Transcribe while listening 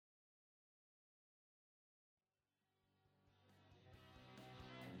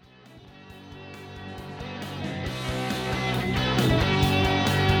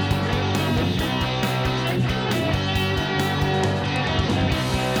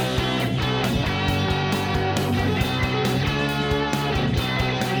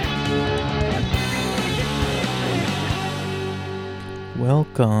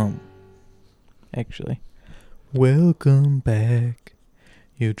Welcome. Actually, welcome back.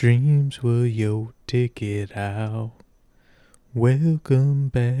 Your dreams were your ticket out. Welcome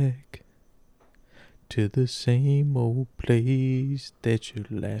back to the same old place that you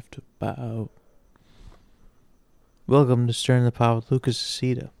laughed about. Welcome to Stirring the Pot with Lucas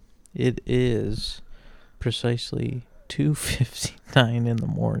Aceta. It is precisely 2:59 in the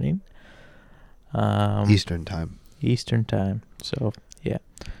morning. Eastern time. Eastern time. So, yeah,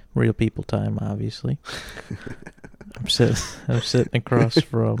 real people time, obviously. I'm sitting across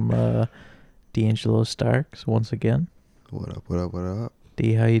from D'Angelo Starks once again. What up?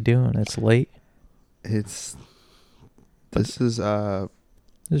 D, how you doing? It's late. This is This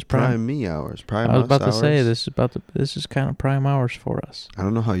is prime me hours. Prime I was us about to hours. say this is kind of prime hours for us. I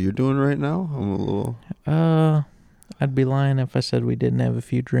don't know how you're doing right now. I'm a little. I'd be lying if I said we didn't have a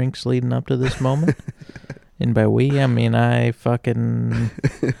few drinks leading up to this moment. And by we, I mean I fucking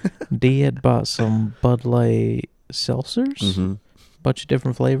D had bought some Bud Light seltzers, Mm-hmm. bunch of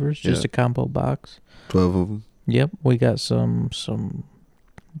different flavors, just Yeah. a combo box. 12 of them. Yep, we got some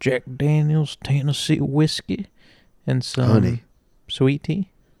Jack Daniel's Tennessee whiskey and some Honey. sweet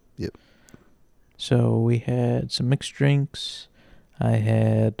tea. Yep. So we had some mixed drinks. I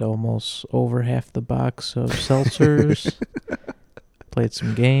had almost over half the box of seltzers. Played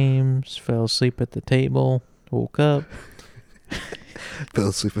some games. Fell asleep at the table. Woke up. Fell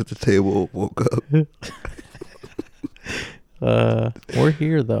asleep at the table. Woke up. We're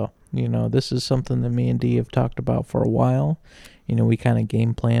here though. You know, this is something that me and Dee have talked about for a while. You know, we kind of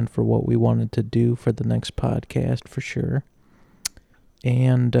game planned for what we wanted to do for the next podcast for sure.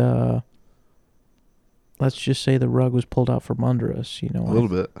 And let's just say the rug was pulled out from under us. You know, A little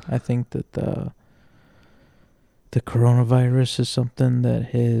bit. I think that the coronavirus is something that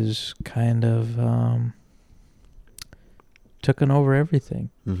has kind of taken over everything.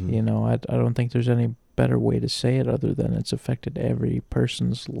 Mm-hmm. You know, I don't think there's any better way to say it other than it's affected every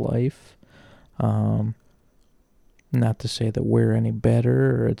person's life. Not to say that we're any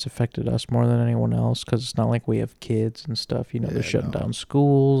better or it's affected us more than anyone else, because it's not like we have kids and stuff. You know, they're shutting down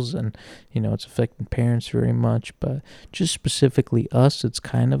schools and, you know, it's affecting parents very much. But just specifically us, it's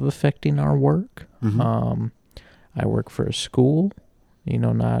kind of affecting our work. Mm-hmm. I work for a school, you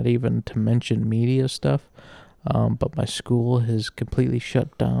know, not even to mention media stuff. But my school has completely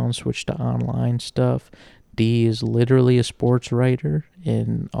shut down, switched to online stuff. D is literally a sports writer,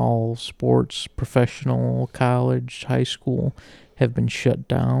 and all sports, professional, college, high school, have been shut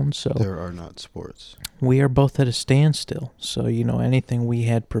down. So There are not sports. we are both at a standstill. So, you know, anything we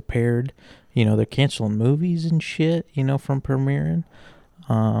had prepared, you know, they're canceling movies and shit, you know, from premiering.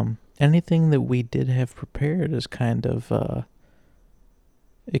 Anything that we did have prepared is kind of,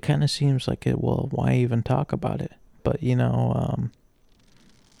 it kind of seems like why even talk about it? But, you know,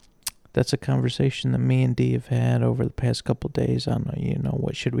 that's a conversation that me and Dee have had over the past couple of days on, you know,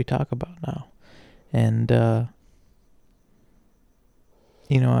 what should we talk about now? And,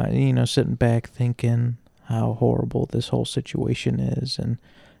 sitting back thinking how horrible this whole situation is and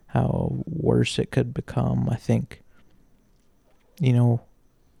how worse it could become, I think, you know,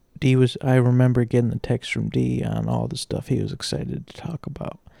 I remember getting the text from D on all the stuff he was excited to talk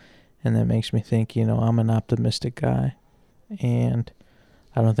about. And that makes me think, you know, I'm an optimistic guy. And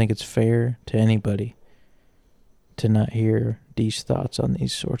I don't think it's fair to anybody to not hear D's thoughts on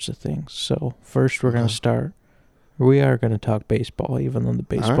these sorts of things. So first we're going to start. We are going to talk baseball, even though the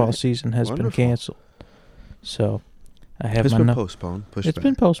baseball season has been canceled. So I have It's been postponed. It's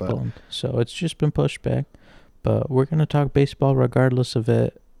been postponed. So it's just been pushed back. But we're going to talk baseball regardless of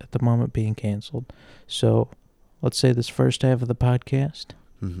it at the moment being canceled. So let's say this first half of the podcast,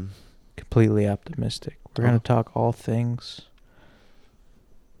 Mm-hmm. completely optimistic. We're going to talk all things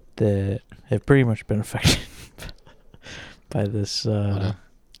that have pretty much been affected by this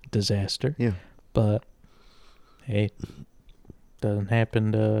disaster. Yeah. But hey, didn't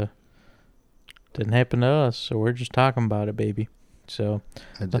happen to us, so we're just talking about it, baby. So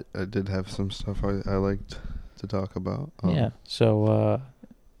I did have some stuff I liked to talk about. Yeah. So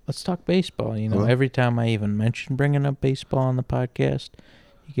let's talk baseball. You know, Well, every time I even mention bringing up baseball on the podcast,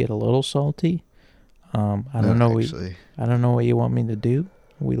 you get a little salty. I don't know. I don't know what you want me to do.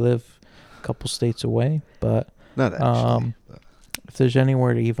 We live a couple states away, but not actually. if there's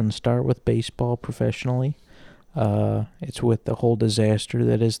anywhere to even start with baseball professionally, it's with the whole disaster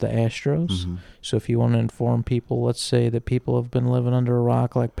that is the Astros. Mm-hmm. So if you want to inform people, let's say that people have been living under a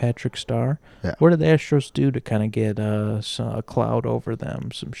rock like Patrick Starr, Yeah. what did the Astros do to kind of get a cloud over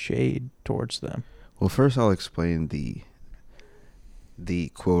them, some shade towards them? Well, first I'll explain the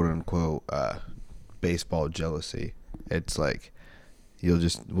quote unquote baseball jealousy. It's like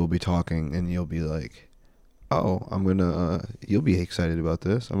we'll be talking and you'll be like, oh, you'll be excited about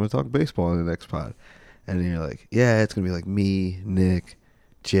this. I'm gonna talk baseball in the next pod, and then you're like, yeah, it's gonna be like me, Nick,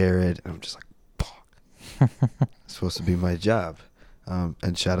 Jared. And I'm just like, fuck, it's supposed to be my job.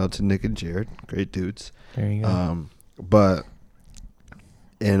 And shout out to Nick and Jared, great dudes. There you go. But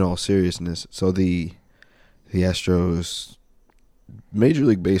in all seriousness, so the Astros, Major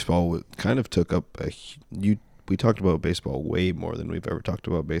League Baseball kind of took up we talked about baseball way more than we've ever talked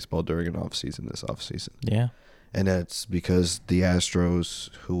about baseball during an off season this off season. Yeah. And that's because the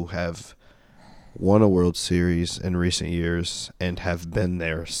Astros, who have won a World Series in recent years and have been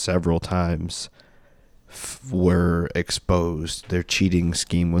there several times, were exposed. Their cheating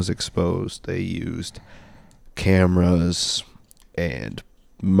scheme was exposed. They used cameras and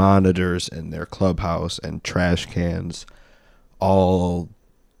monitors in their clubhouse and trash cans, all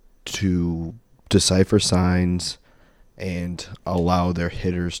to decipher signs and allow their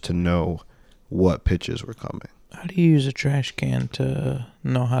hitters to know what pitches were coming. How do you use a trash can to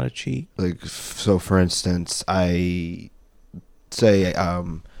know how to cheat? Like, so for instance, I say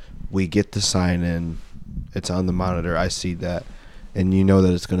we get the sign in, it's on the monitor, I see that, and you know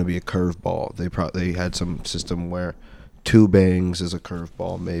that it's going to be a curveball. They had some system where 2 bangs is a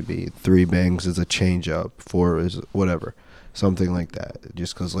curveball, maybe 3 bangs is a changeup, 4 is whatever, something like that.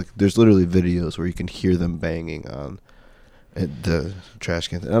 Just because, like, there's literally videos where you can hear them banging on the trash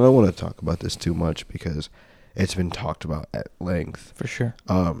can. And I don't want to talk about this too much because it's been talked about at length. For sure.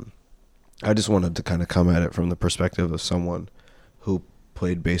 I just wanted to kind of come at it from the perspective of someone who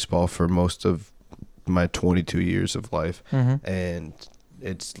played baseball for most of my 22 years of life, and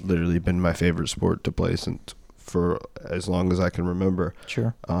it's literally been my favorite sport to play for as long as I can remember.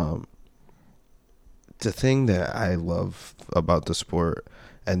 Sure. The thing that I love about the sport,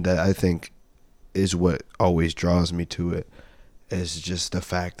 and that I think is what always draws me to it, is just the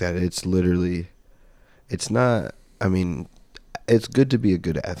fact that it's not, I mean, it's good to be a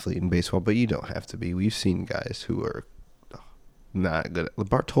good athlete in baseball, but you don't have to be. We've seen guys who are not good.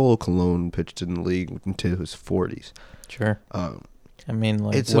 Bartolo Colon pitched in the league until his 40s. Sure. I mean,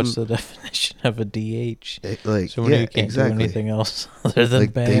 like, what's the definition of a DH? Someone who can't do anything else other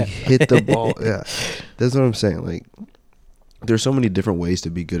than bat. They hit the ball. Yeah, that's what I'm saying. Like, there's so many different ways to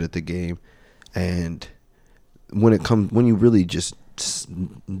be good at the game, and when you really just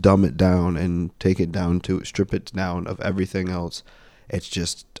dumb it down and take it down to strip it down of everything else, it's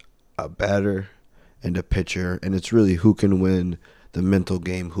just a batter and a pitcher, and it's really who can win the mental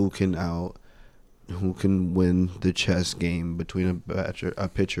game, who can win the chess game between a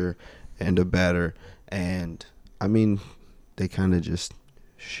pitcher and a batter. And I mean, they kind of just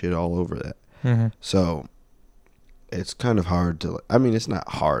shit all over that. Mm-hmm. So it's kind of hard to, I mean, it's not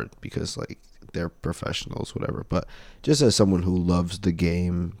hard because, like, they're professionals, whatever, but just as someone who loves the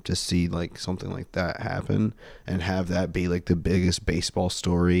game, to see, like, something like that happen and have that be, like, the biggest baseball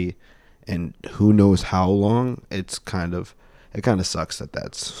story and who knows how long, it kind of sucks that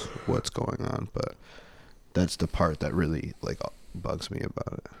that's what's going on, but that's the part that really, like, bugs me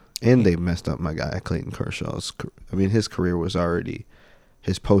about it. And they messed up my guy Clayton Kershaw's. I mean, his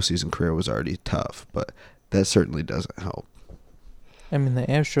postseason career was already tough, but that certainly doesn't help. I mean, the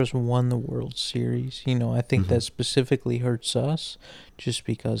Astros won the World Series. You know, I think that specifically hurts us just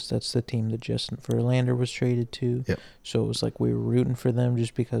because that's the team that Justin Verlander was traded to. Yep. So it was like we were rooting for them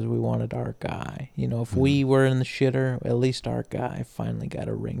just because we wanted our guy. You know, if we were in the shitter, at least our guy finally got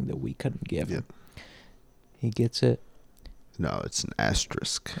a ring that we couldn't give him. He gets it. No, it's an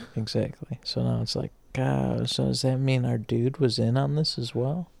asterisk. Exactly. So now it's like, God, so does that mean our dude was in on this as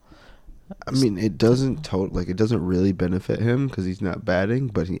well? I mean, it doesn't it doesn't really benefit him because he's not batting,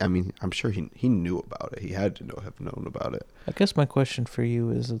 but I'm sure he knew about it. He had to have known about it. I guess my question for you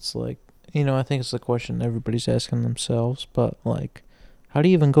is, it's like, you know, I think it's the question everybody's asking themselves, but, like, how do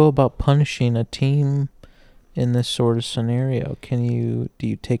you even go about punishing a team in this sort of scenario? Do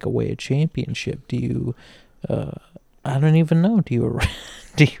you take away a championship? Do you, I don't even know. Do you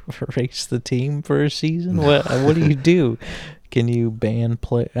erase the team for a season? What do you do? Can you ban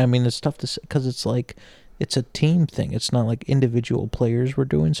play? I mean, it's tough to say because it's like, it's a team thing. It's not like individual players were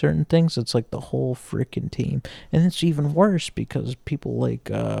doing certain things. It's like the whole freaking team. And it's even worse because people like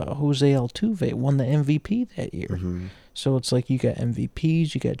Jose Altuve won the MVP that year. Mm-hmm. So it's like you got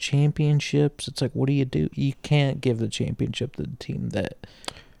MVPs, you got championships. It's like, what do? You can't give the championship to the team that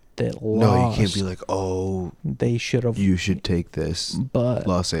lost. No, you can't be like, oh, they should have. You should take this, but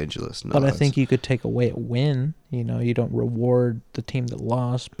Los Angeles. No, but I think you could take away a win. You know, you don't reward the team that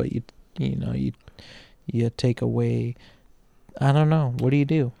lost, but you take away. I don't know. What do you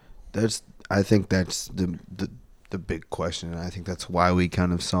do? I think that's the big question, and I think that's why we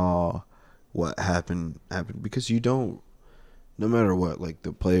kind of saw what happened because you don't, no matter what, like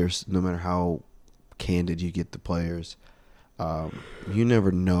the players, no matter how candid you get the players, you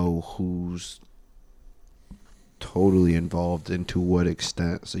never know who's totally involved and to what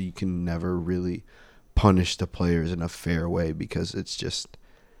extent, so you can never really punish the players in a fair way because it's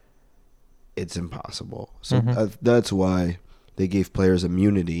impossible. So that's why they gave players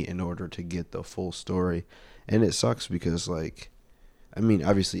immunity in order to get the full story. And it sucks because, like, I mean,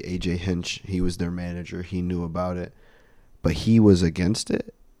 obviously AJ Hinch, he was their manager, he knew about it, but he was against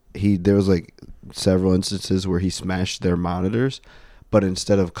it. There was like several instances where he smashed their monitors, but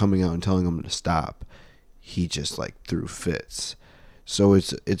instead of coming out and telling them to stop, he just like threw fits. So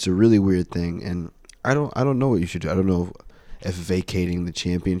it's a really weird thing, and I don't know what you should do. I don't know if vacating the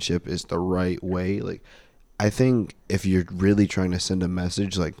championship is the right way. Like, I think if you're really trying to send a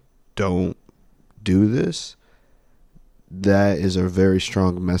message like don't do this, that is a very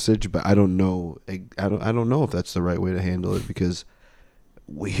strong message, but I don't know if that's the right way to handle it because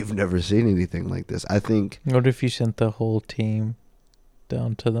we've never seen anything like this. I think. What if you sent the whole team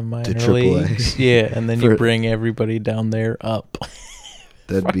down to the minor AAA. leagues? Yeah, and then you bring everybody down there up.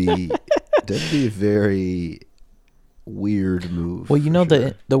 That'd be a very weird move. Well, you know,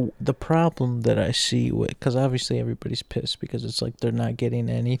 the problem that I see with, because obviously everybody's pissed because it's like they're not getting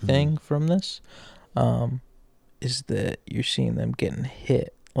anything from this, is that you're seeing them getting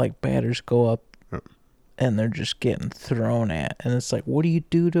hit. Like batters go up and they're just getting thrown at, and it's like, what do you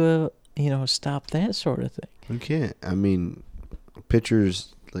do to stop that sort of thing? You can't. I mean,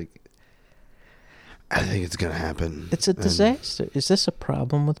 pitchers, like, I think it's gonna happen. It's a disaster. Is this a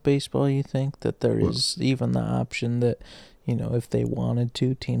problem with baseball? You think that there is even the option that, if they wanted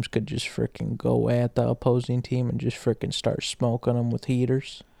to, teams could just freaking go at the opposing team and just freaking start smoking them with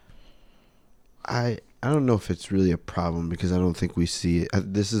heaters? I don't know if it's really a problem because I don't think we see it.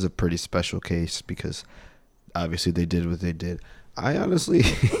 This is a pretty special case because obviously they did what they did. I honestly,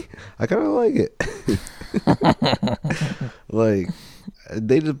 I kind of like it. Like,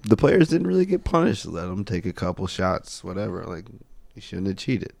 the players didn't really get punished. Let them take a couple shots, whatever. Like, you shouldn't have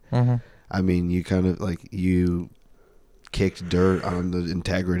cheated. I mean, you kind of, like, you kicked dirt on the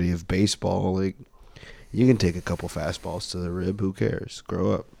integrity of baseball. Like, you can take a couple fastballs to the rib. Who cares?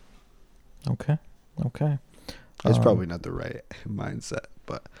 Grow up. Okay. That's probably not the right mindset,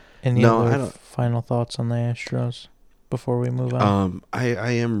 but any other final thoughts on the Astros before we move on? I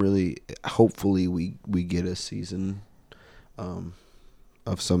am really, hopefully we get a season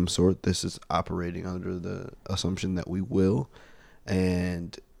of some sort. This is operating under the assumption that we will,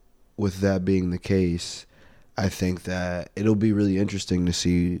 and with that being the case, I think that it'll be really interesting to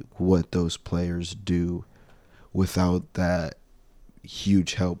see what those players do without that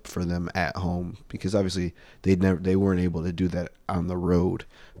huge help for them at home, because obviously they weren't able to do that on the road,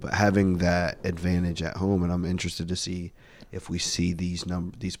 but having that advantage at home, and I'm interested to see if we see these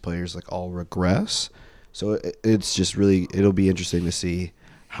players like all regress. So it's just really, it'll be interesting to see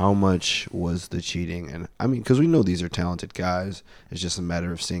how much was the cheating, and I mean, because we know these are talented guys, it's just a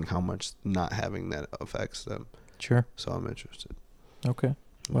matter of seeing how much not having that affects them. Sure. So I'm interested. Okay.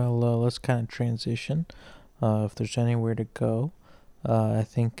 Well, let's kind of transition. If there's anywhere to go, I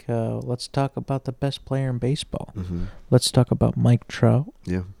think let's talk about the best player in baseball. Let's talk about Mike Trout.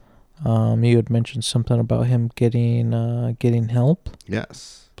 Yeah. You had mentioned something about him getting help.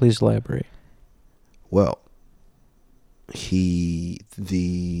 Yes. Please elaborate. Well, I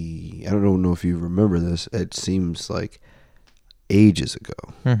don't know if you remember this. It seems like ages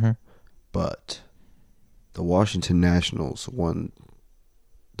ago, but the Washington Nationals won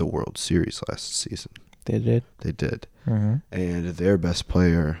the World Series last season. They did. They did. And their best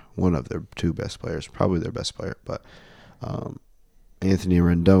player, one of their two best players, probably their best player, but Anthony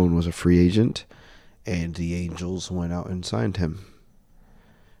Rendon was a free agent, and the Angels went out and signed him.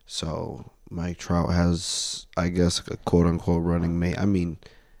 So Mike Trout has, I guess, a quote-unquote running mate. I mean,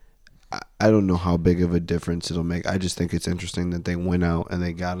 I don't know how big of a difference it'll make. I just think it's interesting that they went out and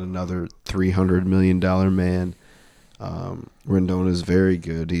they got another $300 million man. Rendon is very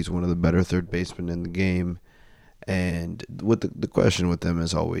good. He's one of the better third basemen in the game. And what the question with them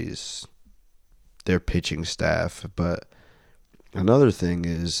is always their pitching staff. But another thing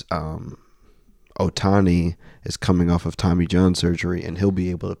is Ohtani is coming off of Tommy John surgery, and he'll be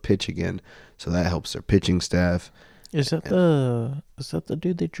able to pitch again. So that helps their pitching staff. Is that the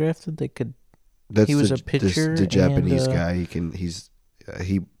dude they drafted? He was a pitcher. The Japanese guy.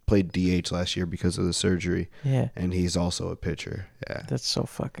 He played DH last year because of the surgery, Yeah. and he's also a pitcher. Yeah, That's so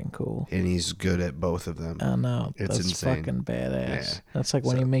fucking cool. and he's good at both of them. I know. It's That's insane. fucking badass. Yeah. That's like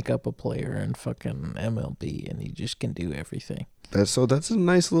when So- you make up a player in fucking MLB and he just can do everything. That's a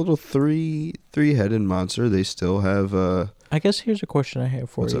nice little three-headed monster. They still have I guess here's a question I have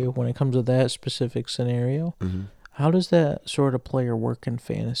for What's you. When it comes to that specific scenario, mhm. how does that sort of player work in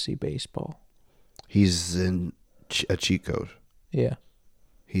fantasy baseball? He's in a cheat code. Yeah.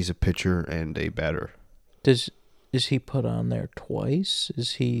 He's a pitcher and a batter. Is he put on there twice?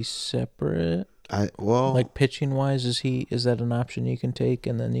 Is he separate? Like pitching wise, is that an option you can take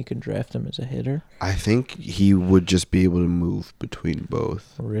and then you can draft him as a hitter? I think he would just be able to move between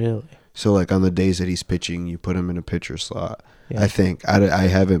both. Really? So like on the days that he's pitching, you put him in a pitcher slot. Yeah. I think I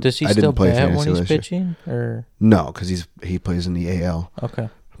haven't. Does he I still didn't play bat fantasy when he's last year. pitching? Or No, because he plays in the AL. okay.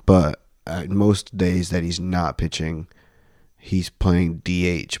 But most days that he's not pitching, he's playing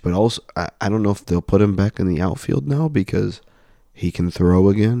DH. But also, I don't know if they'll put him back in the outfield now because he can throw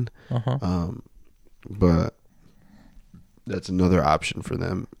again. Uh-huh. But that's another option for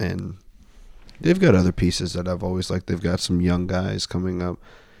them. And they've got other pieces that I've always liked. They've got some young guys coming up.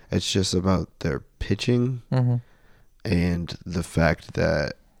 It's just about their pitching Mm-hmm. and the fact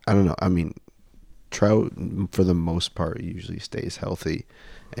that, I don't know, I mean, Trout, for the most part, usually stays healthy.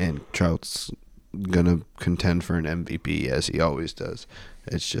 And Trout's going to contend for an MVP, as he always does.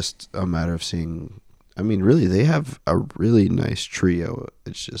 It's just a matter of seeing. I mean, really, they have a really nice trio.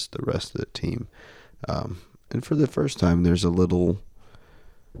 It's just the rest of the team. And for the first time, there's a little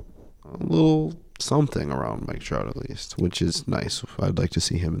something around Mike Trout, at least, which is nice. I'd like to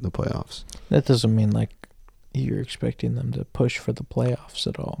see him in the playoffs. That doesn't mean like you're expecting them to push for the playoffs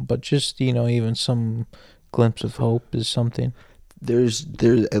at all, but just, even some glimpse of hope is something. There's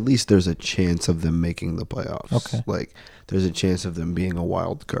at least there's a chance of them making the playoffs. Okay. Like there's a chance of them being a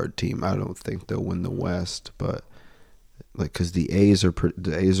wild card team. I don't think they'll win the West, but like because the A's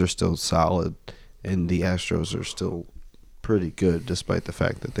are still solid, and the Astros are still pretty good despite the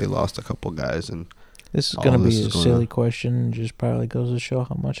fact that they lost a couple guys. And This is all going to this be a is going silly on. question. Just probably goes to show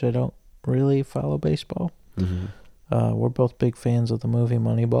how much I don't really follow baseball. mm-hmm. We're both big fans of the movie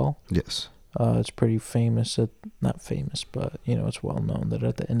Moneyball. Yes, It's pretty famous. Not famous, but it's well known that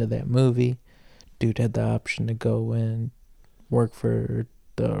at the end of that movie, dude had the option to go and work for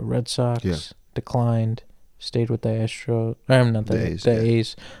the Red Sox. Yeah. Declined, stayed with the Astros. Not the A's, the yeah.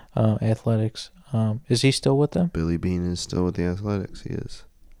 A's, Athletics. Is he still with them? Billy Bean is still with the Athletics. He is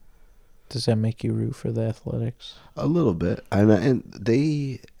Does that make you root for the Athletics? a little bit, and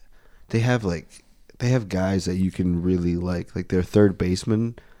they have guys that you can really like their third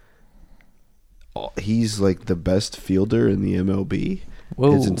baseman. He's like the best fielder in the MLB.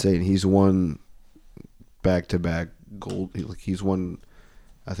 Whoa. It's insane. He's won back-to-back gold. He's won,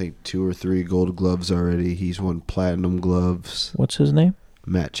 I think, 2 or 3 gold gloves already. He's won platinum gloves. What's his name?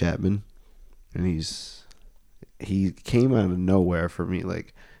 Matt Chapman. And he came out of nowhere for me.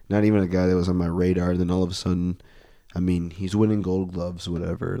 Like, not even a guy that was on my radar. Then all of a sudden, I mean, he's winning gold gloves,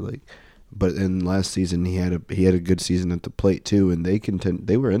 whatever. Like, but in last season he had a good season at the plate too, and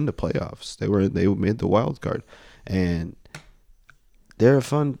they were in the playoffs. They made the wild card, and they're a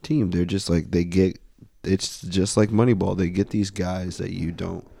fun team. They're just like it's just like Moneyball. They get these guys that you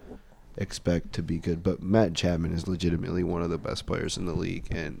don't expect to be good. But Matt Chapman is legitimately one of the best players in the league,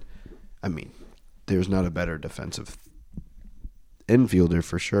 and I mean, there's not a better defensive infielder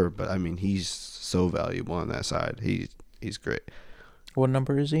for sure. But I mean, he's so valuable on that side. He's great. What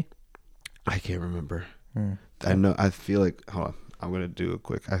number is he? I can't remember. I know. I feel like. Hold on. I'm gonna do a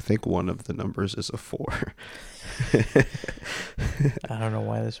quick. I think one of the numbers is a 4. I don't know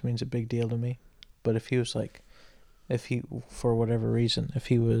why this means a big deal to me, but if he for whatever reason, if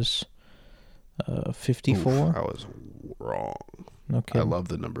he was 54, Oof, I was wrong. okay, I love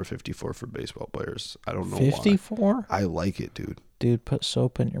the number 54 for baseball players. I don't know 54. why. I like it, dude. Dude, put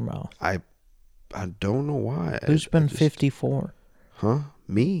soap in your mouth. I don't know why. Who's been 54? Huh?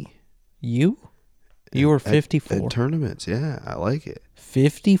 Me. You? You were 54. At tournaments, yeah. I like it.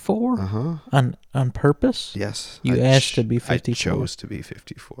 54? Uh-huh. On purpose? Yes. You asked to be 54. I chose to be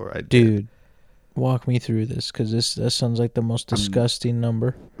 54. I did. Dude, walk me through this, because that sounds like the most disgusting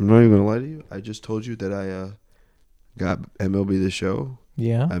number. I'm not even going to lie to you. I just told you that I got MLB The Show.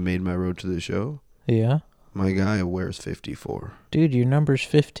 Yeah? I made my road to the show. Yeah? My guy wears 54. Dude, your number's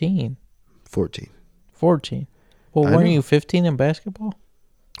 15. 14. 14. Well, I weren't know. you 15 in basketball?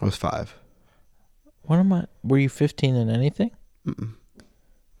 I was 5. Were you 15 in anything? Mm-mm.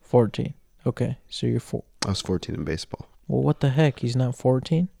 14. Okay, so you're 4. I was 14 in baseball. Well, what the heck? He's not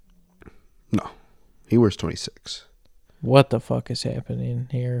 14? No. He wears 26. What the fuck is happening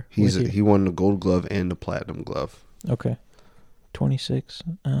here? He won the Gold Glove and the Platinum Glove. Okay. 26.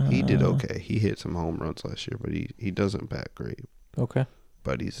 He did okay. He hit some home runs last year, but he doesn't bat great. Okay.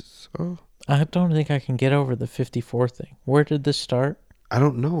 But I don't think I can get over the 54 thing. Where did this start? I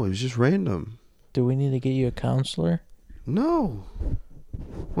don't know. It was just random. Do we need to get you a counselor? No.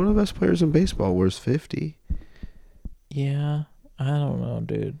 One of the best players in baseball wears 50. Yeah. I don't know,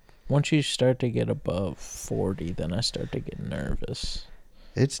 dude. Once you start to get above 40, then I start to get nervous.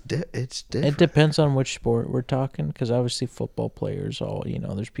 It's different. It depends on which sport we're talking, because obviously football players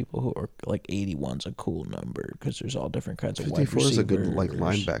there's people who are like 81's a cool number because there's all different kinds of wide 54 is a good receivers.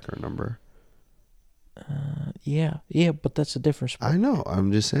 linebacker number. Yeah, but that's a different sport. I know.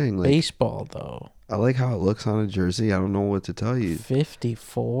 I'm just saying, baseball though. I like how it looks on a jersey. I don't know what to tell you.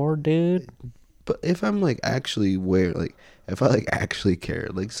 54, dude. But if I'm actually if I actually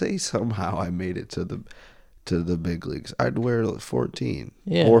cared, say somehow I made it to the big leagues, I'd wear 14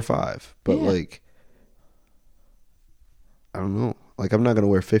 or 5. But I don't know. I'm not gonna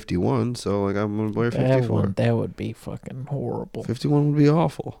wear 51, so I'm gonna wear 54. That would be fucking horrible. 51 would be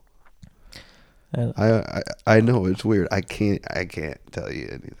awful. I know it's weird. I can't tell you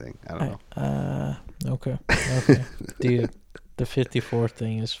anything. I don't know. Okay. Dude, the 54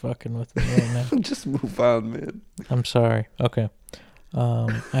 thing is fucking with me right now. Just move on, man. I'm sorry. Okay.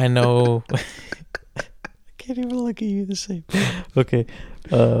 I know. I can't even look at you the same. Okay.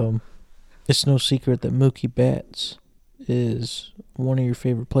 It's no secret that Mookie Betts is one of your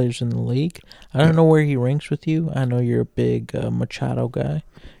favorite players in the league. I don't know where he ranks with you. I know you're a big Machado guy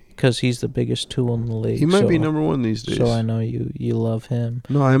because he's the biggest tool in the league. He might be number 1 these days. So I know you love him.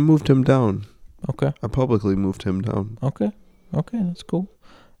 No, I moved him down. Okay. I publicly moved him down. Okay, that's cool.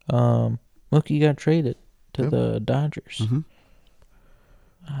 Mookie got traded to the Dodgers. Mm-hmm.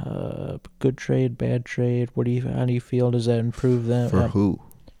 Good trade, bad trade. How do you feel? Does that improve them? For who?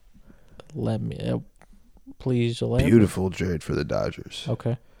 Let me please elaborate. Beautiful trade for the Dodgers.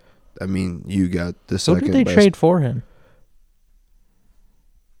 Okay. I mean, you got the second. What did they best. trade for him?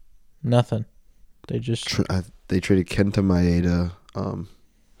 Nothing. They just they traded Kenta Maeda,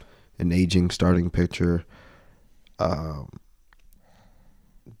 an aging starting pitcher. The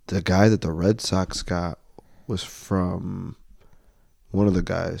guy that the Red Sox got was from one of the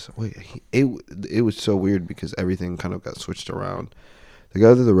guys. Wait, it was so weird because everything kind of got switched around. The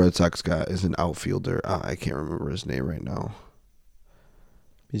guy that the Red Sox got is an outfielder. I can't remember his name right now.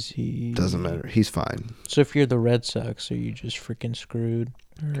 Is he? Doesn't matter. He's fine. So if you're the Red Sox, are you just freaking screwed?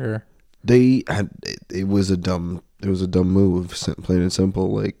 Or it was a dumb move, plain and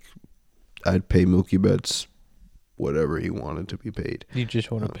simple. I'd pay Mookie Betts whatever he wanted to be paid. You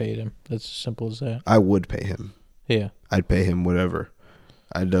just want to pay him. That's as simple as that. I would pay him. Yeah. I'd pay him whatever.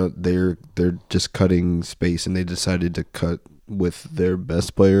 I don't. They're just cutting space, and they decided to cut with their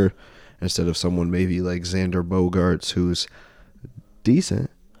best player instead of someone maybe like Xander Bogaerts, who's decent,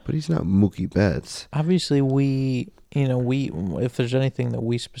 but he's not Mookie Betts. Obviously, if there's anything that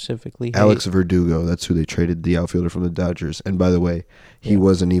we specifically hate. Alex Verdugo, that's who they traded, the outfielder from the Dodgers. And by the way, he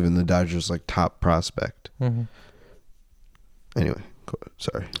wasn't even the Dodgers' top prospect. Mm-hmm. Anyway,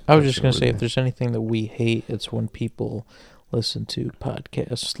 sorry. I was just going to say, if there's anything that we hate, it's when people listen to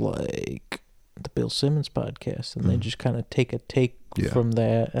podcasts like the Bill Simmons podcast, and they just kind of take a take from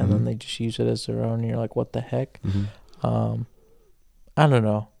that, and then they just use it as their own, and you're like, what the heck? Mm-hmm. I don't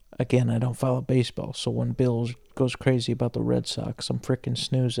know. Again, I don't follow baseball, so when Bill goes crazy about the Red Sox, I'm freaking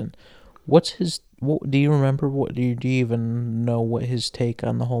snoozing. Do you remember do you even know what his take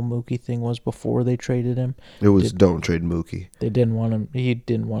on the whole Mookie thing was before they traded him? It was don't trade Mookie. They didn't want him. He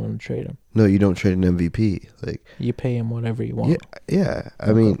didn't want him to trade him. No, you don't trade an MVP. You pay him whatever you want. Yeah.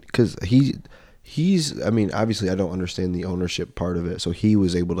 I mean, because he's. I mean, obviously, I don't understand the ownership part of it, so he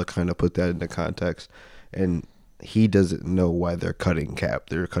was able to kind of put that into context, and he doesn't know why they're cutting cap.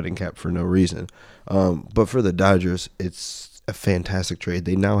 They're cutting cap for no reason. But for the Dodgers, it's a fantastic trade.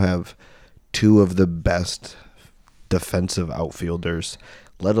 They now have 2 of the best defensive outfielders,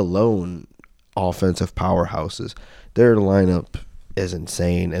 let alone offensive powerhouses. Their lineup is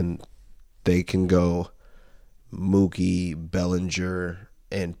insane, and they can go Mookie, Bellinger,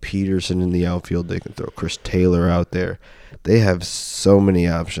 and Peterson in the outfield. They can throw Chris Taylor out there. They have so many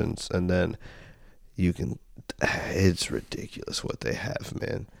options, and then you can... It's ridiculous what they have,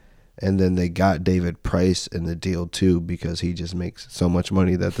 man. And then they got David Price in the deal, too, because he just makes so much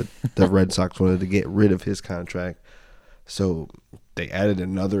money that the Red Sox wanted to get rid of his contract. So they added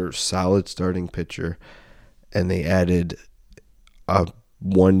another solid starting pitcher, and they added a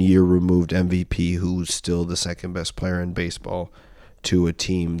 1-year removed MVP who's still the second best player in baseball. to a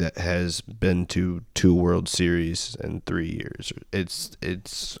team that has been to 2 World Series in 3 years.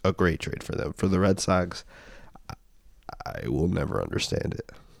 It's a great trade for them. For the Red Sox, I will never understand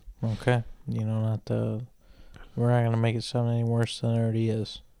it. Okay. We're not going to make it sound any worse than it already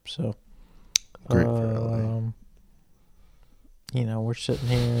is. So, Great for LA. We're sitting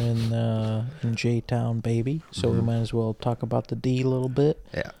here in J-Town, baby. So we might as well talk about the D a little bit.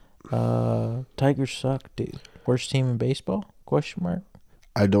 Yeah. Tigers suck, dude. Worst team in baseball? Question mark.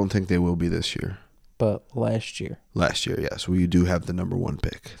 I don't think they will be this year. But last year. Last year, yes. We do have the number 1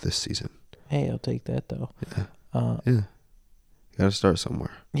 pick this season. Hey, I'll take that though. Yeah. Yeah. You gotta start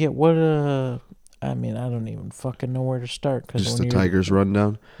somewhere. Yeah. What? I don't even fucking know where to start. Just the Tigers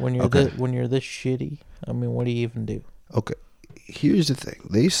rundown. When you're this shitty, what do you even do? Okay. Here's the thing.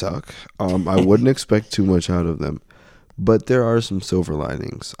 They suck. I wouldn't expect too much out of them, but there are some silver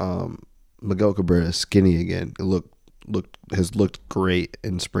linings. Miguel Cabrera is skinny again. Has looked great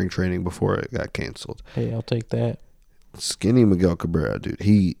in spring training before it got canceled. Hey, I'll take that. Skinny Miguel Cabrera, dude.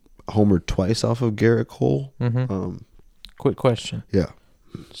 He homered twice off of Garrett Cole. Mm-hmm. Quick question. Yeah.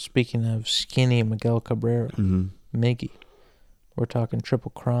 Speaking of skinny Miguel Cabrera, Miggy, we're talking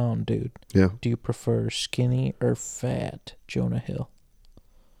Triple Crown, dude. Yeah. Do you prefer skinny or fat Jonah Hill?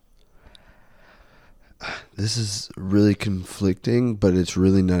 This is really conflicting, but it's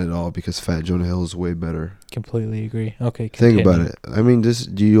really not at all because Fat Jonah Hill is way better. Completely agree. Okay, continue. Think about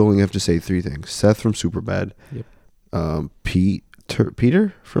it. You only have to say 3 things. Seth from Superbad. Yep.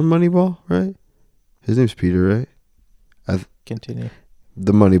 Peter from Moneyball, right? His name's Peter, right? Continue.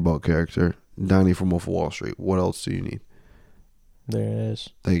 The Moneyball character. Donnie from Wolf of Wall Street. What else do you need? There it is.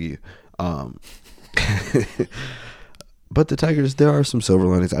 Thank you. But the Tigers, there are some silver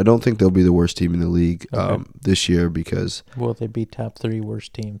linings. I don't think they'll be the worst team in the league this year because... Will they be top 3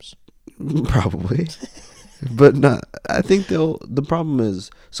 worst teams? Probably. But not. I think the problem is,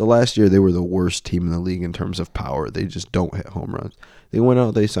 so last year they were the worst team in the league in terms of power. They just don't hit home runs. They went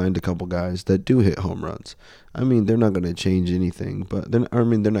out, they signed a couple guys that do hit home runs. They're not going to change anything, but they're not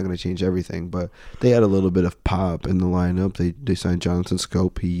going to change everything, but they had a little bit of pop in the lineup. They signed Jonathan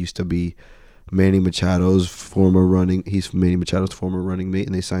Scope. He used to be Manny Machado's former running mate,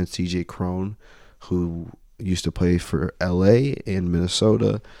 and they signed CJ Cron, who used to play for LA and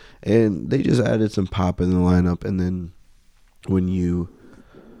Minnesota, and they just added some pop in the lineup. And then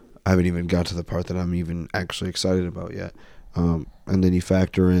I haven't even got to the part that I'm even actually excited about yet. And then you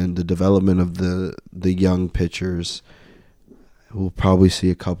factor in the development of the young pitchers. We'll probably see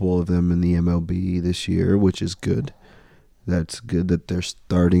a couple of them in the MLB this year, which is good. That's good that they're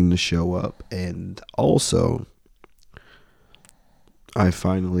starting to show up. And also, I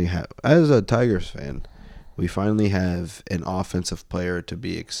finally have, as a Tigers fan, we finally have an offensive player to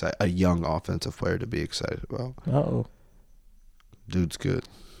be excited, a young offensive player to be excited about. Uh-oh. Dude's good.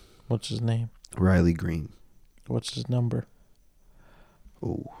 What's his name? Riley Green. What's his number?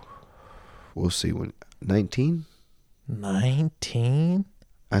 Oh, we'll see when 19. 19?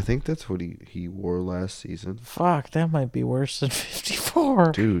 I think that's what he wore last season. Fuck, that might be worse than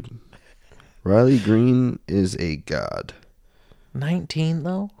 54. Dude, Riley Green is a god. 19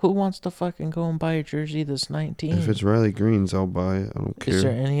 though? Who wants to fucking go and buy a jersey that's 19? If it's Riley Green's, I'll buy it. I don't care. Is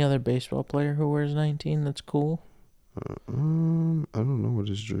there any other baseball player who wears 19 that's cool? I don't know what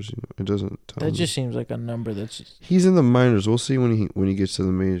his jersey. It doesn't tell me. That just seems like a number that's... He's in the minors. We'll see when he gets to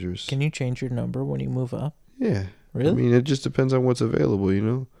the majors. Can you change your number when you move up? Yeah. Really? It just depends on what's available, you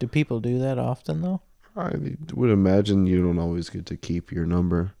know? Do people do that often, though? I would imagine you don't always get to keep your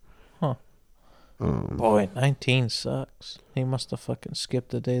number. Huh. Boy, 19 sucks. He must have fucking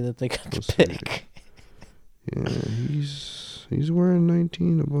skipped the day that they got the pick. Yeah, he's wearing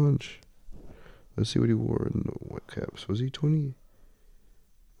 19 a bunch. Let's see what he wore in the Whitecaps. Was he 20?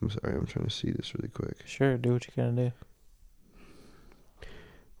 I'm sorry, I'm trying to see this really quick. Sure, do what you gotta do.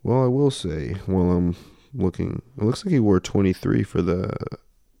 Well, I will say, while I'm looking, it looks like he wore 23 for the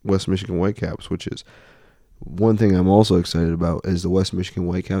West Michigan Whitecaps, which is one thing I'm also excited about, is the West Michigan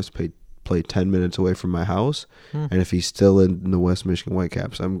Whitecaps play 10 minutes away from my house. And if he's still in the West Michigan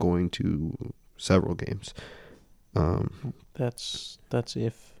Whitecaps, I'm going to several games. That's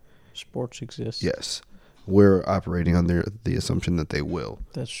if sports exist. Yes. We're operating on the assumption that they will.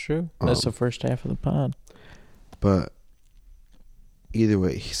 That's true. That's the first half of the pod. But either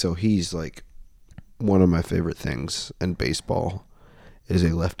way, so he's like one of my favorite things in baseball is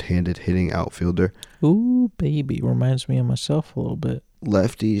a left-handed hitting outfielder. Ooh, baby. Reminds me of myself a little bit.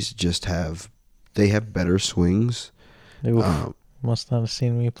 Lefties just have better swings. Must not have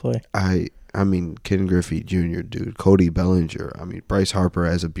seen me play. I mean, Ken Griffey Jr., dude. Cody Bellinger. I mean, Bryce Harper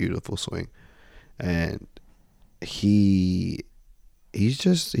has a beautiful swing. And he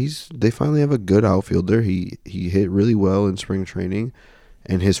they finally have a good outfielder. He hit really well in spring training,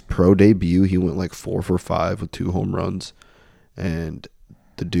 and his pro debut he went like 4 for 5 with 2 home runs, and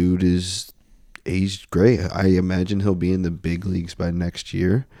the dude is aged great. I imagine he'll be in the big leagues by next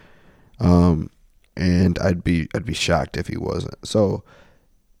year, and I'd be shocked if he wasn't. So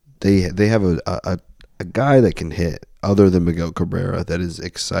they have a guy that can hit other than Miguel Cabrera that is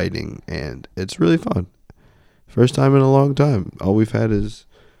exciting, and it's really fun. First time in a long time. All we've had is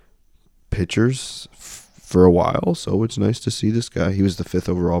pitchers for a while, so it's nice to see this guy. He was the 5th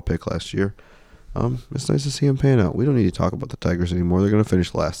overall pick last year. It's nice to see him pan out. We don't need to talk about the Tigers anymore. They're going to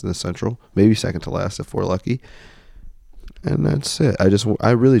finish last in the Central, maybe second to last if we're lucky. And that's it.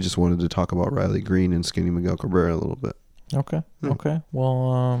 I really just wanted to talk about Riley Green and Skinny Miguel Cabrera a little bit. Okay. Okay.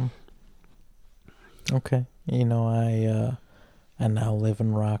 Well, okay. You know, I now live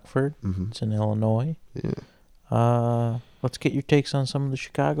in Rockford. Mm-hmm. It's in Illinois. Yeah. Let's get your takes on some of the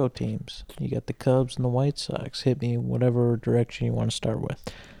Chicago teams. You got the Cubs and the White Sox. Hit me whatever direction you want to start with.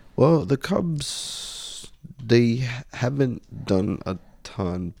 Well, the Cubs, they haven't done a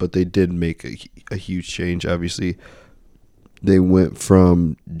ton, but they did make a huge change. Obviously, they went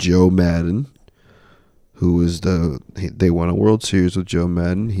from Joe Madden, who was they won a World Series with Joe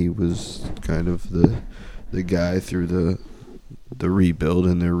Madden. He was kind of the guy through the rebuild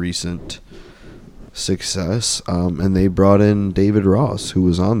and their recent success. And they brought in David Ross, who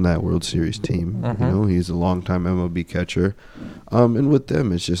was on that World Series team. Mm-hmm. You know, he's a longtime MLB catcher. And with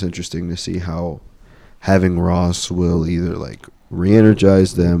them, it's just interesting to see how having Ross will either like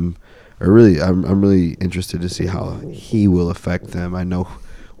re-energize them, or really, I'm really interested to see how he will affect them. I know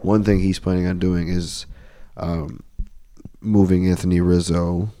one thing he's planning on doing is moving Anthony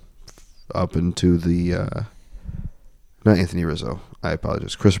Rizzo up into the not Anthony Rizzo. I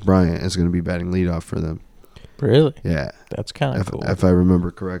apologize. Chris Bryant is going to be batting leadoff for them. Really? Yeah. That's kind of cool. If I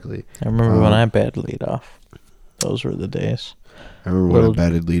remember correctly. I remember when I batted leadoff. Those were the days. I remember when I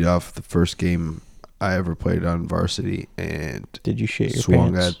batted leadoff the first game I ever played on varsity, and did you shit your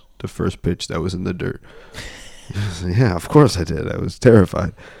swung pants? at the first pitch that was in the dirt. Yeah, of course I did. I was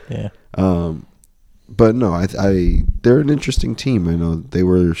terrified. Yeah. But no, they're an interesting team. I know they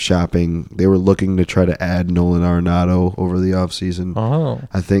were shopping. They were looking to try to add Nolan Arenado over the offseason. Oh.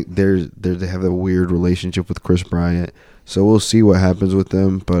 I think they have a weird relationship with Chris Bryant. So we'll see what happens with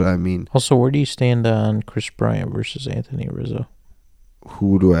them. But, I mean. Also, where do you stand on Chris Bryant versus Anthony Rizzo?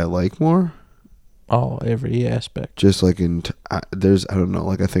 Who do I like more? Oh, every aspect. Just like I don't know.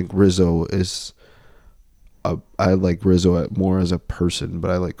 Like, I think Rizzo is. I like Rizzo more as a person, but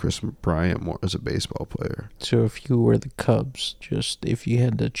I like Chris Bryant more as a baseball player. So if you were the Cubs, just if you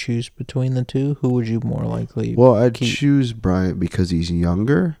had to choose between the two, who would you more likely Well, I'd keep? choose Bryant because he's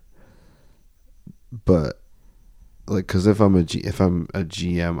younger. But like, because if I'm a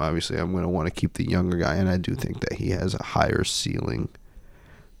GM, obviously I'm going to want to keep the younger guy, and I do think that he has a higher ceiling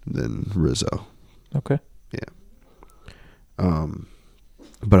than Rizzo. Okay. Yeah.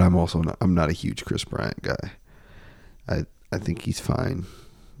 But I'm not a huge Chris Bryant guy. I think he's fine.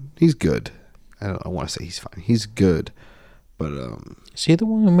 He's good. I want to say he's fine. He's good. But is he the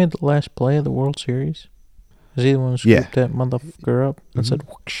one who made the last play of the World Series? Is he the one who scooped that motherfucker up and said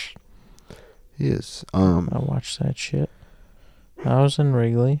whoosh? He is. I watched that shit. I was in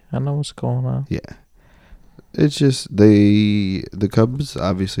Wrigley. I know what's going on. Yeah. It's just the Cubs,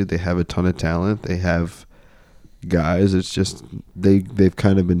 obviously they have a ton of talent. They have guys. It's just they've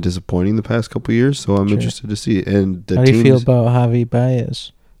kind of been disappointing the past couple of years, so I'm interested to see it. And how do you feel about Javi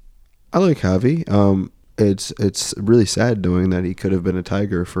Baez? I like Javi. It's really sad knowing that he could have been a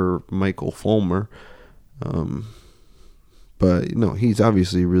Tiger for Michael Fulmer. But no, he's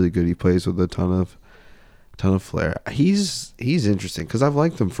obviously really good. He plays with a ton of flair. He's interesting because I've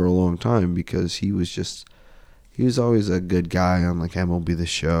liked him for a long time because he was always a good guy on like MLB The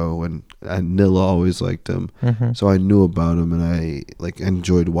Show, and Nilla always liked him. Mm-hmm. So I knew about him and I like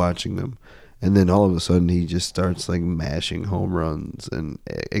enjoyed watching them. And then all of a sudden he just starts like mashing home runs, and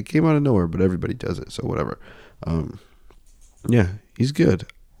it came out of nowhere, but everybody does it, so whatever. Yeah, he's good.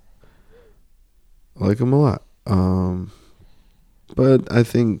 I like him a lot. But I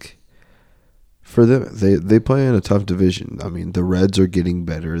think for them, they play in a tough division. I mean, the Reds are getting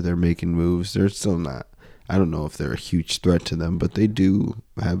better. They're making moves. They're still not. I don't know if they're a huge threat to them, but they do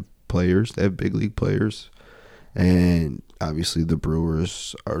have players. They have big league players. And obviously the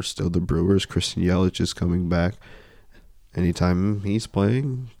Brewers are still the Brewers. Christian Yelich is coming back. Anytime he's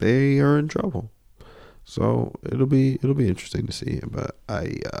playing, they are in trouble. So it'll be interesting to see. But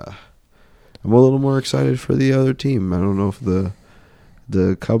I'm a little more excited for the other team. I don't know if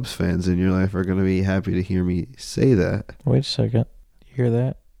the Cubs fans in your life are going to be happy to hear me say that. Wait a second. hear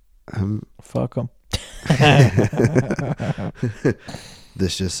that? Fuck them.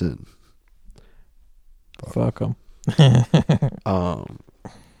 This just in. Fuck them.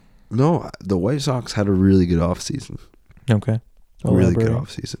 No, the White Sox had a really good offseason. Okay. Really good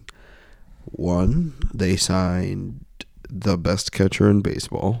offseason. One, they signed the best catcher in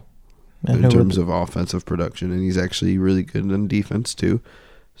baseball in terms of offensive production, and he's actually really good in defense too.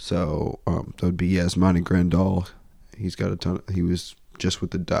 So that would be Yasmani Grandal. He's got a ton. He was just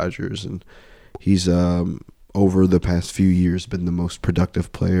with the Dodgers, and he's over the past few years been the most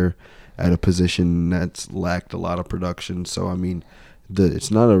productive player at a position that's lacked a lot of production. So I mean,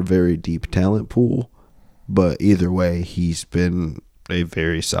 it's not a very deep talent pool, but either way, he's been a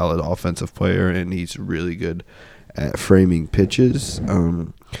very solid offensive player, and he's really good at framing pitches.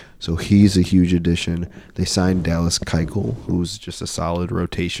 So he's a huge addition. They signed Dallas Keuchel, who's just a solid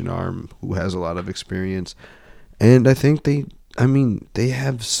rotation arm who has a lot of experience. And I think they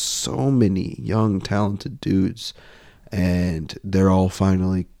have so many young, talented dudes, and they're all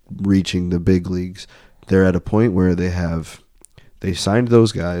finally reaching the big leagues. They're at a point where they signed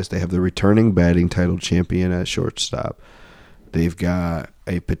those guys. They have the returning batting title champion at shortstop. They've got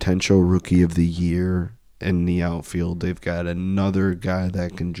a potential rookie of the year in the outfield. They've got another guy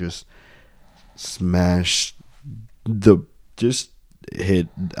that can just smash the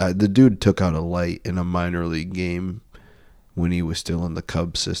dude took out a light in a minor league game when he was still in the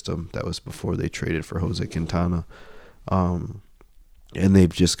Cubs system. That was before they traded for Jose Quintana. And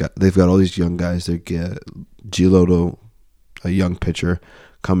they've got all these young guys. They get Giolito, a young pitcher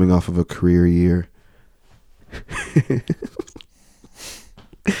coming off of a career year.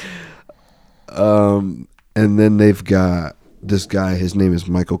 And then they've got this guy, his name is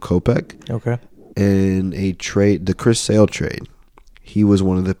Michael Kopech. Okay. In a trade, the Chris Sale trade, he was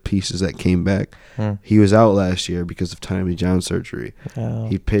one of the pieces that came back. He was out last year because of Tommy John surgery. Oh,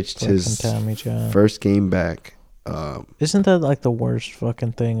 he pitched his first game back. Isn't that like the worst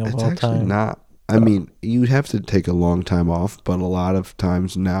fucking thing of all time? It's actually not. I mean, you'd have to take a long time off, but a lot of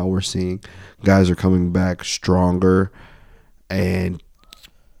times now we're seeing guys are coming back stronger and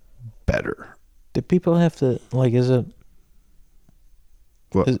better. Do people have to, like, is it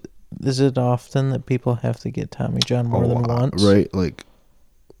often that people have to get Tommy John more than once? Right, like,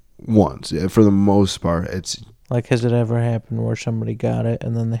 once. Yeah, for the most part, it's... Like, has it ever happened where somebody got it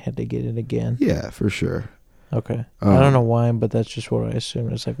and then they had to get it again? Yeah, for sure. Okay. I don't know why, but that's just what I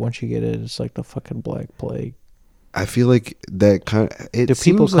assume. It's like once you get it, it's like the fucking Black Plague. I feel like that kind of... Do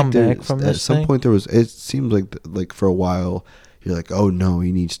people come back from this thing? At some point, there was... It seemed like for a while... You're like, oh no,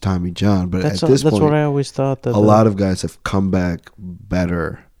 he needs Tommy John. But at this point, what I always thought. That a lot of guys have come back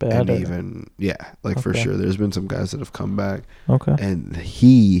better. And even, for sure. There's been some guys that have come back. Okay. And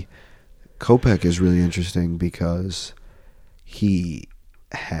Kopech is really interesting because he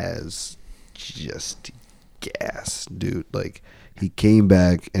has just gas, dude. Like, he came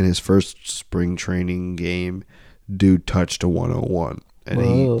back in his first spring training game, dude touched a 101. And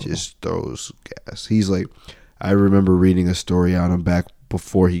He just throws gas. He's like... I remember reading a story on him back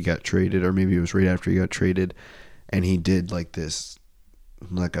before he got traded, or maybe it was right after he got traded, and he did like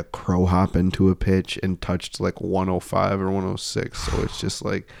a crow hop into a pitch and touched like 105 or 106. So it's just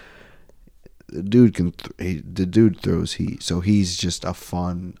like the dude throws heat. So he's just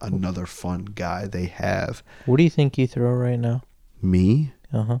another fun guy they have. What do you think you throw right now? Me?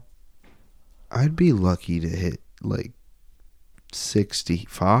 Uh-huh. I'd be lucky to hit like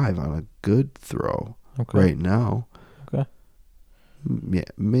 65 on a good throw. Okay. Right now. Okay. Yeah,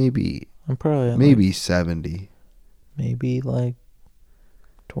 maybe. I'm probably maybe 70. Maybe like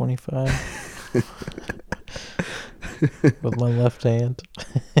 25. With my left hand.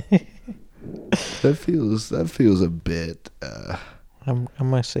 That feels a bit. I'm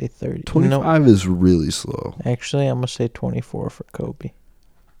gonna say 30. 25 is really slow. Actually, I'm gonna say 24 for Kobe.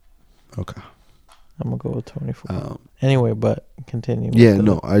 Okay. I'm gonna go with 24. Anyway, but continue. Yeah,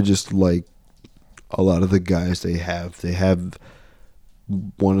 no, I just like a lot of the guys they have. They have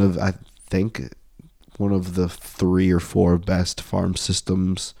one of the 3 or 4 best farm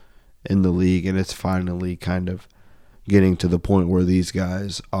systems in the league, and it's finally kind of getting to the point where these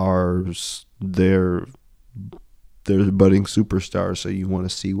guys are they're budding superstars, so you want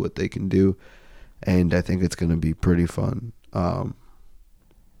to see what they can do, and I think it's going to be pretty fun.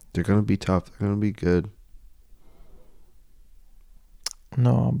 They're going to be tough. They're going to be good.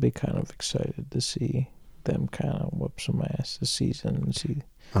 No, I'll be kind of excited to see them kind of whoop some ass this season and see.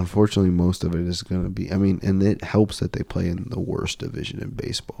 Unfortunately, most of it is going to be... and it helps that they play in the worst division in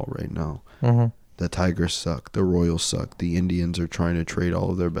baseball right now. Mm-hmm. The Tigers suck. The Royals suck. The Indians are trying to trade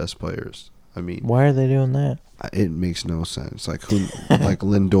all of their best players. Why are they doing that? It makes no sense. Like like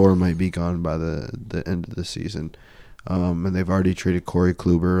Lindor might be gone by the end of the season, and they've already traded Corey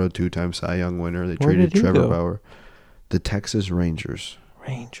Kluber, a 2-time Cy Young winner. They Where traded did he Trevor go? Bauer, the Texas Rangers.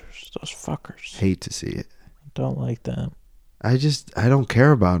 Rangers, those fuckers. Hate to see it. Don't like them. I don't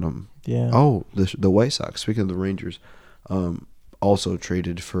care about them. Yeah. Oh, the White Sox. Speaking of the Rangers, also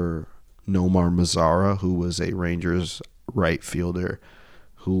traded for Nomar Mazara, who was a Rangers right fielder.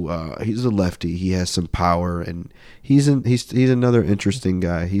 Who he's a lefty. He has some power, and he's another interesting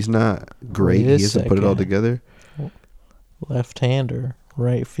guy. He's not great. He hasn't put it all together. Left-hander,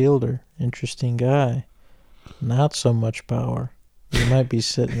 right fielder, interesting guy. Not so much power. You might be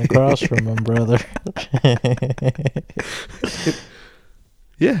sitting across from him, brother.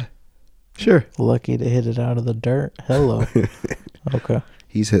 Yeah, sure. Lucky to hit it out of the dirt. Hello. Okay.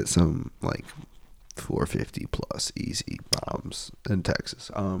 He's hit some like 450 plus easy bombs in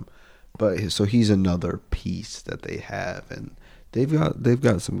Texas. But so he's another piece that they have, and they've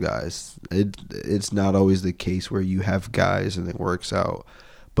got some guys. It's not always the case where you have guys and it works out,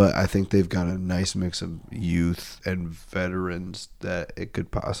 but I think they've got a nice mix of youth and veterans that it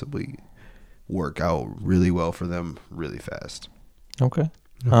could possibly work out really well for them really fast. Okay.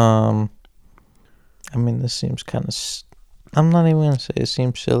 I mean, this seems kind of. I'm not even going to say it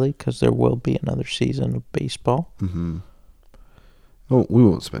seems silly because there will be another season of baseball. Mm-hmm. Oh, we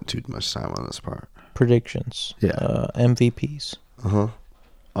won't spend too much time on this part. Predictions. Yeah. MVPs.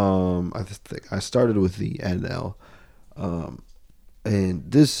 I think I started with the NL, and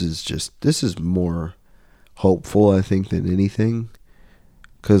this is more hopeful, I think, than anything.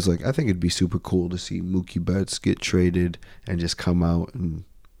 Because like I think it'd be super cool to see Mookie Betts get traded and just come out and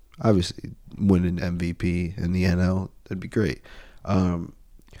obviously win an MVP in the NL. That'd be great.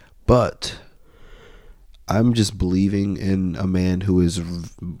 But I'm just believing in a man who is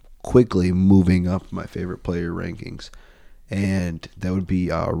quickly moving up my favorite player rankings, and that would be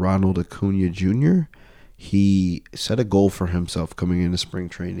Ronald Acuna Jr. He set a goal for himself coming into spring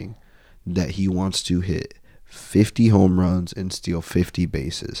training that he wants to hit 50 home runs and steal 50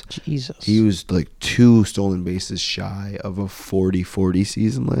 bases. Jesus. He was like 2 stolen bases shy of a 40-40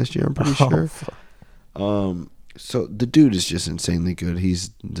 season last year, I'm pretty sure. So the dude is just insanely good.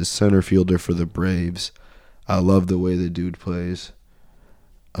 He's the center fielder for the Braves. I love the way the dude plays.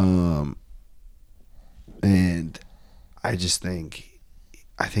 And I just think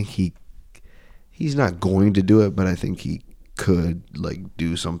he's not going to do it, but I think he could like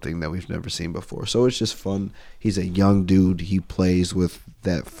do something that we've never seen before. So it's just fun. He's a young dude. He plays with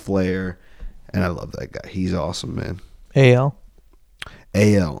that flair, and I love that guy. He's awesome, man. AL.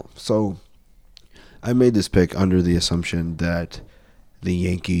 So I made this pick under the assumption that the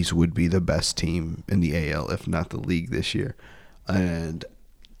Yankees would be the best team in the AL, if not the league this year. And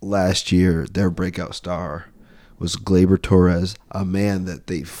last year, their breakout star was Gleyber Torres, a man that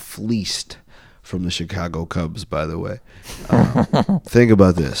they fleeced from the Chicago Cubs, by the way. Think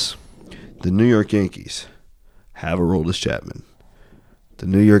about this. The New York Yankees have Aroldis Chapman. The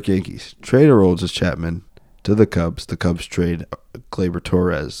New York Yankees trade Aroldis Chapman to the Cubs. The Cubs trade Gleyber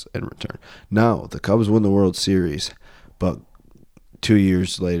Torres in return. Now, the Cubs win the World Series, but 2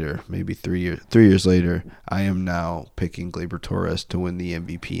 years later, maybe 3 years later, I am now picking Gleyber Torres to win the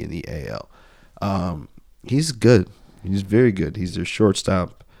MVP in the AL. He's good. He's very good. He's their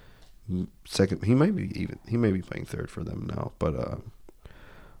shortstop. Second, he may be playing third for them now. But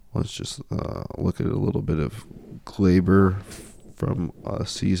let's just look at a little bit of Gleyber from a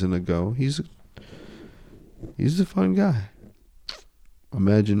season ago. He's a fun guy.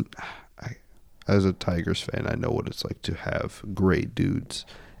 Imagine, as a Tigers fan, I know what it's like to have great dudes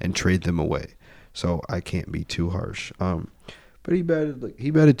and trade them away. So I can't be too harsh. But he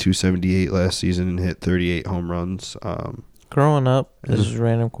batted 278 last season and hit 38 home runs. Growing up, this is a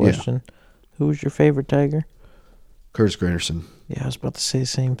random question. Yeah. Who was your favorite Tiger? Curtis Granderson. Yeah, I was about to say the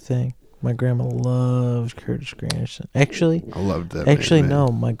same thing. My grandma loved Curtis Granderson. Actually, I loved that. Actually, man. No,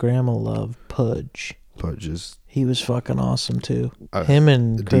 my grandma loved Pudge. He was fucking awesome too. Him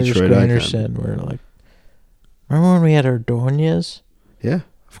and Curtis Detroit Granderson were like. Remember when we had Ordonez? Yeah,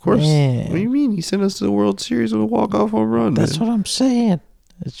 of course. Man. What do you mean? He sent us to the World Series with a walk-off home run. That's what I'm saying.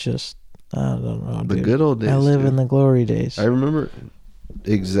 It's just I don't know. The good old days. I live in the glory days. I remember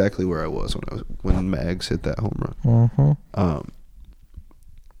exactly where I was when Mags hit that home run. Mm-hmm.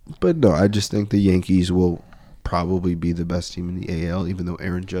 But no, I just think the Yankees will probably be the best team in the AL, even though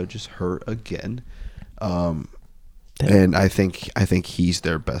Aaron Judge is hurt again. And I think he's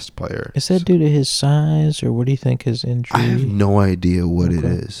their best player. Is that due to his size, or what do you think his injury? I have no idea what it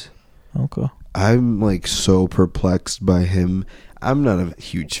is. Okay. I'm like so perplexed by him. I'm not a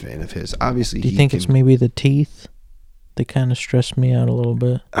huge fan of his. Obviously, Do you think it's maybe the teeth? They kind of stress me out a little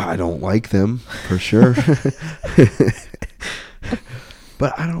bit. I don't like them for sure.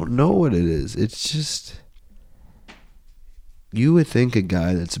 But I don't know what it is. It's just, you would think a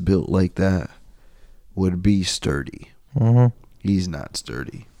guy that's built like that would be sturdy. Mm-hmm. He's not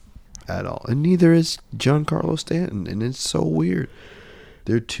sturdy at all. And neither is Giancarlo Stanton. And it's so weird.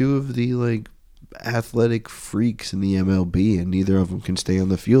 They're two of the like athletic freaks in the MLB, and neither of them can stay on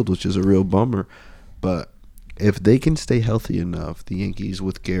the field, which is a real bummer. But if they can stay healthy enough, the Yankees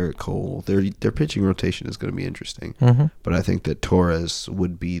with Garrett Cole, their pitching rotation is going to be interesting. Mm-hmm. But I think that Torres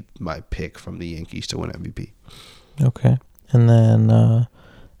would be my pick from the Yankees to win MVP. Okay. And then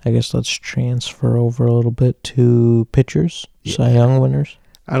I guess let's transfer over a little bit to pitchers, Yeah. Cy Young winners.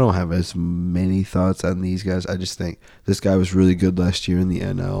 I don't have as many thoughts on these guys. I just think this guy was really good last year in the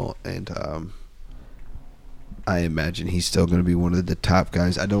NL, and I imagine he's still going to be one of the top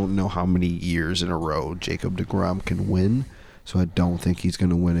guys. I don't know how many years in a row Jacob deGrom can win, so I don't think he's going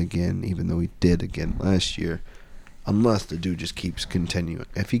to win again, even though he did again last year, unless the dude just keeps continuing.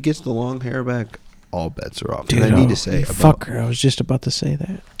 If he gets the long hair back, all bets are off. Dude, and I need to say fucker, I was just about to say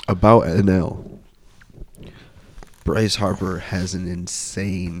that. About NL, Bryce Harper has an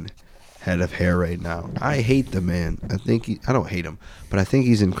insane head of hair right now. I hate the man. I don't hate him, but I think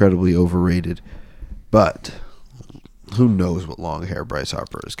he's incredibly overrated. But who knows what long hair Bryce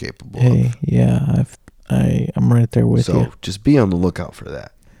Harper is capable of. Yeah, I'm right there with you. So just be on the lookout for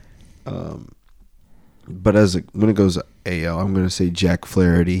that. But when it goes AL, I'm going to say Jack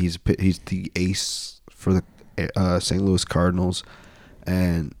Flaherty. He's the ace for the St. Louis Cardinals,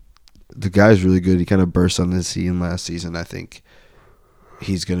 and the guy's really good. He kind of burst on the scene last season. I think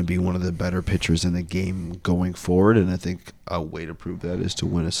he's going to be one of the better pitchers in the game going forward, and I think a way to prove that is to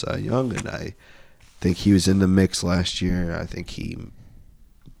win a Cy Young, and I think he was in the mix last year. I think he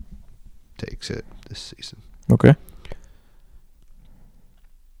takes it this season. Okay.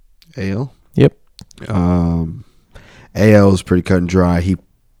 AL? Yep. AL is pretty cut and dry. He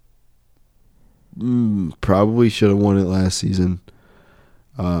probably should have won it last season.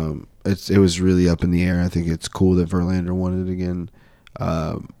 It was really up in the air. I think it's cool that Verlander won it again.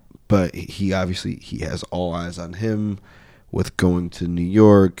 But he has all eyes on him with going to New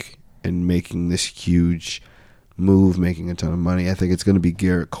York and making this huge move, making a ton of money. I think it's going to be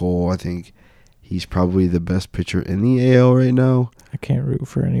Garrett Cole. I think he's probably the best pitcher in the AL right now. I can't root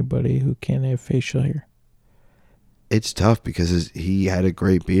for anybody who can't have facial hair. It's tough because he had a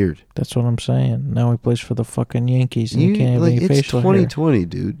great beard. That's what I'm saying. Now he plays for the fucking Yankees and he can't have any it's facial hair. It's 2020,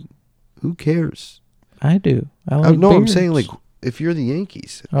 dude. Who cares? I do. I like No, beards. I'm saying like if you're the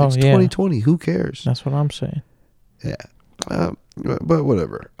Yankees, Oh, it's yeah. 2020. Who cares? That's what I'm saying. Yeah. But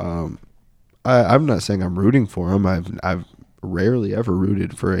whatever. I'm not saying I'm rooting for him. I've rarely ever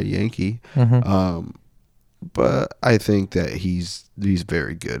rooted for a Yankee. Mm-hmm. But I think that he's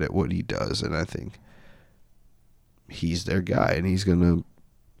very good at what he does, and I think he's their guy, and he's gonna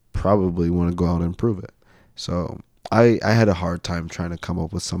probably want to go out and prove it. So I had a hard time trying to come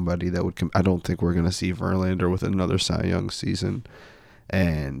up with somebody that would. I don't think we're gonna see Verlander with another Cy Young season,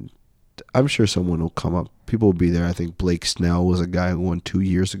 and I'm sure someone will come up. People will be there. I think Blake Snell was a guy who won 2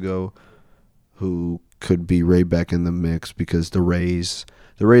 years ago, who could be right back in the mix because the Rays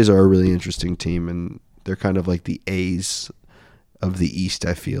are a really interesting team, and they're kind of like the A's of the East.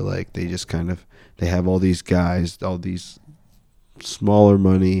 I feel like they just they have all these guys, all these smaller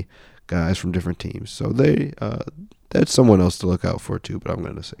money guys from different teams. So that's someone else to look out for too. But I'm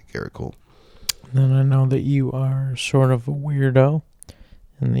going to say Garrett Cole. Then I know that you are sort of a weirdo,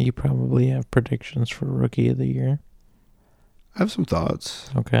 and that you probably have predictions for Rookie of the Year. I have some thoughts.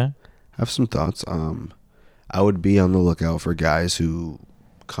 Okay. I would be on the lookout for guys who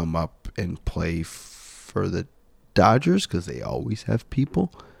come up and play for the Dodgers because they always have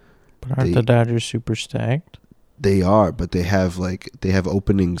people. But aren't the Dodgers super stacked? They are, but they have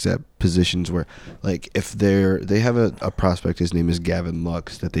openings at positions where, like, if they have a prospect, his name is Gavin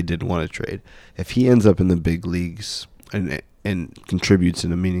Lux, that they didn't want to trade. If he ends up in the big leagues and contributes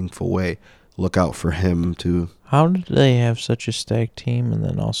in a meaningful way, look out for him too. How did they have such a stacked team and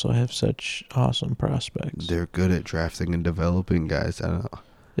then also have such awesome prospects? They're good at drafting and developing guys. I don't know.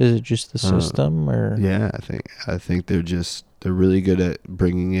 Is it just the system, or? Yeah, I think they're really good at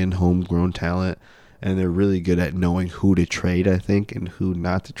bringing in homegrown talent, and they're really good at knowing who to trade, I think, and who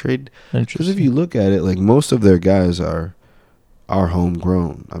not to trade. Because if you look at it, like, most of their guys are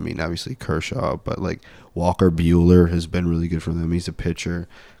homegrown. I mean, obviously Kershaw, but like Walker Buehler has been really good for them. He's a pitcher.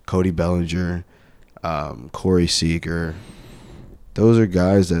 Cody Bellinger, Corey Seager. Those are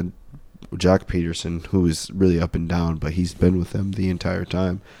guys that Jock Peterson, who is really up and down, but he's been with them the entire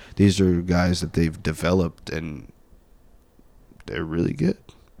time. These are guys that they've developed, and they're really good.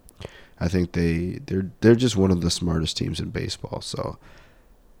 I think they're just one of the smartest teams in baseball. So,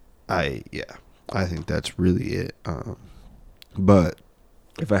 I think that's really it. But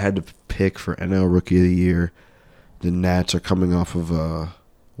if I had to pick for NL Rookie of the Year, the Nats are coming off of a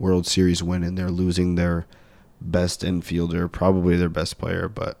World Series win, and they're losing their best infielder, probably their best player,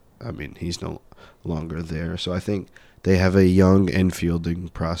 but I mean, he's no longer there. So I think they have a young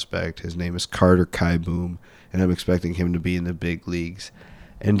infielding prospect. His name is Carter Kieboom, and I'm expecting him to be in the big leagues.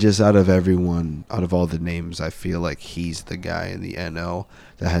 And just out of all the names, I feel like he's the guy in the NL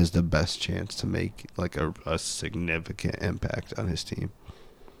that has the best chance to make like a significant impact on his team.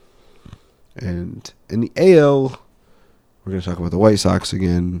 And in the AL, we're going to talk about the White Sox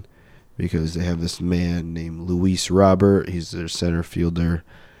again because they have this man named Luis Robert. He's their center fielder,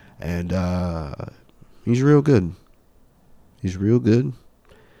 and he's real good. He's real good.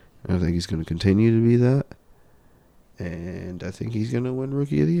 I think he's going to continue to be that. And I think he's going to win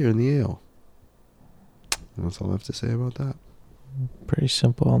Rookie of the Year in the AL. That's all I have to say about that. Pretty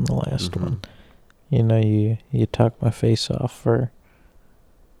simple on the last one. You know, you talk my face off for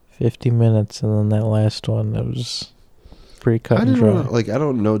 50 minutes, and then that last one, it was pretty cut and dry. I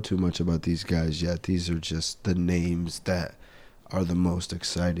don't know too much about these guys yet. These are just the names that are the most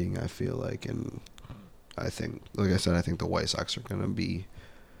exciting, I feel like. And I think, like I said, I think the White Sox are going to be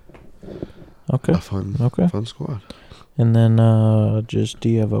a fun squad. And then do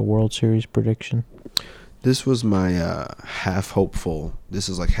you have a World Series prediction? This was my half hopeful. This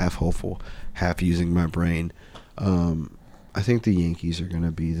is like half hopeful, half using my brain. I think the Yankees are going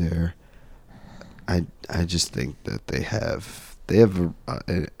to be there. I just think that they have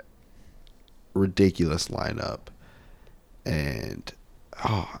a ridiculous lineup. And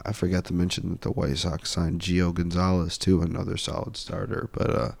I forgot to mention that the White Sox signed Gio Gonzalez too, another solid starter.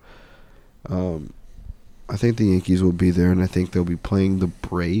 But I think the Yankees will be there, and I think they'll be playing the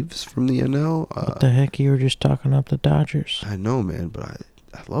Braves from the NL. What the heck? You were just talking up the Dodgers. I know, man, but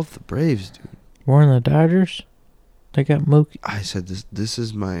I love the Braves, dude. We're in the Dodgers? They got Mookie. I said this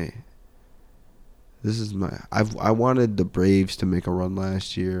is my. I wanted the Braves to make a run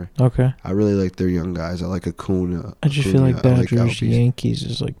last year. Okay. I really like their young guys. I like Acuna. I just feel like Dodgers, Yankees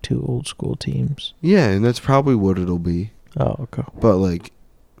is like two old school teams. Yeah, and that's probably what it'll be. Oh, okay. But like,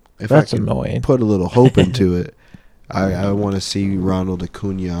 if that's I can annoying. Put a little hope into it, I want to see Ronald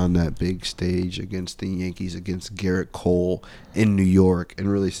Acuna on that big stage against the Yankees, against Garrett Cole in New York,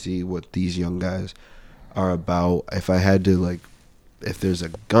 and really see what these young guys are about. If I had to, if there's a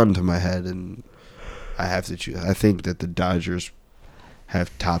gun to my head and I have to choose, I think that the Dodgers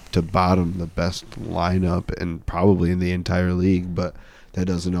have top to bottom the best lineup and probably in the entire league, but that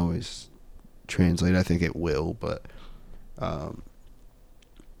doesn't always translate. I think it will, but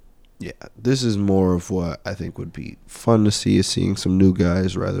yeah, this is more of what I think would be fun to see, is seeing some new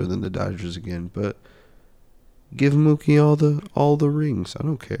guys rather than the Dodgers again. But give Mookie all the rings. I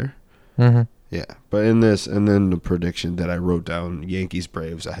don't care. Mm-hmm. Yeah, but in this, and then the prediction that I wrote down,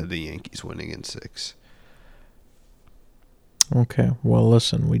 Yankees-Braves, I had the Yankees winning in 6. Okay, well,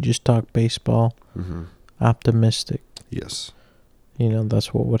 listen, we just talked baseball. Mm-hmm. Optimistic. Yes. You know,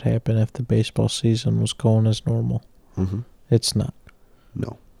 that's what would happen if the baseball season was going as normal. Mm-hmm. It's not.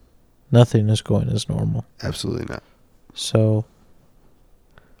 No. Nothing is going as normal. Absolutely not. So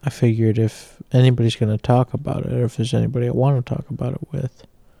I figured if anybody's going to talk about it, or if there's anybody I want to talk about it with,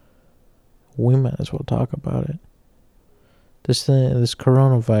 we might as well talk about it. This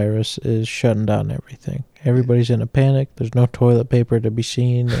coronavirus is shutting down everything. Everybody's in a panic. There's no toilet paper to be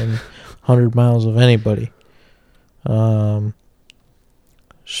seen in 100 miles of anybody.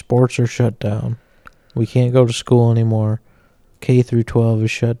 Sports are shut down. We can't go to school anymore. K through 12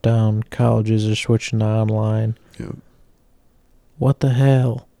 is shut down. Colleges are switching to online. Yep. What the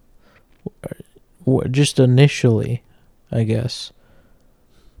hell? Just initially, I guess.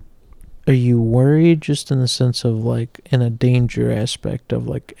 Are you worried just in the sense of in a danger aspect of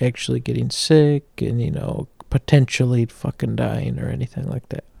actually getting sick and, potentially fucking dying or anything like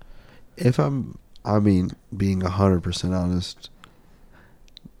that? If being 100% honest,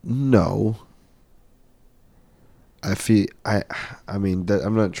 no. I'm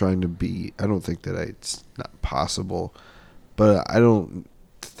not trying to be, I don't think that it's not possible, but I don't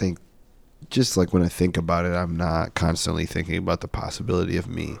think, just when I think about it, I'm not constantly thinking about the possibility of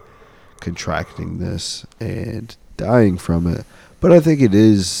me contracting this and dying from it. But I think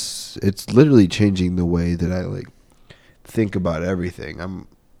it's literally changing the way that I think about everything.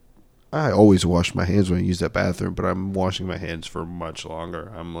 I always wash my hands when I use that bathroom, but I'm washing my hands for much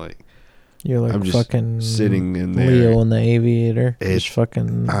longer. I'm You're like I'm just fucking sitting in there. Leo in the Aviator. It's Just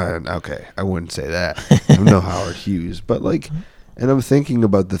fucking. Okay, I wouldn't say that. I'm no Howard Hughes, but like, and I'm thinking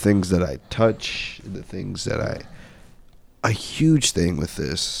about the things that I touch, the things that a huge thing with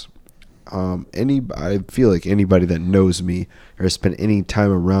this. I feel like anybody that knows me or has spent any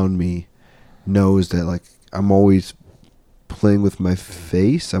time around me knows that like I'm always playing with my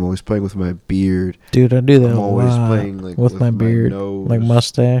face. I'm always playing with my beard. Dude, I do that I'm a always lot playing like with my beard, nose, like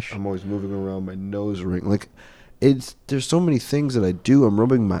mustache. I'm always moving around my nose ring. Like there's so many things that I do. I'm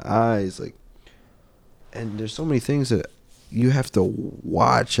rubbing my eyes, like, and there's so many things that you have to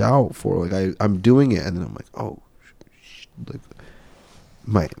watch out for. Like I'm doing it, and then I'm like, oh, like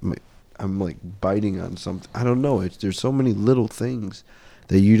my I'm like biting on something. I don't know. There's so many little things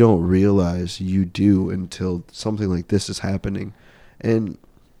that you don't realize you do until something like this is happening. And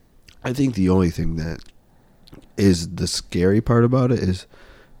I think the only thing that is the scary part about it is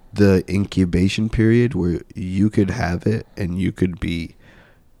the incubation period where you could have it and you could be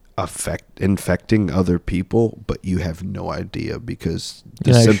infecting other people, but you have no idea because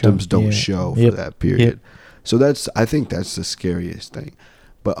the symptoms don't show for that period. So I think that's the scariest thing.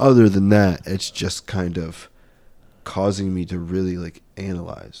 But other than that, it's just kind of causing me to really like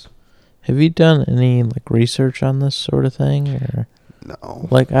analyze. Have you done any like research on this sort of thing, or no?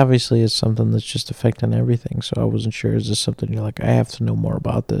 Like obviously it's something that's just affecting everything. So I wasn't sure. Is this something you're like, I have to know more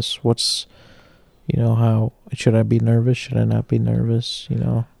about this? What's, how should I be nervous? Should I not be nervous?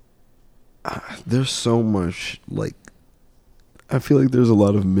 There's so much like. I feel like there's a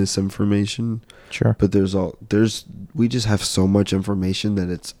lot of misinformation. Sure. But we just have so much information that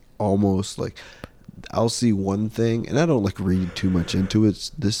it's almost like I'll see one thing, and I don't like read too much into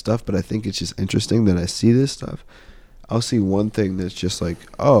this stuff, but I think it's just interesting that I see this stuff. I'll see one thing that's just like,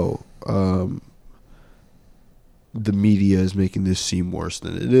 the media is making this seem worse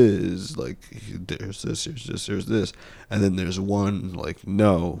than it is. Like, there's this, there's this. And then there's one, like,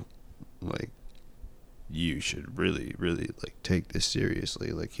 no, like, you should really, really, like, take this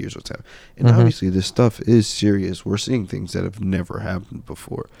seriously. Like, here's what's happening. And obviously, this stuff is serious. We're seeing things that have never happened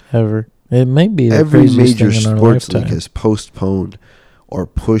before. Ever. It may be the every craziest major thing in our sports lifetime. league has postponed or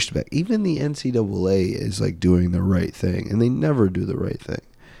pushed back. Even the NCAA is, like, doing the right thing. And they never do the right thing.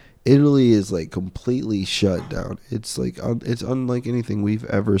 Italy is, like, completely shut down. It's, like, it's unlike anything we've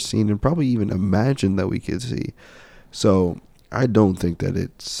ever seen and probably even imagined that we could see. So, I don't think that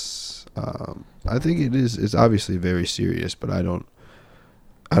it's... I think it's obviously very serious, but I don't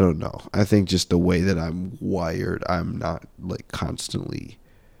know. I think just the way that I'm wired, I'm not like constantly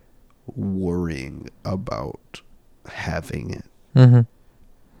worrying about having it. Mm-hmm.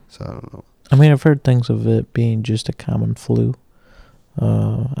 So I don't know. I mean, I've heard things of it being just a common flu.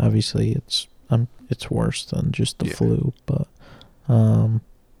 Obviously it's worse than just the flu, but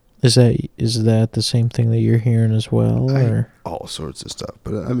is that the same thing that you're hearing as well, or all sorts of stuff?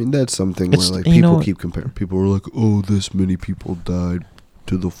 But I mean, that's something where like people keep comparing. People are like, "Oh, this many people died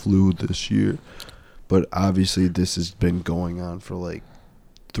to the flu this year," but obviously this has been going on for like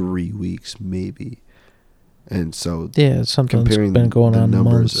 3 weeks, maybe. And so it's something that's been going on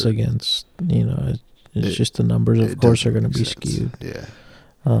months against. It's just the numbers, of course, are going to be skewed. Yeah.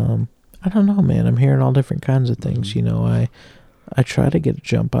 I don't know, man. I'm hearing all different kinds of things. I try to get a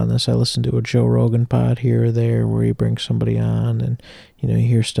jump on this. I listen to a Joe Rogan pod here or there where he brings somebody on, and you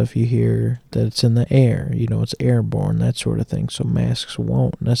hear stuff. You hear that it's in the air. It's airborne, that sort of thing. So masks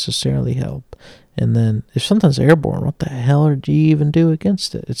won't necessarily help. And then if something's airborne, what the hell do you even do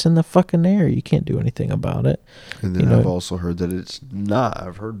against it? It's in the fucking air. You can't do anything about it. And then I've also heard that it's not.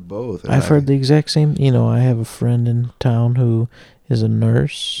 I've heard both. I've heard the exact same. I have a friend in town who is a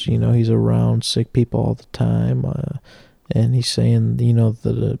nurse. He's around sick people all the time. And he's saying,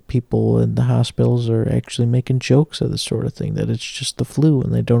 the people in the hospitals are actually making jokes of this sort of thing, that it's just the flu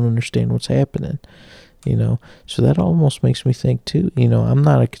and they don't understand what's happening, So that almost makes me think, too, I'm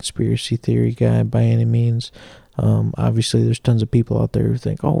not a conspiracy theory guy by any means. Obviously, there's tons of people out there who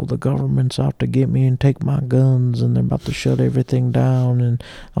think, oh, the government's out to get me and take my guns and they're about to shut everything down and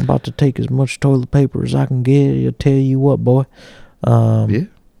I'm about to take as much toilet paper as I can get. I'll tell you what, boy. Yeah.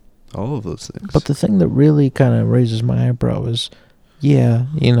 All of those things. But the thing that really kind of raises my eyebrow is,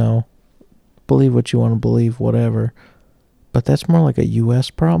 believe what you want to believe, whatever. But that's more like a U.S.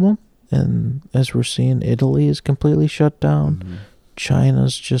 problem. And as we're seeing, Italy is completely shut down. Mm-hmm.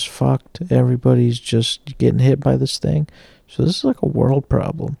 China's just fucked. Everybody's just getting hit by this thing. So this is like a world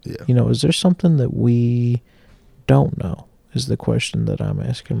problem. Yeah. Is there something that we don't know is the question that I'm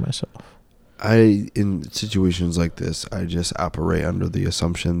asking myself. In situations like this, I just operate under the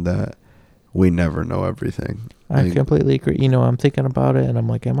assumption that we never know everything. I completely agree. You know, I'm thinking about it, and I'm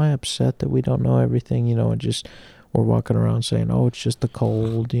like, am I upset that we don't know everything? You know, and just we're walking around saying, oh, it's just the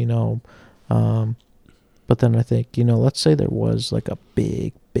cold, you know. But then I think, you know, let's say there was like a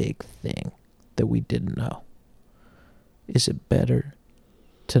big, big thing that we didn't know. Is it better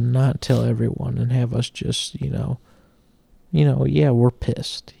to not tell everyone and have us just, yeah, we're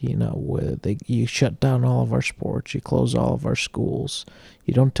pissed. You know, you shut down all of our sports, you close all of our schools,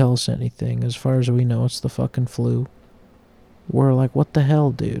 you don't tell us anything. As far as we know, it's the fucking flu. We're like, what the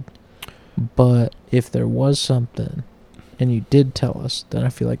hell, dude? But if there was something and you did tell us, then I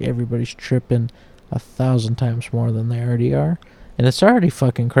feel like everybody's tripping 1,000 times more than they already are. And it's already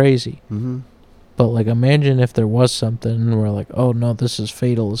fucking crazy. Mm-hmm. But, like, imagine if there was something and we're like, oh, no, this is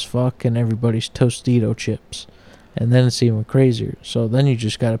fatal as fuck, and everybody's Tostito chips. And then it's even crazier. So then you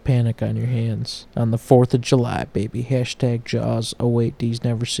just got to panic on your hands. On the 4th of July, baby. Hashtag Jaws. Oh, wait, D's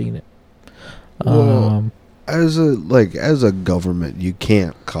never seen it. Well, as a government, you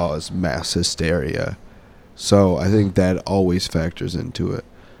can't cause mass hysteria. So I think that always factors into it.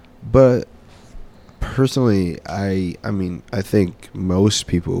 But personally, I think most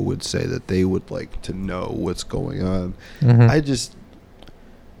people would say that they would like to know what's going on. Mm-hmm.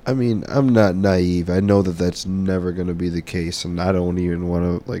 I'm not naive. I know that that's never going to be the case, and I don't even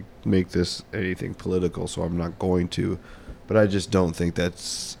want to make this anything political, so I'm not going to. But I just don't think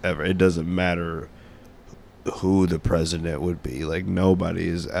that's ever. It doesn't matter who the president would be. Like, nobody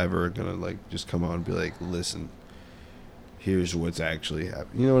is ever going to just come out and be like, listen, here's what's actually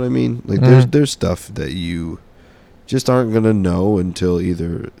happening. You know what I mean? Like, there's stuff that you just aren't going to know until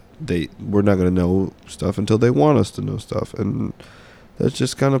we're not going to know stuff until they want us to know stuff. And that's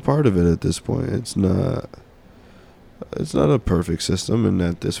just kind of part of it at this point. It's not a perfect system. And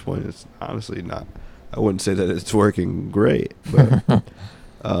at this point, it's honestly not. I wouldn't say that it's working great, but,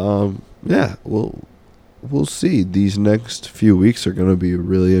 yeah, we'll see. These next few weeks are going to be a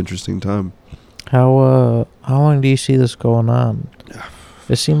really interesting time. How long do you see this going on?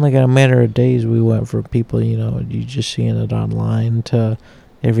 It seemed like in a matter of days we went from people, you just seeing it online to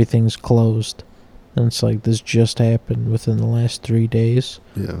everything's closed. And it's like this just happened within the last 3 days.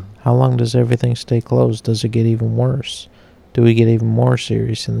 Yeah. How long does everything stay closed? Does it get even worse? Do we get even more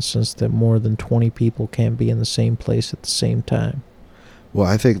serious in the sense that more than 20 people can't be in the same place at the same time? Well,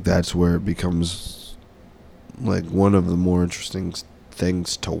 I think that's where it becomes one of the more interesting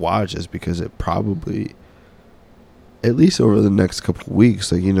things to watch, is because it probably, at least over the next couple of weeks,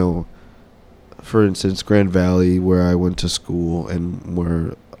 for instance, Grand Valley, where I went to school and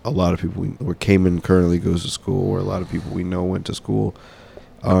where a lot of people, where Cayman currently goes to school, where a lot of people we know went to school,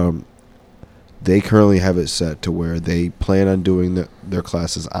 they currently have it set to where they plan on doing their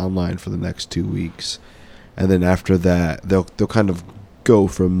classes online for the next 2 weeks. And then after that, they'll kind of go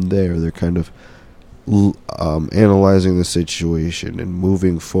from there. They're kind of analyzing the situation and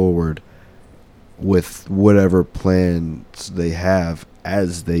moving forward with whatever plans they have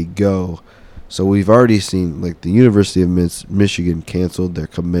as they go. So we've already seen, the University of Michigan canceled their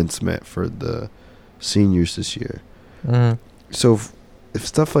commencement for the seniors this year. Mm-hmm. So if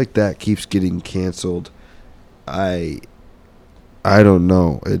stuff like that keeps getting canceled, I don't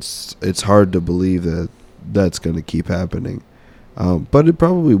know. It's hard to believe that that's going to keep happening. But it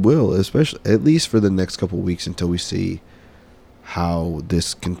probably will, especially at least for the next couple of weeks, until we see how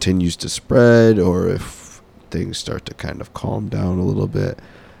this continues to spread, or if things start to kind of calm down a little bit.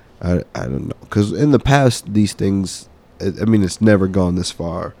 I don't know, because in the past, these things, it's never gone this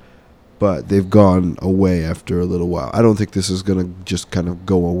far, but they've gone away after a little while. I don't think this is going to just kind of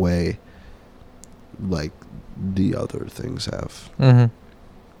go away like the other things have. Mm-hmm.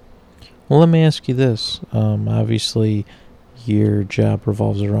 Well, let me ask you this. Obviously, your job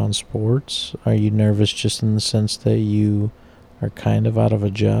revolves around sports. Are you nervous just in the sense that you are kind of out of a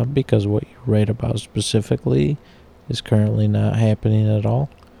job because what you write about specifically is currently not happening at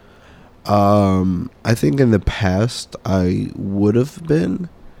all? I think in the past I would have been,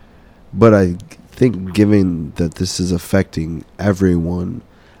 but I think given that this is affecting everyone,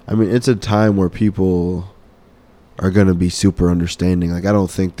 it's a time where people are going to be super understanding. I don't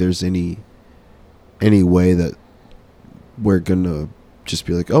think there's any way that we're going to just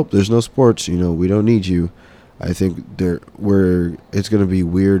be like, oh, there's no sports, we don't need you. I think it's going to be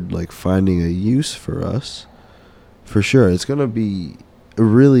weird, finding a use for us. For sure. It's going to be a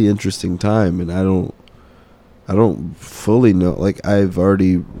really interesting time, and I don't fully know. I've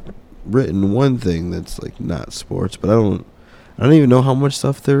already written one thing that's not sports, but I don't even know how much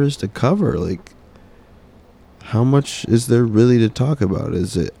stuff there is to cover. How much is there really to talk about?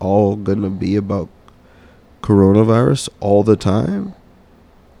 Is it all going to be about coronavirus all the time?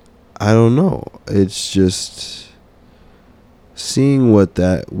 I don't know. It's just seeing what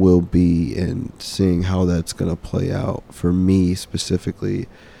that will be and seeing how that's going to play out for me specifically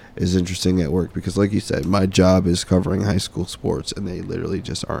is interesting at work because, like you said, my job is covering high school sports and they literally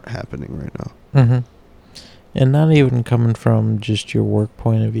just aren't happening right now. Mm-hmm. And not even coming from just your work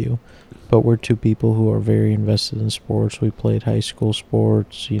point of view, but we're two people who are very invested in sports. We played high school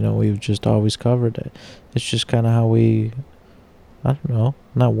sports. We've just always covered it. It's just kind of how we, I don't know,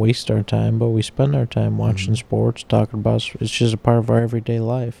 not waste our time, but we spend our time watching sports, talking about. It's just a part of our everyday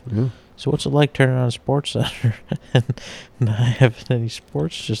life. Yeah. So what's it like turning on a sports center and not having any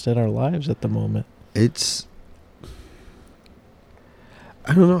sports just in our lives at the moment? I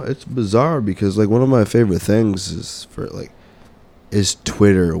don't know. It's bizarre because like one of my favorite things is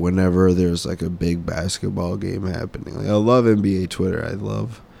Twitter. Whenever there's like a big basketball game happening, like I love NBA Twitter. I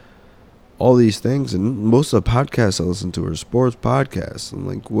love all these things, and most of the podcasts I listen to are sports podcasts. And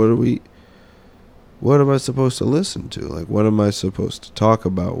like, what am I supposed to listen to? Like, what am I supposed to talk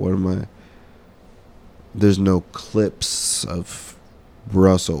about? There's no clips of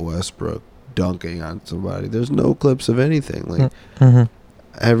Russell Westbrook dunking on somebody. There's no clips of anything. Like. Mm-hmm.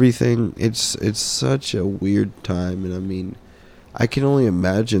 Everything, it's such a weird time, and I mean, I can only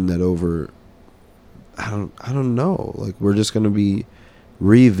imagine that I don't know, like we're just gonna be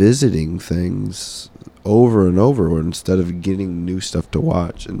revisiting things over and over instead of getting new stuff to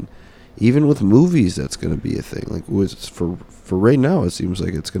watch. And even with movies, that's gonna be a thing. Like for right now, it seems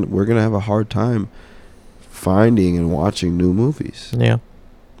like we're gonna have a hard time finding and watching new movies. Yeah.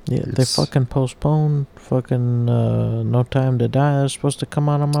 Yeah, they fucking postponed fucking No Time to Die. It was supposed to come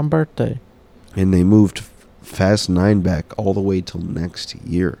out on my birthday. And they moved Fast 9 back all the way till next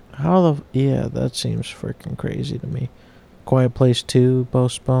year. Yeah, that seems freaking crazy to me. Quiet Place 2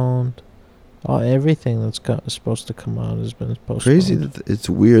 postponed. Everything that's supposed to come out has been postponed. Crazy that it's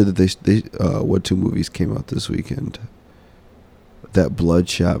weird that they what two movies came out this weekend? That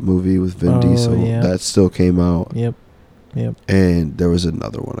Bloodshot movie with Vin Diesel, yeah. That still came out. Yep. And there was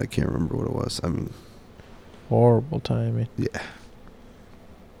another one, I can't remember what it was. I mean, horrible timing. Yeah.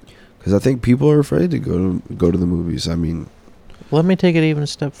 Because I think people are afraid to go to the movies. I mean, let me take it even a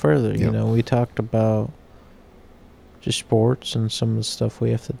step further. Yep. We talked about just sports and some of the stuff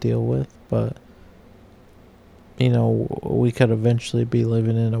we have to deal with, but we could eventually be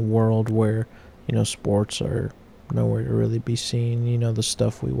living in a world where sports are nowhere to really be seen. The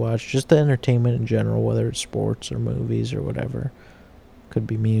stuff we watch, just the entertainment in general, whether it's sports or movies or whatever. Could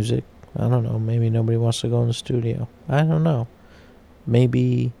be music. I don't know. Maybe nobody wants to go in the studio. I don't know.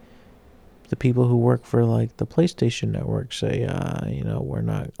 Maybe the people who work for like the PlayStation Network say, we're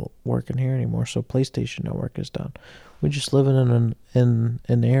not working here anymore, so PlayStation Network is done. We're just living in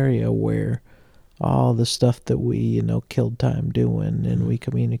an area where all the stuff that we, killed time doing and we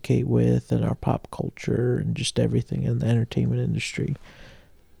communicate with and our pop culture and just everything in the entertainment industry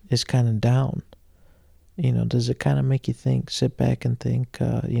is kind of down. Does it kind of make you sit back and think,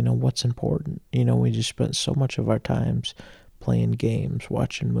 what's important? We just spent so much of our times playing games,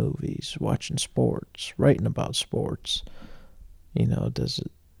 watching movies, watching sports, writing about sports.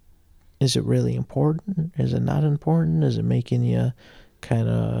 Is it really important? Is it not important? Is it making you kind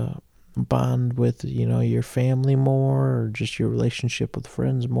of bond with your family more, or just your relationship with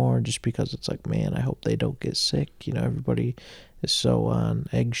friends more, just because it's like, man, I hope they don't get sick. Everybody is so on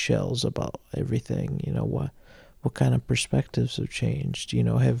eggshells about everything. What kind of perspectives have changed?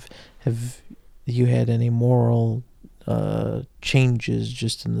 Have you had any moral changes,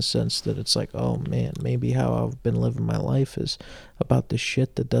 just in the sense that it's like, oh man, maybe how I've been living my life is about this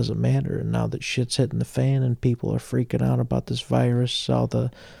shit that doesn't matter, and now that shit's hitting the fan and people are freaking out about this virus, all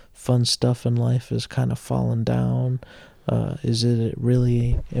the fun stuff in life is kind of falling down. Is it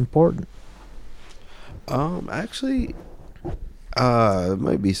really important? Actually, it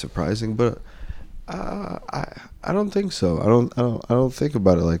might be surprising, but I don't think so. I don't think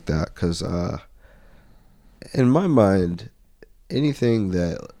about it like that, because in my mind, anything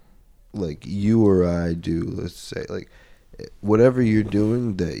that like you or I do, let's say, like whatever you're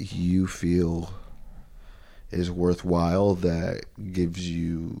doing that you feel is worthwhile, that gives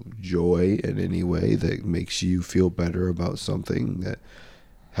you joy in any way, that makes you feel better about something, that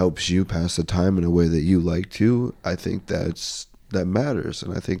helps you pass the time in a way that you like to, I think that matters,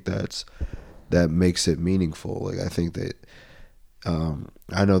 and I think that makes it meaningful. Like I think that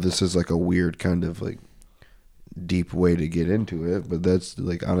I know this is like a weird kind of like deep way to get into it, but that's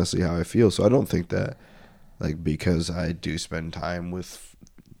like honestly how I feel. So I don't think that like because I do spend time with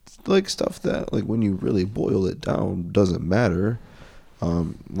like stuff that like when you really boil it down doesn't matter,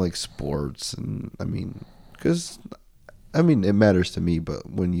 like sports, and I mean, because I mean, it matters to me, but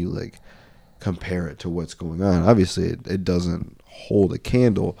when you like compare it to what's going on, obviously it doesn't hold a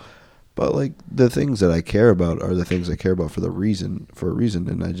candle. But like the things that I care about are the things I care about for a reason,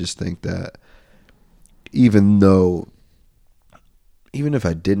 and I just think that even if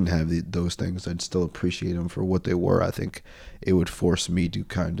I didn't have those things, I'd still appreciate them for what they were. I think it would force me to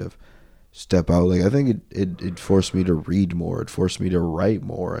kind of step out. Like I think it forced me to read more. It forced me to write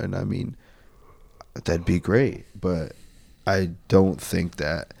more, and I mean that'd be great. But I don't think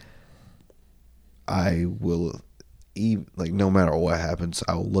that I will. Like no matter what happens,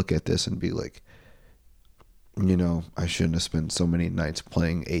 I'll look at this and be like, I shouldn't have spent so many nights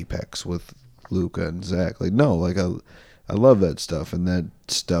playing Apex with Luca and Zach. Like no, like I love that stuff, and that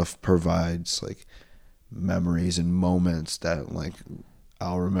stuff provides like memories and moments that like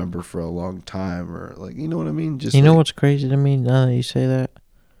I'll remember for a long time, or like you know what I mean. Just you know what's crazy to me now that you say that,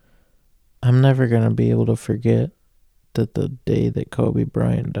 I'm never gonna be able to forget that the day that Kobe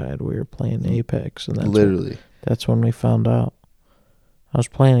Bryant died, we were playing Apex, and that's when we found out. I was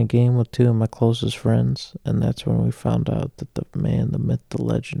playing a game with two of my closest friends, and that's when we found out that the man, the myth, the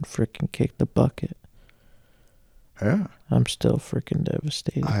legend, freaking kicked the bucket. Yeah. I'm still freaking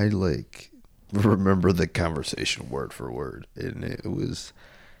devastated. I like remember the conversation word for word, and it was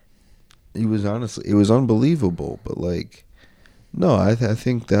honestly, it was unbelievable. But like, no, I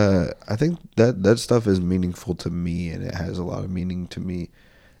think that stuff is meaningful to me, and it has a lot of meaning to me.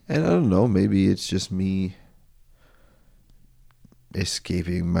 And I don't know, maybe it's just me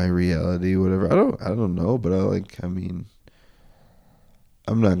escaping my reality, whatever. I don't know, but I mean,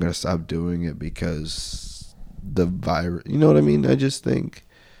 I'm not gonna stop doing it because the virus. You know what I mean? I just think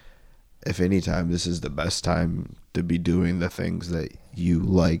if any time, this is the best time to be doing the things that you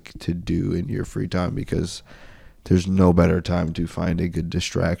like to do in your free time, because there's no better time to find a good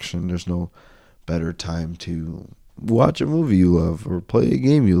distraction. There's no better time to watch a movie you love or play a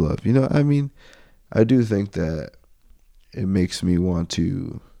game you love. I mean, I do think that it makes me want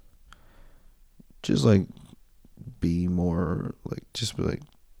to just like be more like, just be like,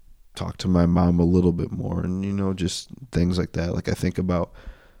 talk to my mom a little bit more, and just things like that. Like I think about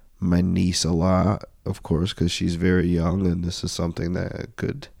my niece a lot, of course, because she's very young, and this is something that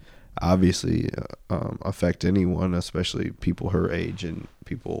could obviously affect anyone, especially people her age and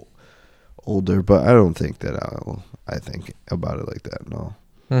people older. But I don't think that I think about it like that. No.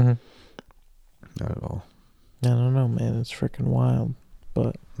 Mm-hmm. Not at all. I don't know, man. It's freaking wild.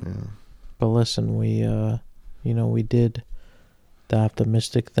 But yeah. But listen, we we did the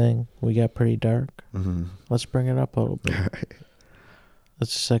optimistic thing. We got pretty dark. Mm-hmm. Let's bring it up a little bit. Right.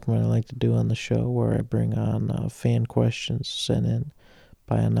 That's a segment I like to do on the show where I bring on fan questions sent in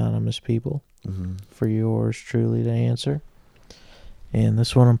by anonymous people for yours truly to answer. And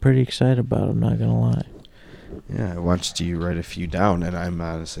this one I'm pretty excited about, I'm not going to lie. Yeah, I watched you write a few down, and I'm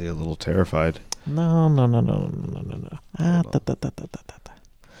honestly a little terrified. No.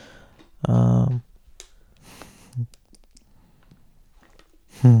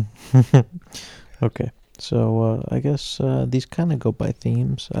 Okay. So I guess these kind of go by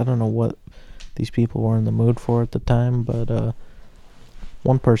themes. I don't know what these people were in the mood for at the time, but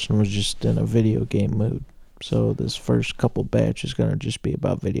one person was just in a video game mood. So this first couple batch is going to just be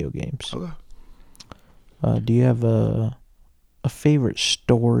about video games. Okay. Do you have a favorite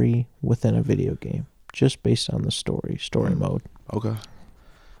story within a video game? Just based on the story mode. Okay.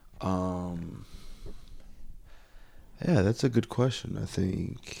 Yeah, that's a good question. I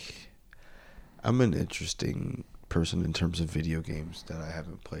think I'm an interesting person in terms of video games, that I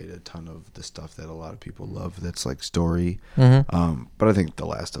haven't played a ton of the stuff that a lot of people love that's like story. Mm-hmm. But I think The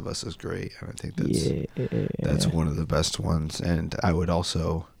Last of Us is great, and I think that's one of the best ones. And I would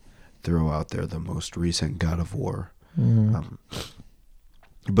also throw out there the most recent God of War. Mm-hmm.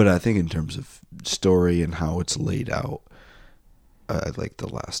 But I think in terms of story and how it's laid out, I like The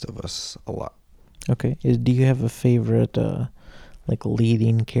Last of Us a lot. Okay. Do you have a favorite like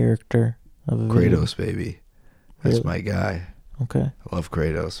leading character of a Kratos, baby. That's Really? my guy. Okay. I love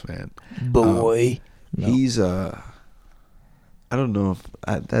Kratos, man. Boy. No. He's I don't know if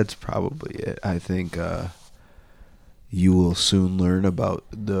that's probably it. I think you will soon learn about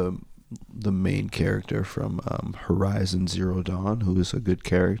the main character from Horizon Zero Dawn, who is a good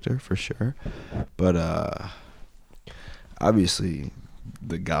character for sure. But obviously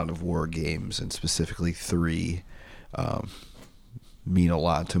the God of War games, and specifically 3, mean a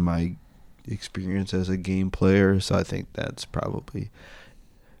lot to my experience as a game player. So I think that's probably,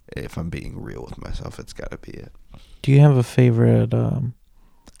 if I'm being real with myself, it's got to be it. Do you have a favorite, I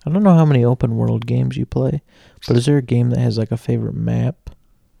don't know how many open world games you play, but is there a game that has like a favorite map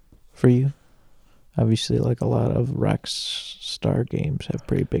for you? Obviously, like a lot of Rockstar games have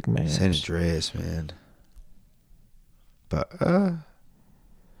pretty big maps. San Andreas, man. But yeah,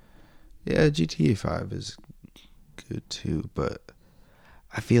 GTA 5 is good too, but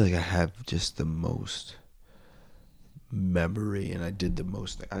I feel like I have just the most memory, and I did the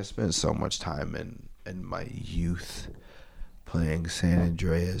most. I spent so much time in my youth playing San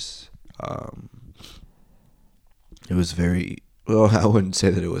Andreas. It was very well. I wouldn't say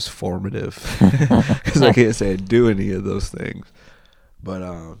that it was formative because I can't say I do any of those things. But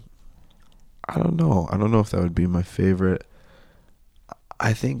I don't know. I don't know if that would be my favorite.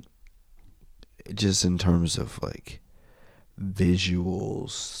 I think just in terms of like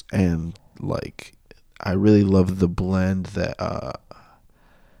visuals and like I really love the blend that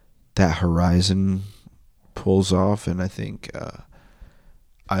that Horizon pulls off, and I think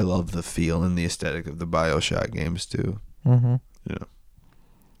I love the feel and the aesthetic of the BioShock games too. Mm-hmm. Yeah.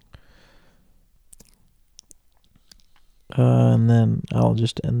 And then I'll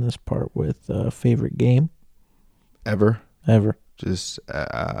just end this part with favorite game Ever? ever. Just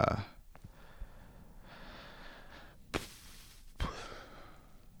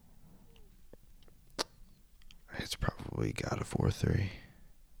it's probably God of War 3.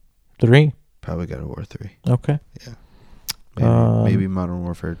 3. Probably God of War 3. Okay. Yeah. Maybe Modern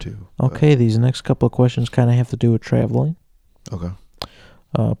Warfare 2. Okay, these next couple of questions kind of have to do with traveling. Okay.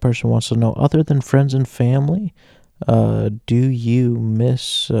 A person wants to know, other than friends and family, do you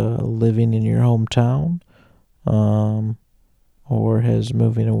miss living in your hometown? Or has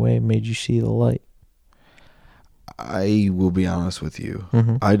moving away made you see the light? I will be honest with you.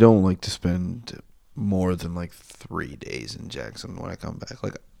 Mm-hmm. I don't like to spend more than like 3 days in Jackson when I come back.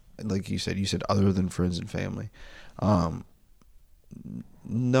 Like you said other than friends and family.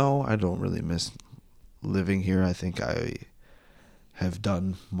 No, I don't really miss living here. I think I have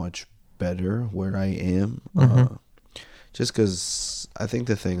done much better where I am. Mm-hmm. Just because I think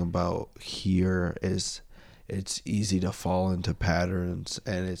the thing about here is it's easy to fall into patterns,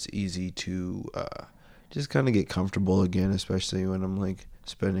 and it's easy to just kind of get comfortable again, especially when I'm like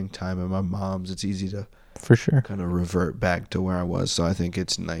spending time at my mom's. It's easy to For sure. kind of revert back to where I was. So I think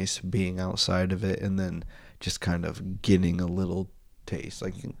it's nice being outside of it and then just kind of getting a little taste,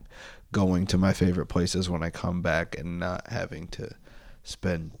 like going to my favorite places when I come back and not having to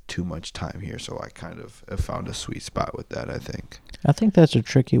spend too much time here. So I kind of have found a sweet spot with that, I think. I think that's a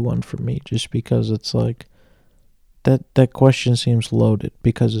tricky one for me, just because it's like that question seems loaded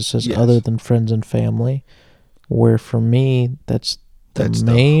because it says Yes. other than friends and family, where for me that's the That's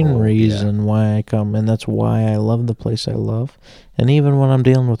the main whole- reason why I come, and that's why I love the place I love. And even when I'm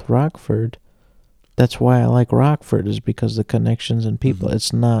dealing with Rockford, that's why I like Rockford, is because the connections and people.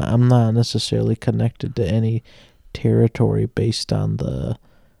 Mhm. I'm not necessarily connected to any territory based on the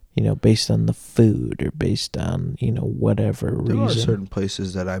food or based on, whatever There are reason. certain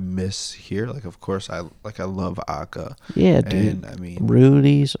places that I miss here. Like, of course, I love Aka. Yeah, dude. And I mean,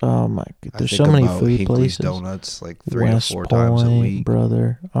 Rudy's. Oh my! I There's think so many about food Hinckley's places. Donuts like 3 West to 4 times a Point, week.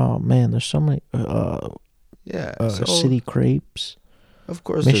 brother. Oh man, there's so many. Yeah. City Crepes, of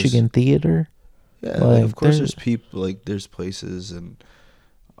course, Michigan Theater. Yeah, Like, of course, there's- there's people, like, there's places,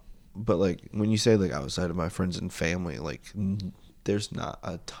 but, like, when you say, like, outside of my friends and family, like, there's not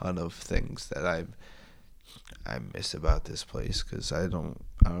a ton of things that I miss about this place, because I don't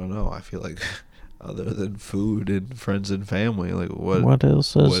know, I feel like, other than food and friends and family, like, What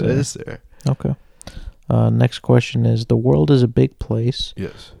else is what there? is there? Okay. Next question is: the world is a big place.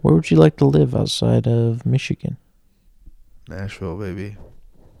 Yes. Where would you like to live outside of Michigan? Nashville, baby.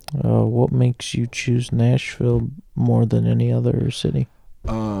 What makes you choose Nashville more than any other city?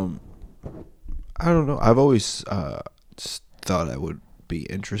 I don't know. I've always thought I would be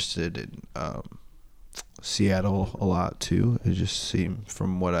interested in Seattle a lot too. It just seemed,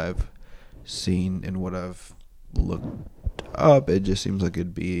 from what I've seen and what I've looked up, it just seems like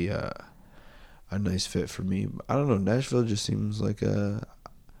it'd be a nice fit for me. I don't know. Nashville just seems like a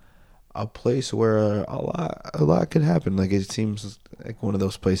place where a lot could happen. Like, it seems like one of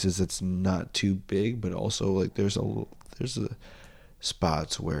those places that's not too big, but also like there's a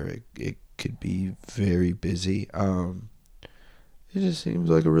spots where it could be very busy. It just seems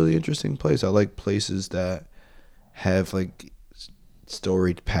like a really interesting place. I like places that have like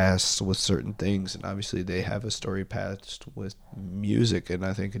storied pasts with certain things, and obviously they have a storied past with music, and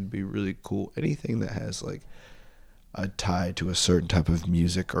I think it'd be really cool. Anything that has like a tie to a certain type of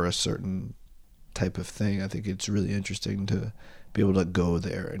music or a certain type of thing, I think it's really interesting to be able to go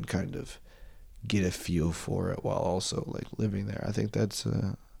there and kind of get a feel for it while also like living there. I think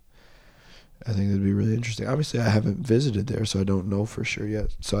that'd be really interesting. Obviously, I haven't visited there, so I don't know for sure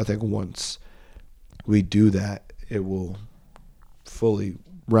yet. So I think once we do that, it will fully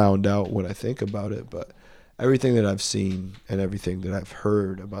round out what I think about it. But everything that I've seen and everything that I've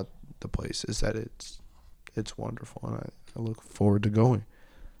heard about the place is that it's wonderful, and I look forward to going.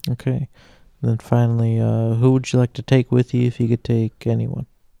 Okay. And then finally, who would you like to take with you if you could take anyone?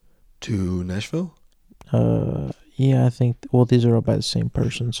 To Nashville? Yeah, I think. Well, these are all by the same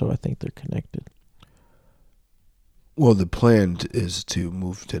person, so I think they're connected. Well, the plan is to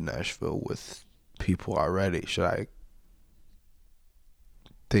move to Nashville with people already. Should I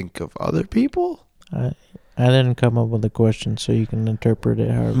think of other people? I didn't come up with a question, so you can interpret it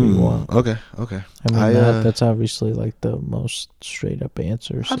however you want. Okay. I mean, that's obviously like the most straight up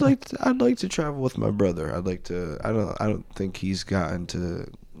answer. So. I'd like to travel with my brother. I'd like to. I don't think he's gotten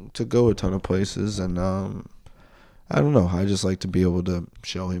to go a ton of places, and I don't know. I just like to be able to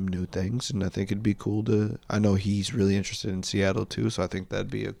show him new things, and I think it'd be cool to. I know he's really interested in Seattle too, so I think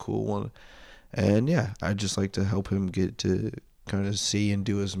that'd be a cool one. And yeah, I'd just like to help him get to kind of see and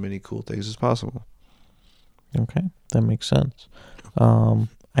do as many cool things as possible. Okay, that makes sense.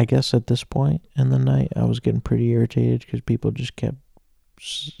 I guess at this point in the night, I was getting pretty irritated because people just kept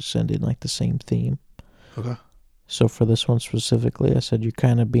sending like the same theme. Okay. So for this one specifically, I said, you're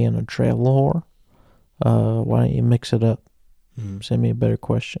kind of being a travel whore. Why don't you mix it up? Mm-hmm. Send me a better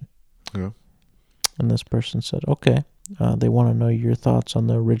question. Yeah. And this person said, okay, they want to know your thoughts on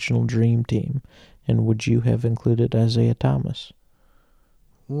the original Dream Team, and would you have included Isaiah Thomas?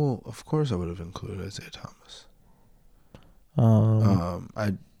 Well, of course I would have included Isaiah Thomas.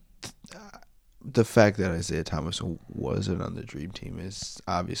 The fact that Isaiah Thomas wasn't on the Dream Team is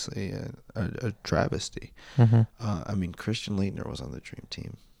obviously a travesty. Mm-hmm. I mean, Christian Laettner was on the Dream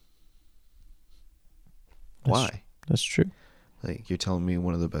Team. Why? That's true. Like, you're telling me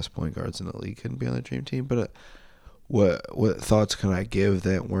one of the best point guards in the league couldn't be on the Dream Team? But what thoughts can I give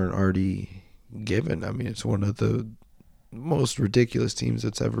that weren't already given? I mean, it's one of the most ridiculous teams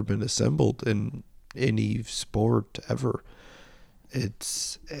that's ever been assembled in any sport ever.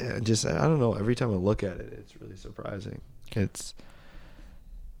 It's just, I don't know, every time I look at it, it's really surprising. It's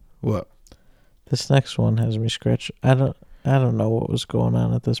what? This next one has me scratch. I don't know what was going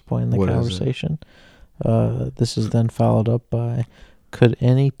on at this point in the What is it? conversation. This is then followed up by, could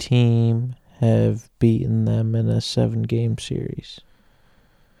any team have beaten them in a 7-game series?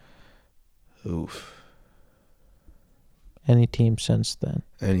 Oof. Any team since then?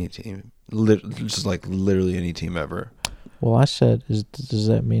 Any team. Just like literally any team ever. Well, I said, does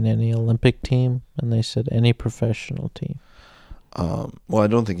that mean any Olympic team? And they said any professional team. Well, I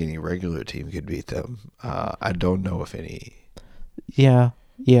don't think any regular team could beat them. I don't know if any. Yeah,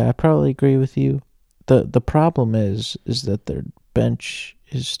 I probably agree with you. The problem is that their bench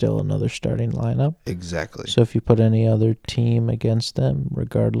is still another starting lineup. Exactly. So if you put any other team against them,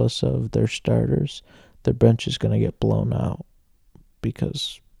 regardless of their starters, their bench is going to get blown out.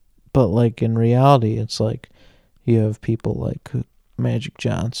 But like in reality, it's like you have people like Magic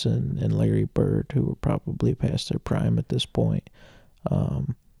Johnson and Larry Bird who were probably past their prime at this point.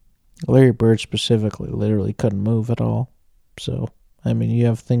 Larry Bird specifically literally couldn't move at all. So, I mean, you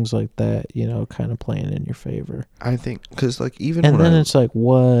have things like that, kind of playing in your favor. I think, because like even and then it's like,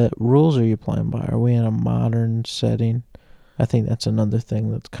 what rules are you playing by? Are we in a modern setting? I think that's another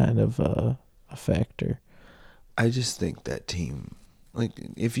thing that's kind of a factor. I just think that team, like,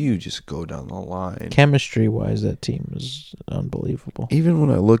 if you just go down the line, chemistry-wise, that team is unbelievable. Even when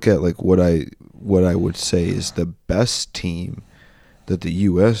I look at like what I would say is the best team that the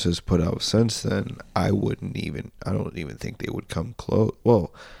U.S. has put out since then, I don't even think they would come close.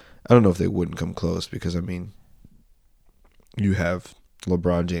 Well, I don't know if they wouldn't come close because, I mean, you have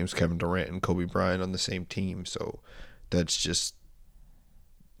LeBron James, Kevin Durant, and Kobe Bryant on the same team, so that's just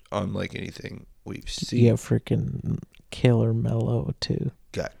unlike anything we've seen. You have freaking Killer Melo, too.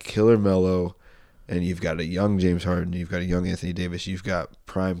 Got Killer Melo, and you've got a young James Harden, you've got a young Anthony Davis, you've got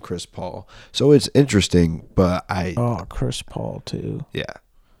prime Chris Paul. So it's interesting, but Chris Paul, too. Yeah.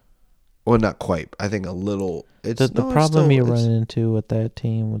 Well, not quite. I think a little. The problem you run into with that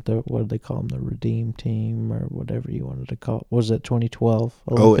team, with what do they call them, the Redeem Team or whatever you wanted to call it. Was it 2012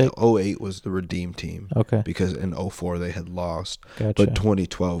 Olympic? 08 was the Redeem Team. Okay. Because in 04 they had lost. Gotcha. But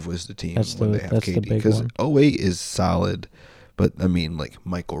 2012 was the team when they have KD. The big because one. 08 is solid, but I mean, like,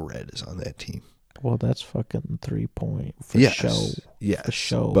 Michael Redd is on that team. Well, that's fucking 3-point for show. Yes. For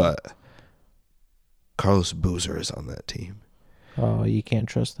show. But Carlos Boozer is on that team. Oh, you can't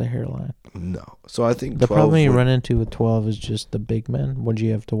trust the hairline. No. So I think the problem you run into with 12 is just the big men. Would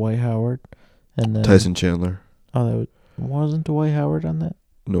you have Dwight Howard? And then Tyson Chandler. Oh, wasn't Dwight Howard on that?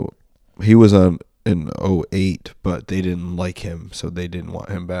 No. He was on in 08, but they didn't like him, so they didn't want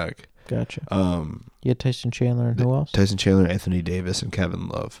him back. Gotcha. You had Tyson Chandler and who else? Tyson Chandler, Anthony Davis, and Kevin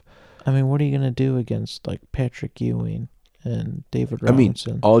Love. I mean, what are you going to do against, like, Patrick Ewing and David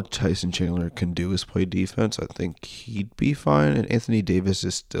Robinson? All Tyson Chandler can do is play defense. I think he'd be fine. And Anthony Davis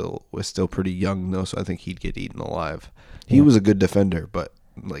was still pretty young, though, so I think he'd get eaten alive. He was a good defender, but,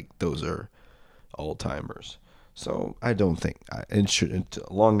 like, those are all-timers. So I don't think,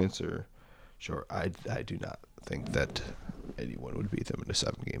 long answer, sure, I do not think that anyone would beat them in a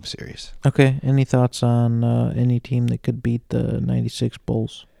 7-game series. Okay, any thoughts on any team that could beat the 96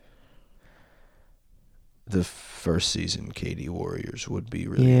 Bulls? The first season KD Warriors would be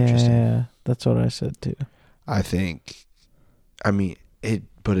really interesting. Yeah, that's what I said too. I think, like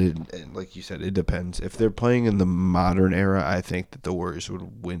you said, it depends. If they're playing in the modern era, I think that the Warriors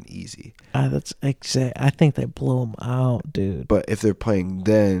would win easy. That's exact. I think they blow them out, dude. But if they're playing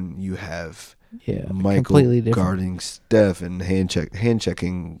then, you have Michael completely different. guarding Steph and hand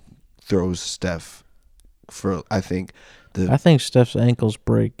checking throws Steph for, I think Steph's ankles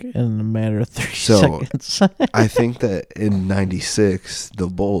break in a matter of 3 seconds. I think that in 96, the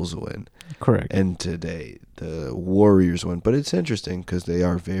Bulls win. Correct. And today, the Warriors win. But it's interesting because they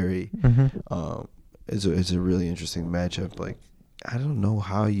are very, it's a really interesting matchup. Like, I don't know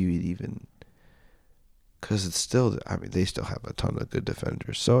how you'd even, because it's still, they still have a ton of good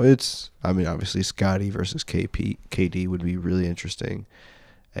defenders. So it's, obviously Scottie versus KD would be really interesting.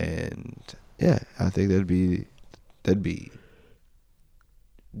 And yeah, I think that'd be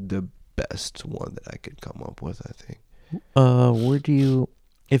the best one that I could come up with, I think. Where do you,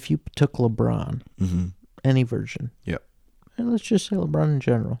 if you took LeBron, any version, and let's just say LeBron in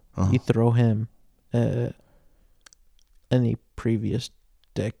general, you throw him any previous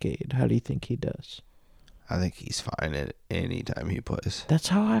decade, how do you think he does? I think he's fine at any time he plays. That's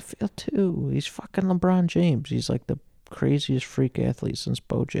how I feel too. He's fucking LeBron James. He's like the craziest freak athlete since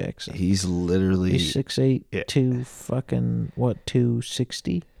Bo Jackson. He's literally... He's 6'8",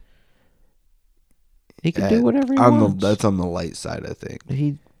 260? He can do whatever he wants. That's on the light side, I think.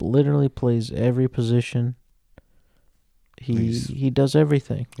 He literally plays every position. He does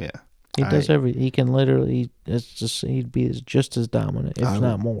everything. Yeah. He does everything. He can literally... he'd be just as dominant, if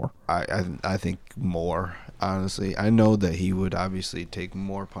not more. I think more, honestly. I know that he would obviously take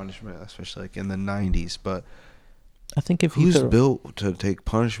more punishment, especially like in the 90s, but... I think if who's built to take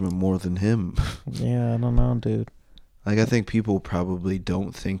punishment more than him? Yeah, I don't know, dude. Like, I think people probably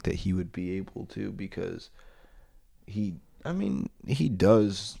don't think that he would be able to because he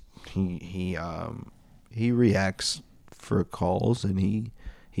does. He reacts for calls and he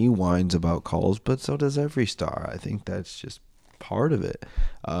whines about calls, but so does every star. I think that's just part of it.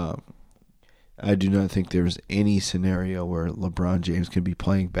 I do not think there's any scenario where LeBron James can be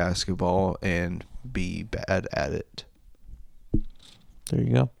playing basketball and be bad at it. There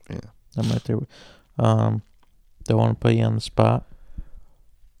you go. Yeah. I'm right there. Don't want to put you on the spot.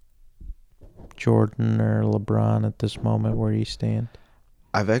 Jordan or LeBron at this moment, where do you stand?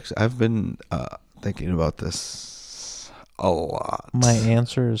 I've been thinking about this a lot. My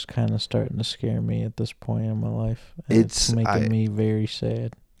answer is kind of starting to scare me at this point in my life. It's making me very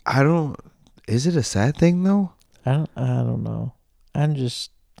sad. Is it a sad thing though? I don't know. I'm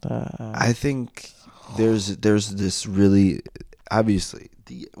just. I think there's this really, obviously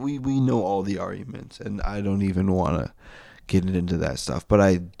we know all the arguments, and I don't even want to get into that stuff. But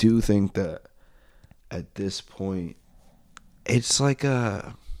I do think that at this point, it's like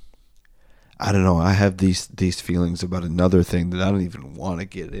I don't know. I have these feelings about another thing that I don't even want to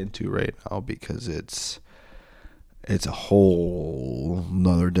get into right now because it's a whole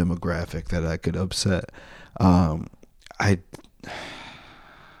nother demographic that I could upset.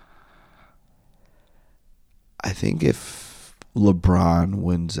 I think if LeBron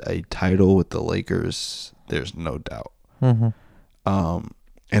wins a title with the Lakers, there's no doubt. And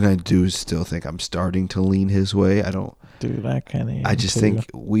I do still think I'm starting to lean his way. Dude, I kind of. I just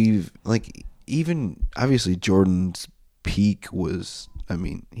think even obviously Jordan's peak was.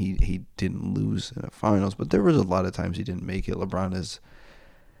 He didn't lose in the finals, but there was a lot of times he didn't make it. LeBron has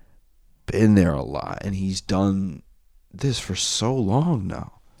been there a lot, and he's done this for so long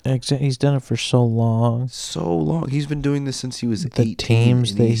now. Exactly, he's done it for so long. So long. He's been doing this since he was 18. The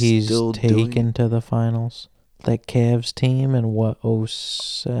teams that he's taken to the finals. That Cavs team in what,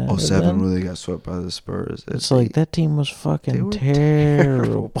 07? 07 when they got swept by the Spurs. It's like that team was fucking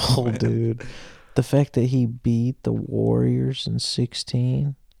terrible, dude. The fact that he beat the Warriors in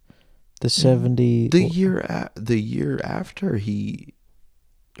 16, the 70... The year after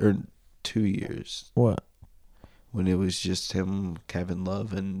or 2 years. What? When it was just him, Kevin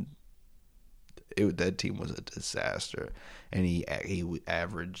Love, and that team was a disaster, and he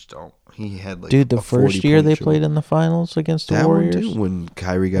averaged. He had like Dude, the first year they played in the finals against the that Warriors. One too, when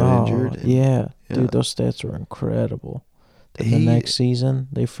Kyrie got injured. And, yeah, dude, those stats were incredible. Then the next season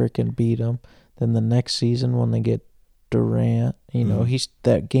they freaking beat him. Then the next season when they get Durant, he's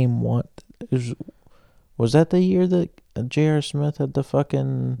that game one. Was that the year that J.R. Smith had the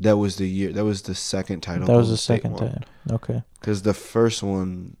fucking? That was the year. That was the second title. That was the second time. Okay. Because the first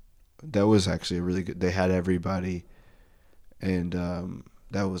one, that was actually a really good. They had everybody, and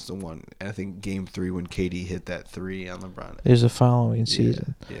that was the one. And I think Game 3 when KD hit that 3 on LeBron. It was the following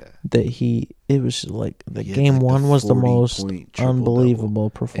season. Yeah. It was like Game 1 was the most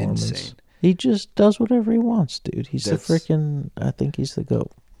unbelievable performance. Insane. He just does whatever he wants, dude. He's I think he's the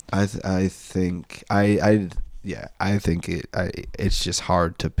GOAT. I think it's just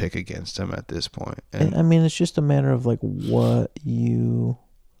hard to pick against him at this point. And I mean, it's just a matter of like what you.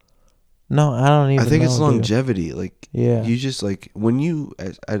 No, I don't even. I think know, it's longevity. dude. Like, yeah, you just like when you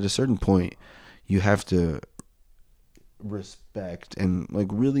at a certain point, you have to respect and like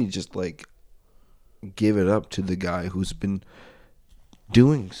really just like give it up to the guy who's been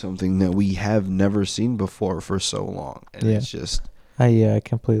doing something that we have never seen before for so long, and it's just. I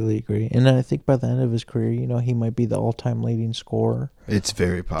completely agree, and I think by the end of his career, he might be the all-time leading scorer. It's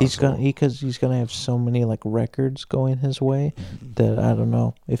very possible. He's gonna have so many like records going his way that I don't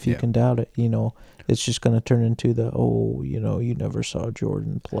know if you can doubt it. It's just gonna turn into you never saw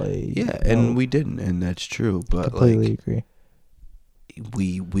Jordan play. Yeah, and we didn't, and that's true. But completely agree.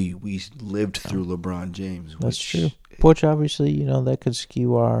 We lived through LeBron James. That's true. Which obviously that could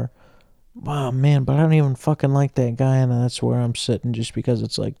skew our. Wow, man, but I don't even fucking like that guy, and that's where I'm sitting just because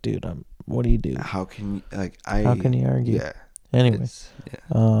it's like, dude, what do you do? How can you, how can you argue? Yeah. Anyway,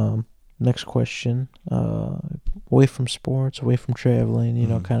 next question. Away from sports, away from traveling,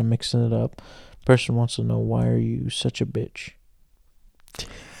 kind of mixing it up. Person wants to know, why are you such a bitch?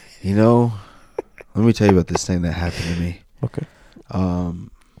 Let me tell you about this thing that happened to me. Okay.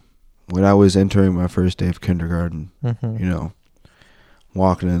 When I was entering my first day of kindergarten,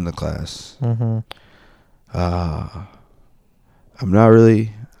 walking into class. I'm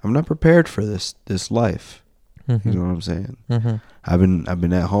not prepared for this life. You know what I'm saying? I've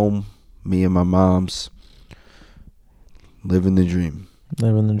been at home, me and my mom's, living the dream.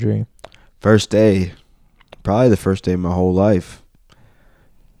 First day, probably the first day of my whole life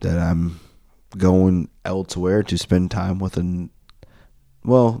that I'm going elsewhere to spend time with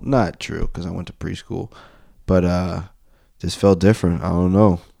well, not true because I went to preschool, but just felt different. I don't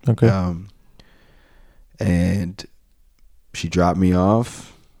know. Okay. And she dropped me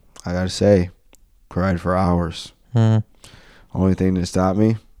off. I gotta say, cried for hours. Only thing that stopped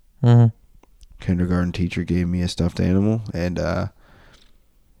me, kindergarten teacher gave me a stuffed animal, and it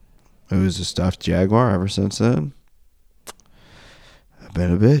was a stuffed jaguar. Ever since then, I've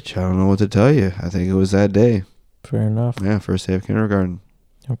been a bitch. I don't know what to tell you. I think it was that day. Fair enough. Yeah, first day of kindergarten.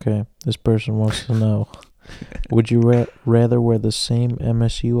 Okay. This person wants to know. Would you rather wear the same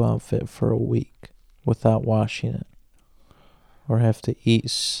MSU outfit for a week without washing it, or have to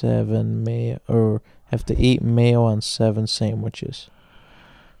eat mayo on 7 sandwiches?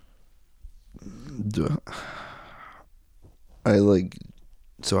 So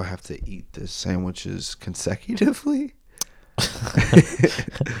I have to eat the sandwiches consecutively?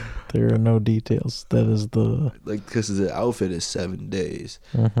 There are no details. That is the because the outfit is 7 days.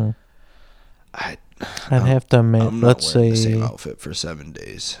 I'd have to admit, I'm not wearing the same outfit for 7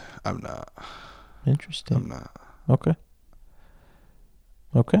 days. I'm not. Interesting. I'm not. Okay.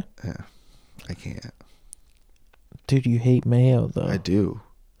 Yeah, I can't. Dude, you hate mayo though. I do.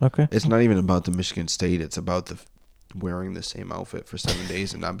 Okay. It's not even about the Michigan State. It's about wearing the same outfit for 7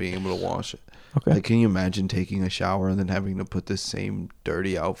 days and not being able to wash it. Okay. Can you imagine taking a shower and then having to put the same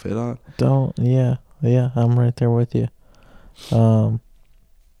dirty outfit on? Yeah, I'm right there with you.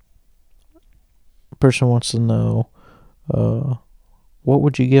 Person wants to know, what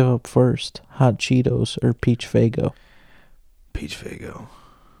would you give up first, Hot Cheetos or Peach Faygo? Peach Faygo.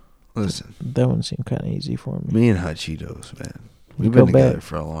 Listen, that one seemed kind of easy for me. Me and Hot Cheetos, man. We've been together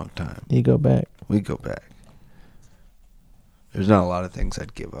for a long time. You go back. We go back. There's not a lot of things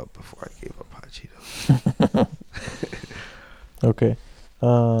I'd give up before I gave up Hot Cheetos. Okay.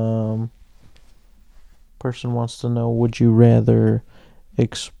 Person wants to know, would you rather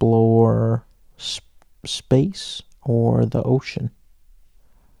explore space or the ocean?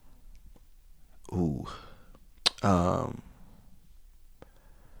 Ooh.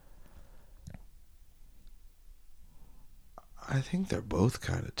 I think they're both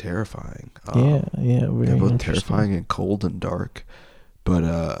kind of terrifying. Yeah. They're both terrifying and cold and dark. But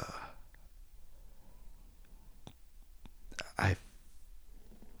I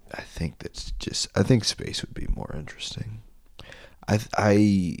think I think space would be more interesting.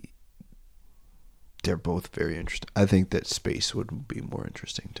 I they're both very interesting. I think that space would be more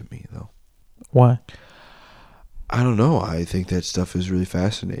interesting to me though. Why? I don't know. I think that stuff is really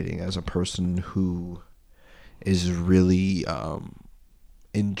fascinating as a person who is really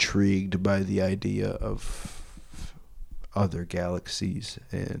intrigued by the idea of other galaxies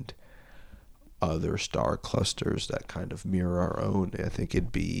and other star clusters that kind of mirror our own. I think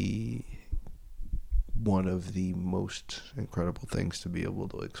it'd be one of the most incredible things to be able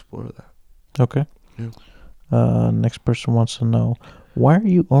to explore that. Okay. Yeah. Next person wants to know, why are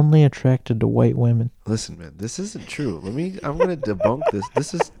you only attracted to white women? Listen, man, this isn't true. I'm going to debunk this.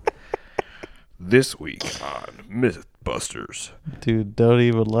 This is This Week on Mythbusters. Dude, don't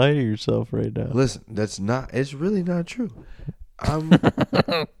even lie to yourself right now. Listen, it's really not true. I'm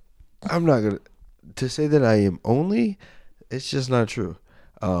not going to say that I am only, it's just not true.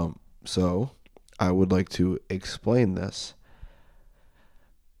 So I would like to explain this.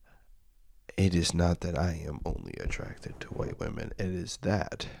 It is not that I am only attracted to white women. It is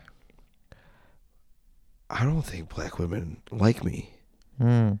that I don't think black women like me.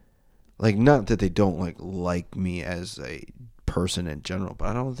 Like, not that they don't like me as a person in general, but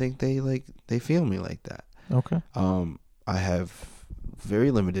I don't think they feel me like that. Okay. I have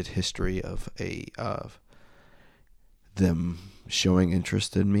very limited history of them showing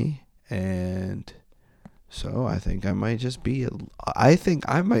interest in me, and so I think I might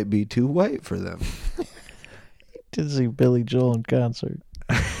be too white for them. Did see Billy Joel in concert.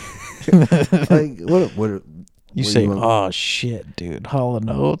 Like, what You say, oh shit, dude, Hall &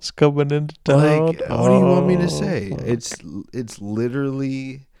 Oates coming into town. Like, what do you want me to say? It's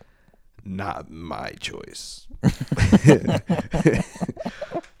literally not my choice.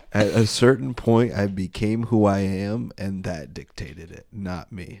 At a certain point, I became who I am, and that dictated it,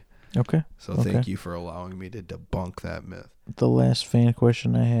 not me. Okay. So thank you for allowing me to debunk that myth. The last fan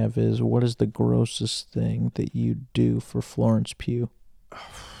question I have is, what is the grossest thing that you do for Florence Pugh?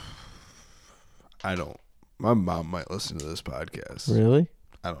 I don't. My mom might listen to this podcast. Really?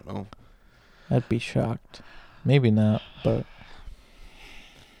 I don't know. I'd be shocked. Maybe not, but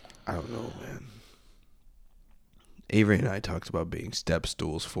I don't know, man. Avery and I talked about being step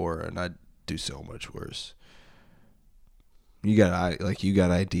stools for her, and I'd do so much worse. You got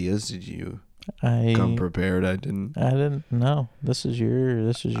ideas? Did you come prepared? I didn't know. This is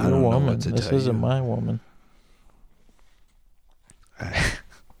your don't know woman. what to This tell isn't you. my woman.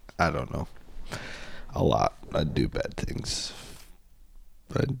 I don't know. A lot. I'd do bad things.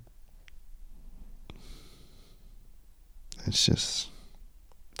 But it's just,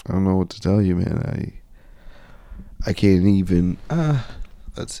 I don't know what to tell you, man. I can't even,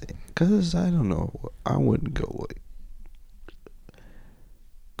 let's see. Because I don't know. I wouldn't go like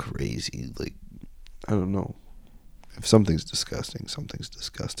crazy. Like, I don't know. If something's disgusting, something's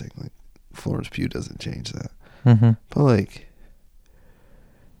disgusting. Like, Florence Pugh doesn't change that. Mm-hmm. But like,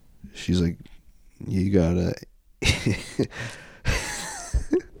 she's like, you gotta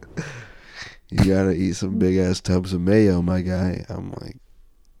eat some big ass tubs of mayo, my guy. I'm like,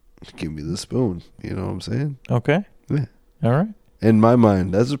 give me the spoon. You know what I'm saying? Okay. Yeah. All right. In my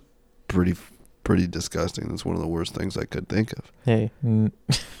mind, that's pretty disgusting. That's one of the worst things I could think of. Hey.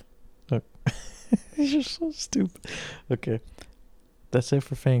 Look. You're so stupid. Okay. That's it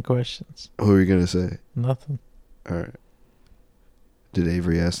for fan questions. What were you gonna say? Nothing. All right. Did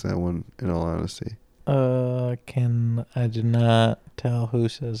Avery ask that one, in all honesty? I did not tell who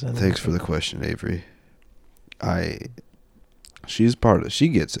says anything. Thanks for the question, Avery. She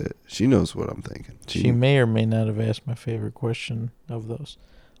gets it. She knows what I'm thinking. She may or may not have asked my favorite question of those.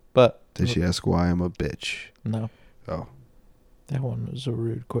 But did she ask why I'm a bitch? No. Oh. That one was a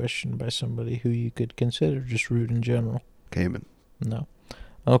rude question by somebody who you could consider just rude in general. Cayman. No.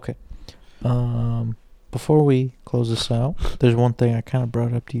 Okay. Before we close this out, there's one thing I kind of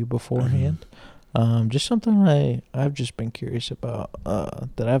brought up to you beforehand. Just something I've just been curious about,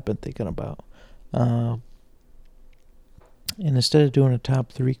 that I've been thinking about. And instead of doing a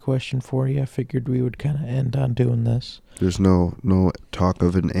top 3 question for you, I figured we would kind of end on doing this. There's no talk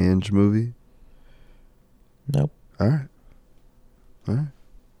of an Ange movie? Nope. All right.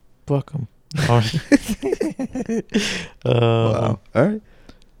 Fuck them. Wow. All right.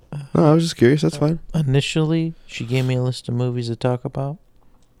 No, I was just curious. That's fine. Initially, she gave me a list of movies to talk about.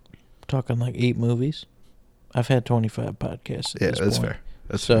 I'm talking like 8 movies. I've had 25 podcasts at this that's point. fair.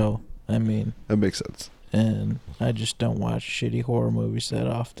 That's so, fair. I mean... That makes sense. And I just don't watch shitty horror movies that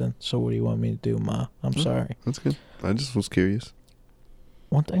often. So what do you want me to do, Ma? I'm sorry. That's good. I just was curious.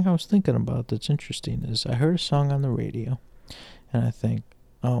 One thing I was thinking about that's interesting is I heard a song on the radio. and I think,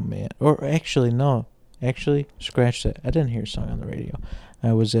 oh man, or actually no, actually scratch that. I didn't hear a song on the radio.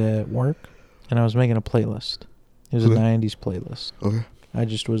 I was at work, and I was making a playlist. It was a Okay. 90s playlist. Okay. I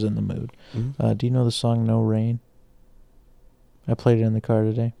just was in the mood. Mhm. Do you know the song No Rain? I played it in the car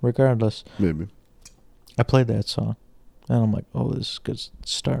today. Regardless, Maybe. I played that song, and I'm like, oh, this is a good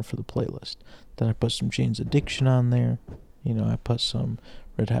start for the playlist. Then I put some Jane's Addiction on there. You know, I put some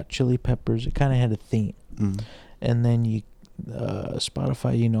Red Hot Chili Peppers. It kind of had a theme. Mm. And then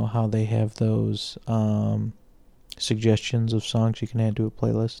Spotify, you know how they have those suggestions of songs you can add to a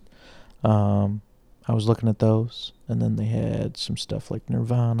playlist. I was looking at those, and then they had some stuff like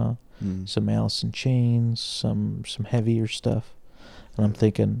Nirvana, Mm. some Alice in Chains, some heavier stuff. And I'm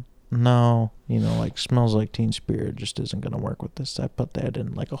thinking, no, you know, like Smells Like Teen Spirit just isn't going to work with this. I put that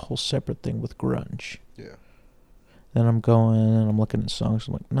in like a whole separate thing with grunge. Yeah. Then I'm going and I'm looking at songs.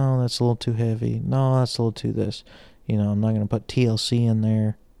 I'm like, no, that's a little too heavy. No, that's a little too this. You know, I'm not going to put TLC in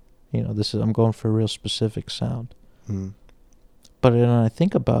there. You know, I'm going for a real specific sound. Mm. But when I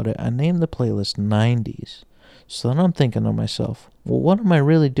think about it, I named the playlist 90s. So then I'm thinking to myself, well, what am I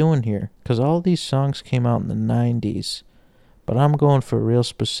really doing here? Because all these songs came out in the 90s, but I'm going for a real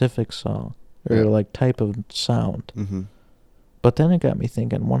specific song or Yeah. like type of sound. Mm-hmm. But then it got me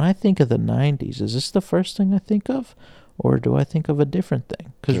thinking, when I think of the 90s, is this the first thing I think of? Or do I think of a different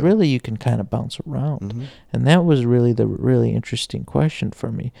thing? Because Yeah. really you can kind of bounce around. Mm-hmm. And that was really the really interesting question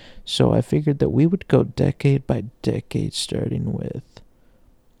for me. So I figured that we would go decade by decade, starting with,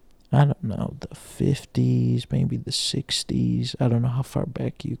 I don't know, the 50s, maybe the 60s. I don't know how far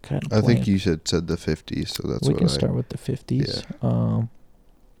back you kind of I think planned. you said the 50s, so that's We what can I... start with the 50s.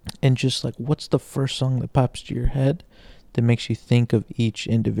 And just like, what's the first song that pops to your head that makes you think of each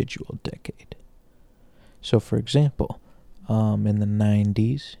individual decade? So, for example, in the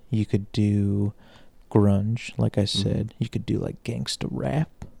 90s, you could do grunge, like I said. You could do like gangsta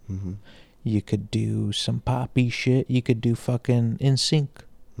rap. Mm-hmm. You could do some poppy shit. You could do fucking NSYNC.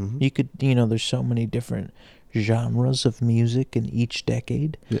 Mm-hmm. You could, you know, there's so many different genres of music in each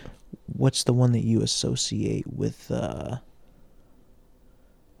decade. Yeah. What's the one that you associate with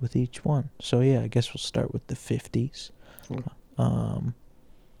each one? So yeah, I guess we'll start with the 50s.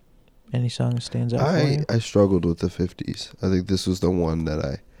 Any song that stands out for you? I struggled with the 50s. I think this was the one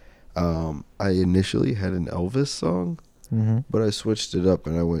that I initially had an Elvis song, Mm-hmm. but I switched it up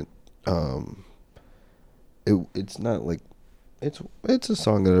and I went it's not like it's a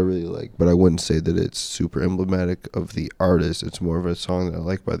song that I really like, but I wouldn't say that it's super emblematic of the artist. It's more of a song that I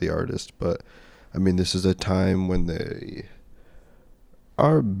like by the artist, but I mean, this is a time when they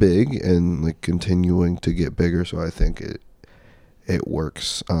are big and like continuing to get bigger, so I think it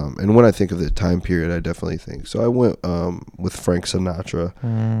works. And when I think of the time period, I definitely think so. I went with Frank Sinatra,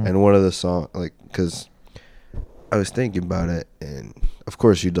 and one of the songs, like, because I was thinking about it, and of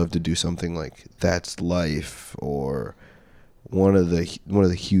course you'd love to do something like That's Life or one of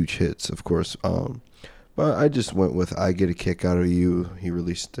the huge hits, of course. But I just went with I Get a Kick Out of You. He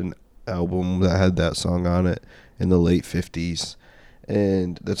released an album that had that song on it in the late 50s,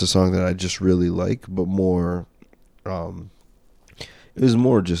 and that's a song that I just really like, but more it was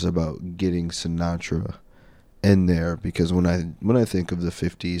more just about getting Sinatra in there, because when I think of the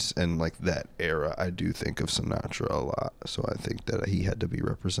 50s and like that era, I do think of Sinatra a lot. So I think that he had to be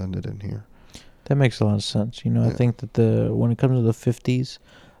represented in here. That makes a lot of sense. You know, I Yeah. think that when it comes to the 50s,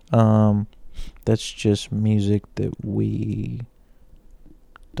 that's just music that we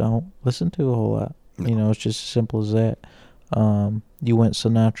don't listen to a whole lot. No. You know, it's just as simple as that. You went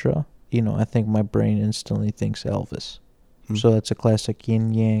Sinatra, you know, I think my brain instantly thinks Elvis. Hmm. So that's a classic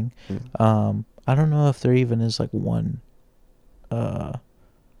yin yang. Yeah. I don't know if there even is like one like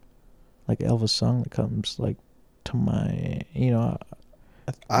Elvis song that comes like to my, you know,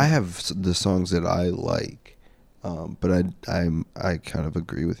 I have the songs that I like, but I kind of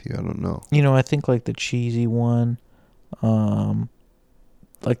agree with you. I don't know. you know, I think like the cheesy one,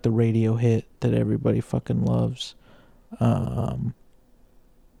 like the radio hit that everybody fucking loves, Hound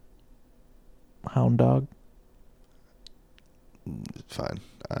Dog. Fine.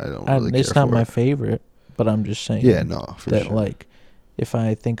 I don't really It's care not for my it. favorite, but I'm just saying. Yeah, no, for that sure. like, if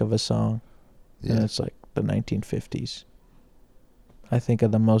I think of a song, and Yeah. it's like the 1950s, I think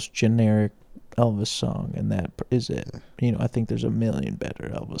of the most generic Elvis song, and that is it. Yeah. You know, I think there's a million better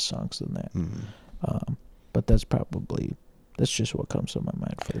Elvis songs than that. Mhm. But that's just what comes to my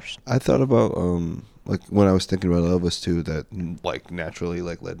mind first. I thought about like when I was thinking about Elvis too, that like naturally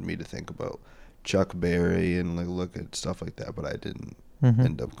like led me to think about Chuck Berry and like look at stuff like that, but I didn't Mm-hmm.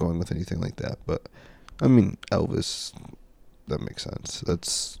 end up going with anything like that. But I mean, Elvis, that makes sense.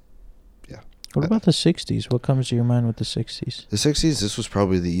 That's What about the 60s? What comes to your mind with the 60s? The 60s, this was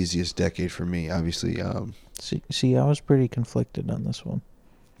probably the easiest decade for me. Obviously, See, I was pretty conflicted on this one.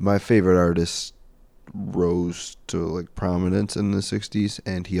 my favorite artist rose to like prominence in the 60s,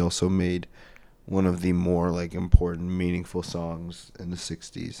 and he also made one of the more like important, meaningful songs in the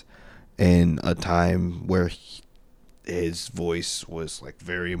 60s in a time where his voice was like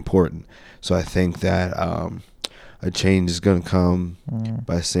very important. So I think that A Change Is Gonna Come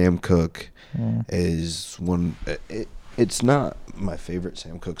by Sam Cooke is one. It's not my favorite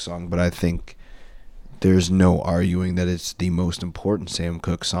Sam Cooke song, but I think there's no arguing that it's the most important Sam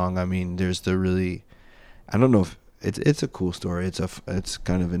Cooke song. I mean, there's the really, I don't know if it's a cool story. It's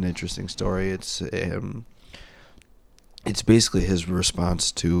kind of an interesting story. It's basically his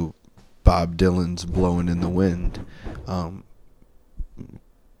response to Bob Dylan's "Blowing in the Wind."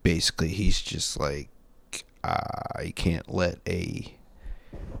 Basically, he's just like, I can't let a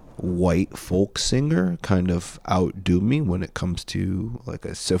white folk singer kind of outdo me when it comes to like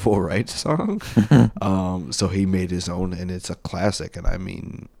a civil rights song. So he made his own, and it's a classic. And I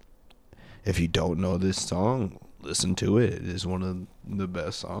mean, if you don't know this song, listen to it. It is one of the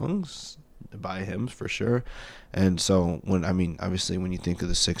best songs by him for sure. And so obviously when you think of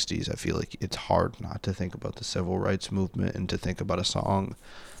the 60s, I feel like it's hard not to think about the civil rights movement and to think about a song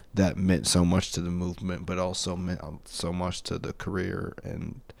that meant so much to the movement, but also meant so much to the career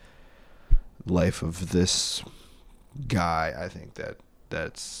and life of this guy. I think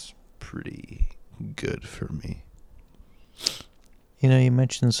that's pretty good for me. You know, you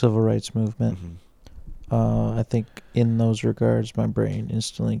mentioned the civil rights movement. I think in those regards, my brain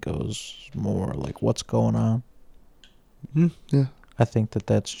instantly goes more like, what's going on? Yeah. I think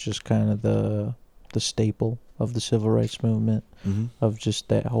that's just kind of the staple of the civil rights movement, of just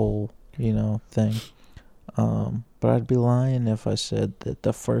that whole, thing. But I'd be lying if I said that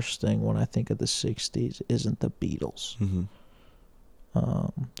the first thing when I think of the 60s isn't the Beatles.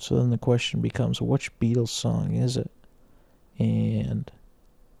 So then the question becomes, which Beatles song is it? And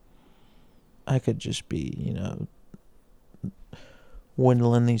I could just be,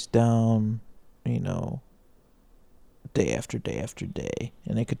 dwindling these down, day after day after day,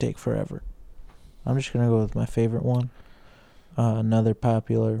 and it could take forever. I'm just going to go with my favorite one. Another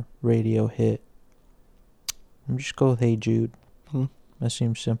popular radio hit. I'm just go with Hey Jude. That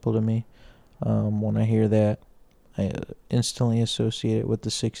seems simple to me. When I hear that, I instantly associate it with the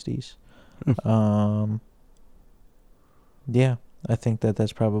 60s. Yeah, I think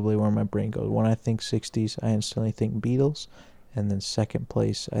that's probably where my brain goes. When I think 60s, I instantly think Beatles. And then second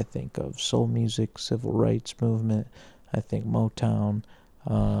place, I think of soul music, civil rights movement. I think Motown,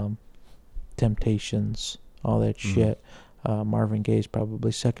 Temptations, all that shit. Marvin Gaye's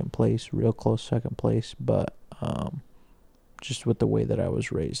probably second place, real close second place. But just with the way that I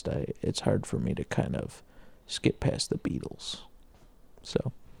was raised, it's hard for me to kind of skip past the Beatles.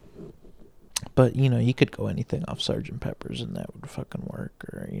 So, but, you could go anything off Sgt. Pepper's and that would fucking work,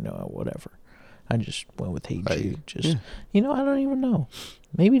 or, whatever. I just went with Hey Jude. I don't even know.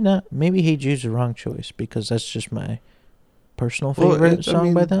 Maybe not. Maybe Hey Jude's the wrong choice because that's just my personal favorite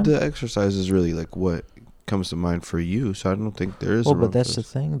song by them. The exercise is really like what comes to mind for you, so I don't think there is a wrong but that's choice.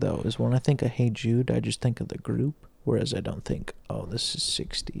 the thing, though, is when I think of Hey Jude, I just think of the group, whereas I don't think, oh, this is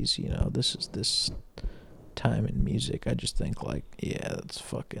 60s, this is this time in music. I just think like, yeah,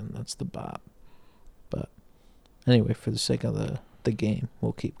 that's the bop. But anyway, for the sake of the game,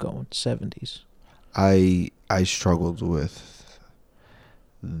 we'll keep going. 70s. I struggled with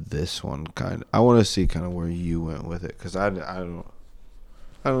this one kind of. I want to see kind of where you went with it because I don't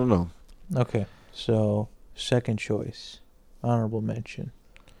know. Okay, so second choice, honorable mention,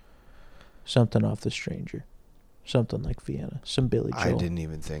 something off The Stranger, something like Vienna, some Billy Joel. I didn't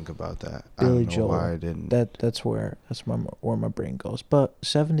even think about that. Billy I don't know Joel. why I didn't. That's where my brain goes. But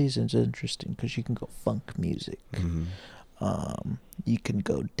 70s is interesting because you can go funk music. You can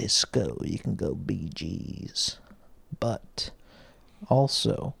go disco, you can go Bee Gees. But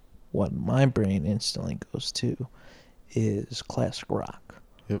also, what my brain instantly goes to is classic rock.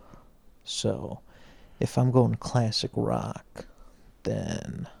 Yep. So, if I'm going classic rock,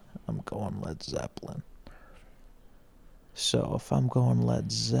 then I'm going Led Zeppelin. So, if I'm going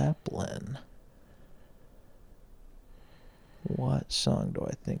Led Zeppelin, what song do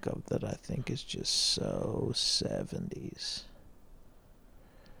I think of that I think is just so 70s?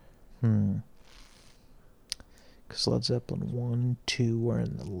 Because Led Zeppelin 1 and 2 were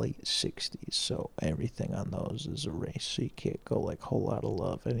in the late 60s, so everything on those is erased, so you can't go like Whole Lotta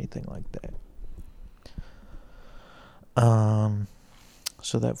Love, anything like that.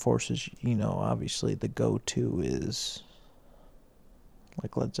 So that forces, obviously the go-to is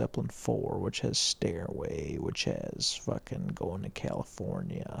Like Led Zeppelin 4, which has Stairway, which has fucking Going to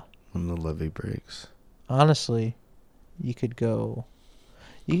California. When the levee breaks. Honestly, you could go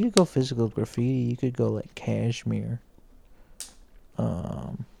Physical Graffiti, you could go like Cashmere.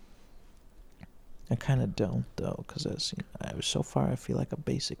 I kind of don't though, because so far I feel like a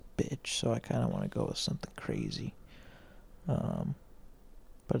basic bitch, so I kind of want to go with something crazy. But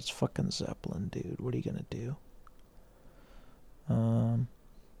it's fucking Zeppelin, dude. What are you gonna do?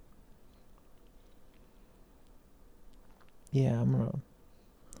 Yeah, I'm gonna.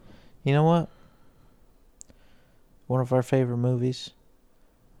 You know what? One of our favorite movies.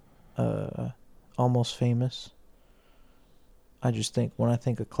 Almost Famous. I just think when I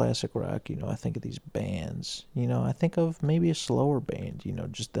think of classic rock, I think of these bands. I think of maybe a slower band.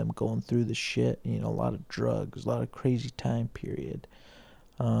 Just them going through the shit. A lot of drugs, a lot of crazy time period.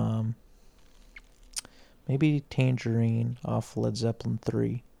 Maybe Tangerine off Led Zeppelin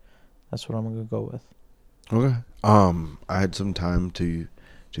 3. That's what I'm gonna go with. Okay. I had some time to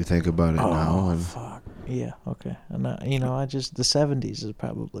think about it now. And Fuck. Yeah. Okay. And I just the 70s is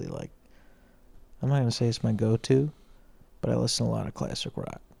probably like. I'm not gonna say it's my go-to, but I listen to a lot of classic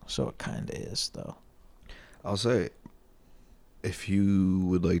rock, so it kind of is though. I'll say, if you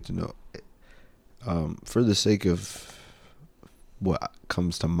would like to know, for the sake of what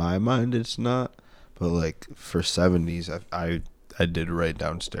comes to my mind, it's not. But like for 70s, I did write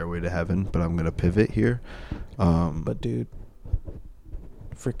down Stairway to Heaven, but I'm gonna pivot here. But dude,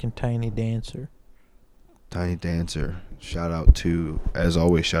 freaking Tiny Dancer. Tiny Dancer. Shout out to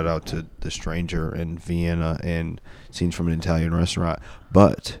The Stranger in Vienna and Scenes from an Italian Restaurant.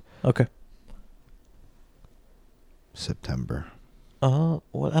 But okay. September. Well,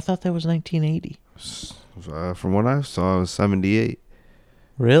 I thought that was 1980. From what I saw, it was 78.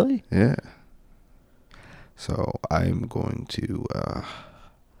 Really? Yeah. So I'm going to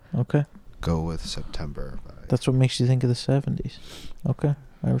okay. Go with September. That's what makes you think of the 70s. Okay.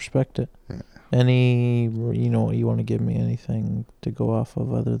 I respect it. Yeah. Any, you want to give me anything to go off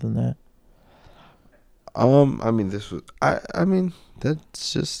of other than that? I mean, this was, I mean,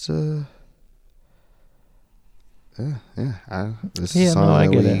 that's just, this is I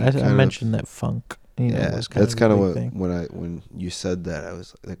get it. I mentioned that funk. Was kind that's kind of what, thing. When you said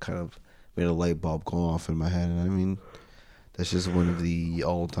that, that kind of made a light bulb go off in my head. And I mean, that's just one of the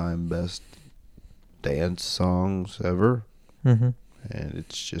all-time best dance songs ever. Mm-hmm. And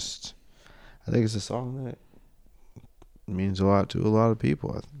it's just, I think it's a song that means a lot to a lot of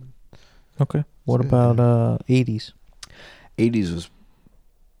people. Okay. What about 80s? 80s was,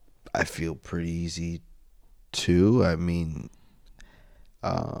 I feel, pretty easy too. I mean,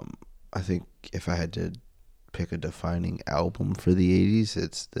 I think if I had to pick a defining album for the 80s,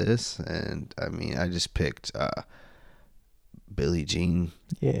 it's this. And I mean, I just picked Billie Jean.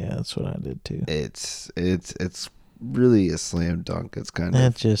 Yeah, that's what I did too. It's really a slam dunk. It's kind of...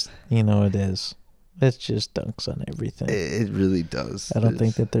 It just, it is. It just dunks on everything. It really does. I don't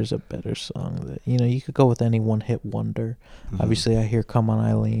think that there's a better song that, you could go with any one-hit wonder. Mm-hmm. Obviously, I hear Come On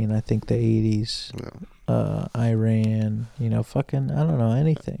Eileen. I think the 80s. Yeah. Iran. Fucking, I don't know,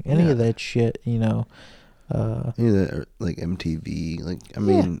 anything. Any of that shit, Any of that, like MTV. Like, I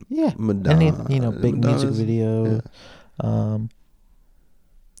mean, Madonna. Any, big music video. Yeah.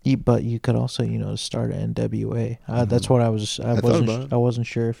 But you could also, start at NWA. That's what I wasn't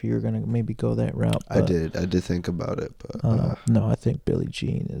sure if you were gonna maybe go that route. I did think about it, but no, I think Billie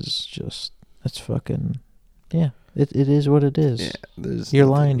Jean is just, it's fucking, yeah. It is what it is. Yeah, you're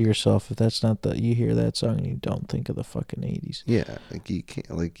lying to yourself if that's not you hear that song and you don't think of the fucking 80s. Yeah, like you can't,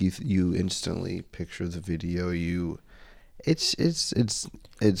 like you instantly picture the video. It's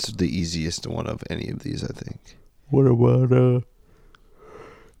the easiest one of any of these, I think. What about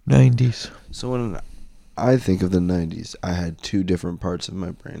 90s? So when I think of the 90s, I had two different parts of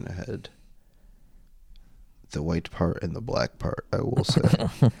my brain. I had the white part and the black part, I will say.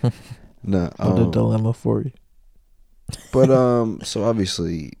 No, what a dilemma for you. But so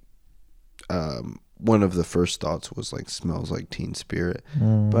obviously, one of the first thoughts was like Smells Like Teen Spirit.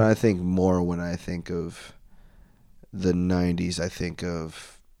 But I think more when I think of the 90s, I think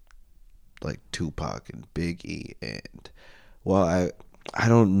of like Tupac and Biggie, and I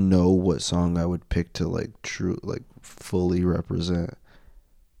don't know what song I would pick to like fully represent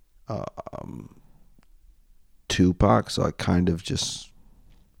Tupac, so I kind of just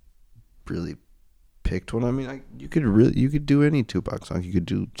really picked one. I mean, you could do any Tupac song. You could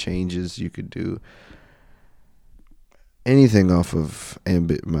do Changes. You could do anything off of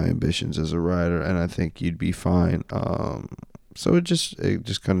My Ambitions as a writer, and I think you'd be fine. So it just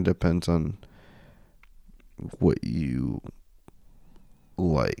kind of depends on what you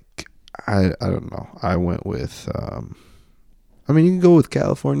like, I don't know. I went with, I mean, you can go with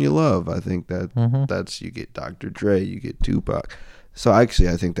California Love. I think that's, you get Dr. Dre, you get Tupac. So actually,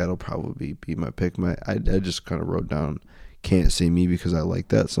 I think that'll probably be my pick. I just kind of wrote down Can't See Me because I like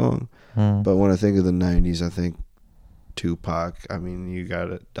that song. But when I think of the 90s, I think Tupac. I mean, you got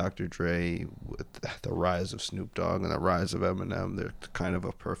Dr. Dre with the rise of Snoop Dogg and the rise of Eminem. They're kind of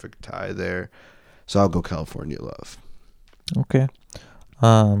a perfect tie there. So I'll go California Love. Okay.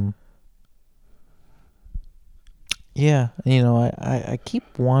 Yeah, I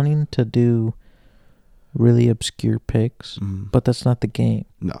keep wanting to do really obscure picks, but that's not the game.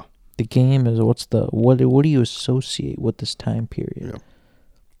 No. The game is what do you associate with this time period? Yeah.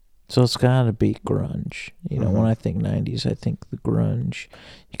 So it's got to be grunge. When I think 90s, I think the grunge.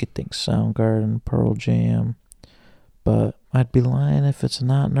 You could think Soundgarden, Pearl Jam. But I'd be lying if it's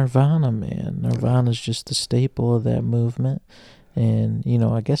not Nirvana, man. Nirvana's just the staple of that movement. And,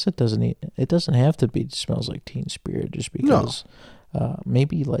 I guess it doesn't have to be Smells Like Teen Spirit just because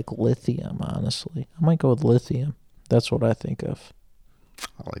maybe like Lithium, honestly. I might go with Lithium. That's what I think of.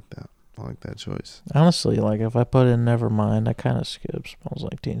 I like that. I like that choice. Honestly, like if I put in Nevermind, I kind of skip Smells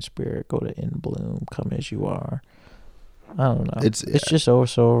Like Teen Spirit, go to In Bloom, Come As You Are. I don't know. It's just so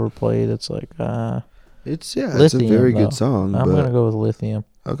overplayed. It's like, it's a Lithium, very though. good song. I'm going to go with Lithium.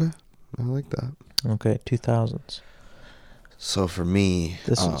 Okay. I like that. Okay, 2000s. So for me,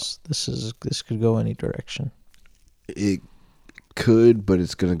 this could go any direction. It could, but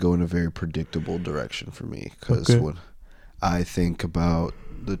it's going to go in a very predictable direction for me because when I think about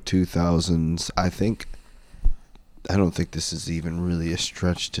the 2000s, I don't think this is even really a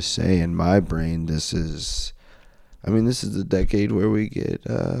stretch to say in my brain. This is the decade where we get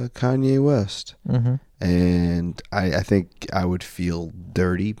Kanye West. And I think I would feel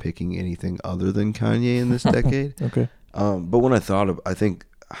dirty picking anything other than Kanye in this decade. Okay. But when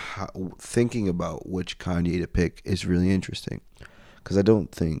thinking about which Kanye to pick is really interesting because I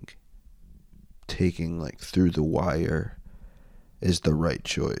don't think taking like Through the Wire is the right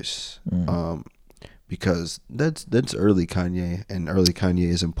choice. Because that's early Kanye, and early Kanye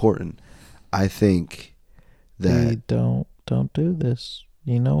is important. I think that Hey, don't do this.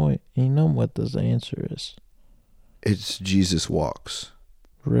 You know what the answer is. It's Jesus Walks.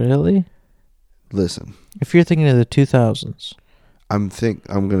 Really? Listen. If you're thinking of the 2000s, I'm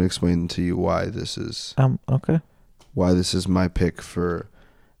going to explain to you why this is. Okay. Why this is my pick for.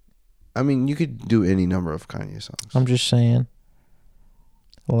 I mean, you could do any number of Kanye songs. I'm just saying.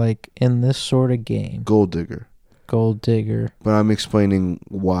 Like in this sort of game. Gold Digger. But I'm explaining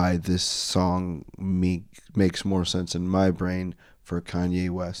why this song makes more sense in my brain for Kanye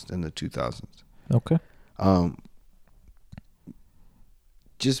West in the 2000s. Okay. I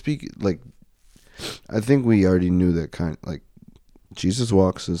think we already knew that Jesus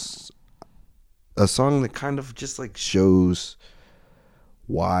Walks is a song that kind of just like shows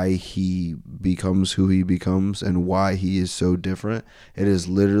why he becomes who he becomes and why he is so different. It is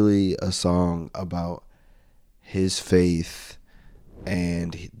literally a song about his faith,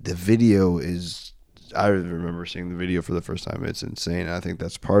 and the video is, I remember seeing the video for the first time. It's insane. I think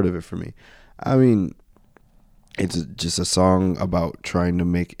that's part of it for me. I mean, it's just a song about trying to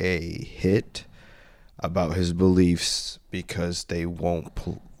make a hit about his beliefs because they won't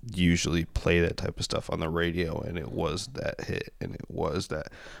usually play that type of stuff on the radio, and it was that hit, and it was that.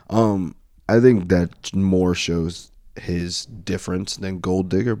 I think that more shows his difference than Gold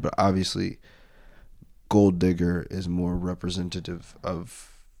Digger, but obviously Gold Digger is more representative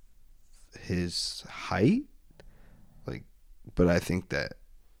of his height, but I think that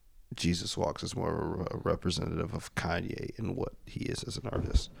Jesus Walks is more a representative of Kanye and what he is as an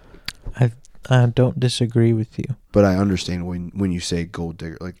artist. I don't disagree with you, but I understand when you say Gold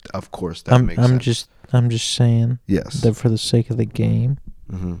Digger, of course that makes sense. I'm just saying, yes, that for the sake of the game,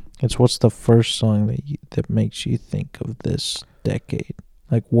 it's what's the first song that makes you think of this decade?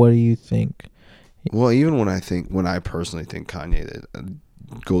 Like, what do you think? Well, even when I personally think Kanye,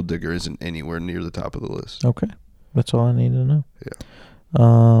 Gold Digger isn't anywhere near the top of the list. Okay, that's all I need to know. Yeah.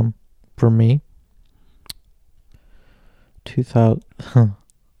 For me, 2000.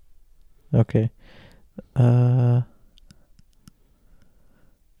 Okay.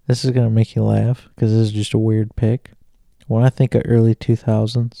 This is gonna make you laugh because this is just a weird pick. When I think of early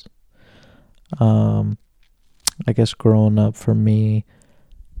 2000s, I guess growing up for me,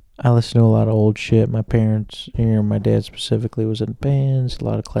 I listened to a lot of old shit. My parents, my dad specifically, was in bands, a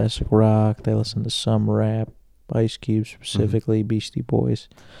lot of classic rock. They listened to some rap, Ice Cube specifically, Beastie Boys.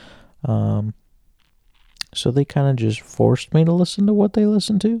 So they kind of just forced me to listen to what they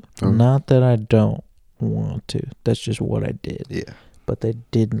listened to. Not that I don't want to. That's just what I did. Yeah. but they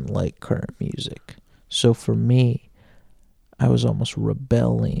didn't like current music. So for me, I was almost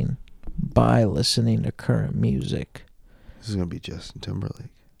rebelling by listening to current music. This is gonna be Justin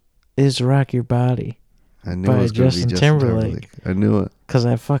Timberlake. Is Rock Your Body I knew by it was gonna Justin be Justin Timberlake. I knew it. Because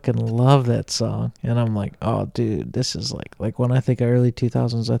I fucking love that song. And I'm like, oh, dude, this is like when I think of early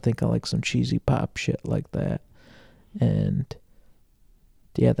 2000s, I think of like some cheesy pop shit like that. And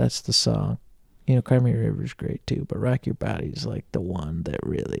yeah, that's the song. You know, Cry Me a River's great too, but Rock Your Body is like the one that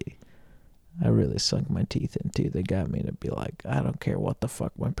I really sunk my teeth into. They got me to be like, I don't care what the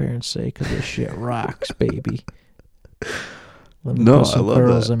fuck my parents say, because this shit rocks, baby. Let me put some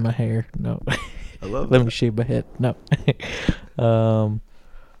curls in my hair. No. I love Let me shave my head. No.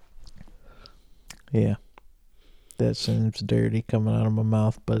 Yeah. That seems dirty coming out of my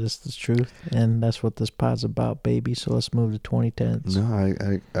mouth, but it's the truth, and that's what this pod's about, baby. So let's move to 2010s.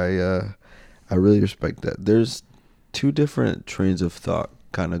 No, I really respect that. There's two different trains of thought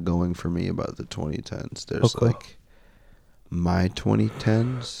kind of going for me about the 2010s. There's like my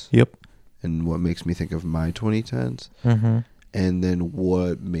 2010s. Yep. And what makes me think of my 2010s. Mm-hmm. And then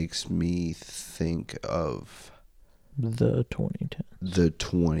what makes me think of the 2010s. The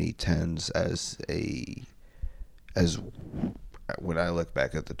 2010s as when I look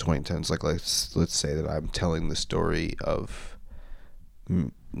back at the 2010s, like let's say that I'm telling the story of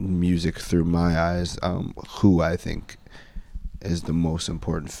music through my eyes, who I think is the most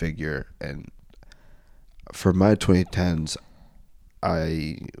important figure. And for my 2010s,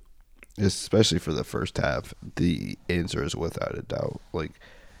 especially for the first half, the answer is without a doubt like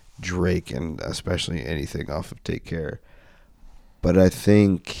Drake, and especially anything off of Take Care. But I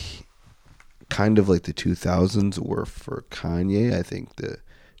think kind of like the 2000s were for Kanye. I think the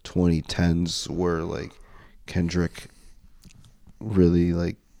 2010s were like Kendrick really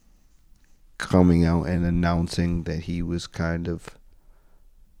like coming out and announcing that he was kind of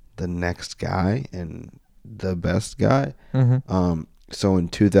the next guy and the best guy. Mm-hmm. So in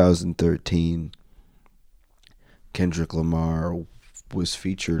 2013, Kendrick Lamar was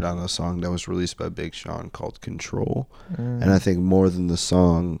featured on a song that was released by Big Sean called Control. And I think more than the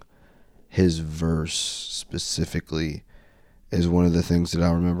song, his verse specifically is one of the things that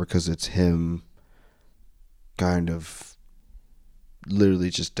I remember, because it's him kind of literally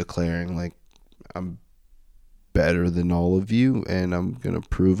just declaring like, I'm better than all of you and I'm gonna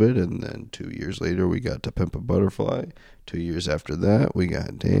prove it. And then 2 years later we got To Pimp a Butterfly. 2 years after that we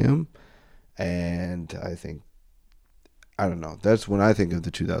got Damn. And I don't know, that's when I think of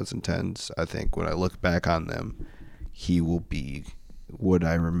the 2010s. I think when I look back on them, he will be what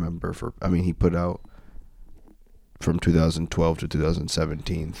I remember he put out from 2012 to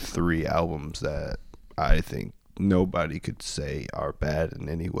 2017 3 albums that I think nobody could say are bad in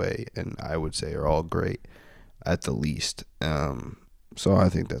any way, and I would say are all great at the least. So I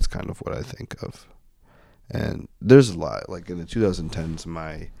think that's kind of what I think of. And there's a lot, like in the 2010s,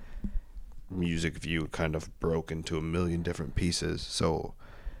 my music view kind of broke into a million different pieces, so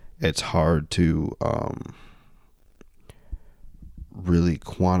it's hard to really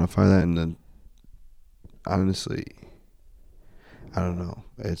quantify that. And then honestly, I don't know,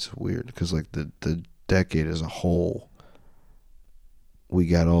 it's weird because like the decade as a whole, we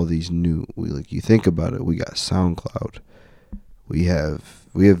got all these new, you think about it, we got SoundCloud, we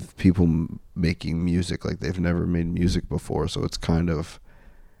have people making music like they've never made music before, so it's kind of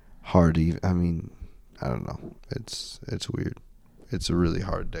hard to I don't know, it's weird. It's a really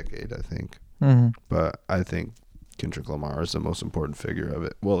hard decade, I think. Mm-hmm. But I think Kendrick Lamar is the most important figure of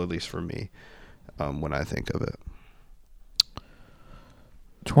it, well, at least for me, when I think of it.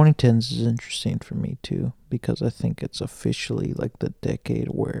 2010s is interesting for me too, because I think it's officially like the decade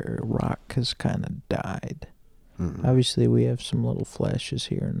where rock has kind of died. Mm-hmm. Obviously we have some little flashes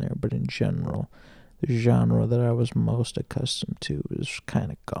here and there, but in general, the genre that I was most accustomed to is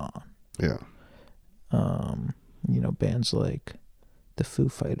kind of gone. Yeah. Bands like the Foo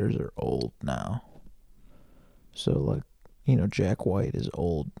Fighters are old now. So like, Jack White is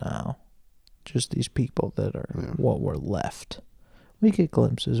old now. Just these people that are what were left. We get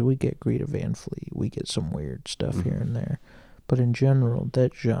glimpses, we get Greta Van Fleet, we get some weird stuff here and there. But in general,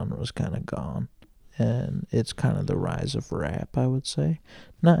 that genre is kind of gone. And it's kind of the rise of rap, I would say.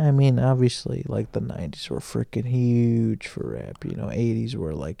 Obviously, like the 90s were freaking huge for rap. 80s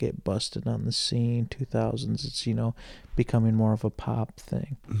were like it busted on the scene. 2000s, it's, becoming more of a pop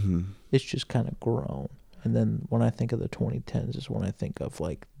thing. Mm-hmm. It's just kind of grown. And then when I think of the 2010s is when I think of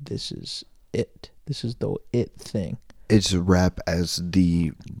like, this is it. This is the it thing. It's rap as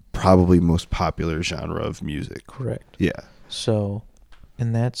the probably most popular genre of music. Correct. Yeah. So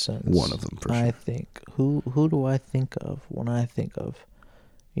in that sense, One of them, for I sure. think, who do I think of when I think of,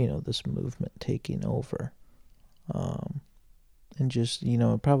 this movement taking over? And just,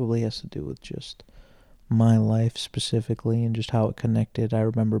 it probably has to do with just my life specifically and just how it connected. I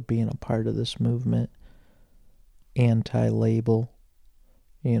remember being a part of this movement, anti-label,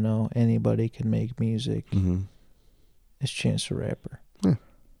 anybody can make music. Mm-hmm. It's Chance the Rapper. Yeah.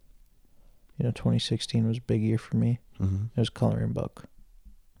 2016 was a big year for me. Mm-hmm. It was Coloring Book.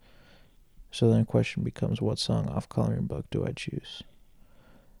 So then the question becomes, what song off Coloring Book do I choose?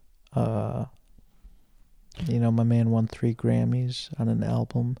 My man won 3 Grammys on an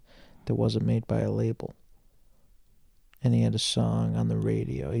album that wasn't made by a label. And he had a song on the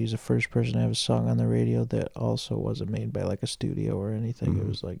radio. He was the first person to have a song on the radio that also wasn't made by like a studio or anything. Mm-hmm. It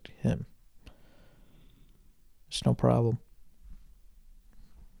was like him. It's no problem.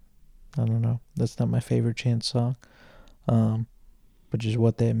 I don't know. That's not my favorite Chance song. But just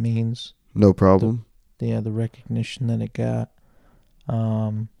what that means. No problem. The recognition that it got.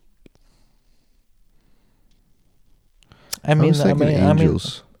 I was thinking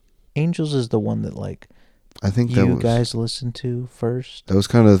Angels. Angels is the one that like I think that you was, guys listened to first. that was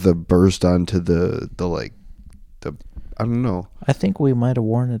kind of the burst onto the I don't know. I think we might have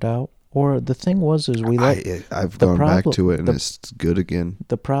worn it out. Or the thing was I've gone back to it and it's good again.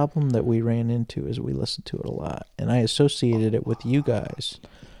 The problem that we ran into is we listened to it a lot, and I associated it with you guys.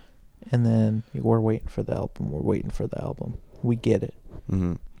 And then we're waiting for the album. We get it.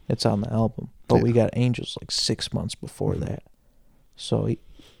 Mm-hmm. It's on the album. But we got Angels like 6 months before that. So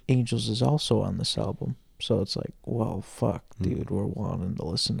Angels is also on this album. So it's like, well, fuck, dude, we're wanting to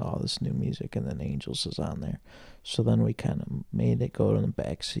listen to all this new music, and then Angels is on there. So then we kind of made it go to the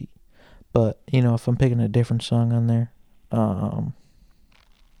back seat. But, if I'm picking a different song on there,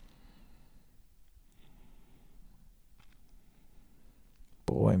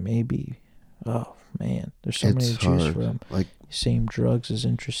 boy, maybe, oh, man, there's so many to choose from. Like, Same Drugs is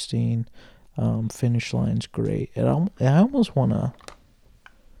interesting. Finish Line's great. I almost want to,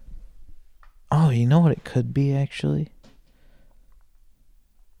 you know what it could be, actually?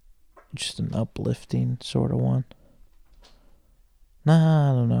 Just an uplifting sort of one.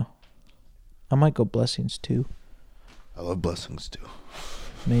 Nah, I don't know. I might go Blessings too. I love Blessings too.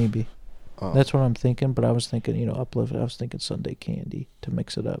 Maybe. That's what I'm thinking, but I was thinking, uplift. I was thinking Sunday Candy to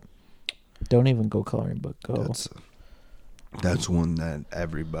mix it up. Don't even go Coloring Book. Go. That's one that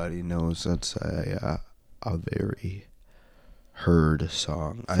everybody knows. That's a very heard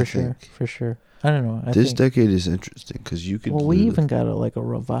song. For sure. I don't know. This decade is interesting because you could. Well, we even got a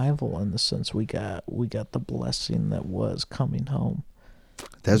revival in the sense we got the blessing that was Coming Home.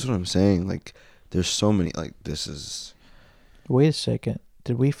 That's what I'm saying. Like, there's so many. Like, this is. Wait a second.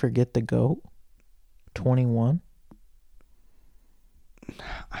 Did we forget the GOAT? 21?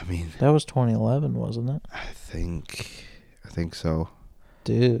 I mean. That was 2011, wasn't it? I think so.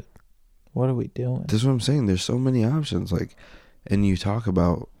 Dude, what are we doing? That's what I'm saying. There's so many options. Like, and you talk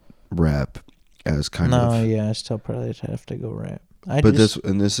about rap as kind of. No, yeah, I still probably have to go rap.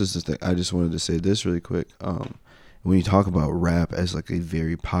 This is the thing. I just wanted to say this really quick. When you talk about rap as like a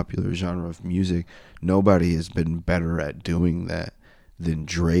very popular genre of music, nobody has been better at doing that than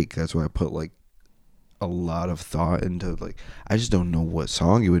Drake. That's why I put like a lot of thought into like, I just don't know what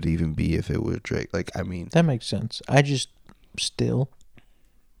song it would even be if it was Drake. Like, I mean, that makes sense. I just still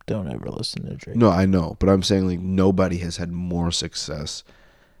don't ever listen to Drake. No, I know, but I'm saying like nobody has had more success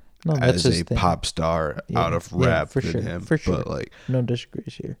as a pop star out of rap than him. For sure. But like, no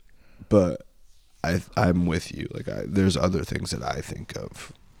disagrees here. But I'm with you. Like, there's other things that I think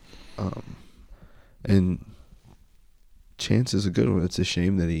of, and Chance is a good one. It's a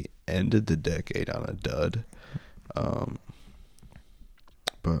shame that he ended the decade on a dud,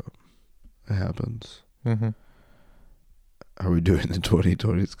 but it happens. Mm-hmm. Are we doing the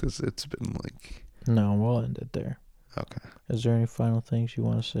 2020s? Because it's been like. No, we'll end it there. Okay. Is there any final things you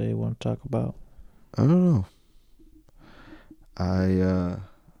want to say? Want to talk about? I don't know.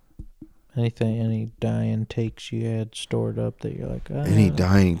 Any dying takes you had stored up that you're like, Any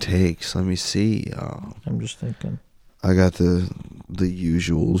dying takes? Let me see. I'm just thinking. I got the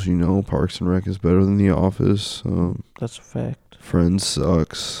usuals, Parks and Rec is better than The Office. That's a fact. Friends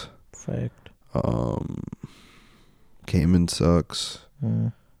sucks. Fact. Cayman sucks.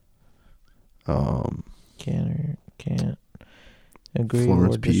 Can't agree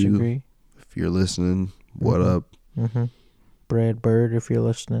Florence or disagree. Pugh, if you're listening, what up? Mm-hmm. Brad Bird, if you're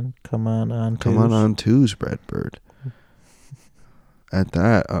listening, come on twos, Brad Bird. At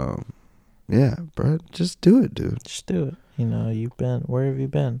that, yeah, Brad, just do it, dude. Just do it. Where have you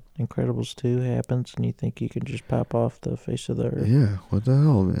been? Incredibles 2 happens, and you think you can just pop off the face of the earth. Yeah, what the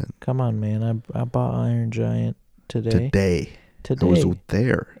hell, man? Come on, man. I bought Iron Giant today. I was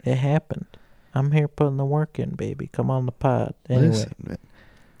there. It happened. I'm here putting the work in, baby. Come on the pod. Anyway. Listen, man.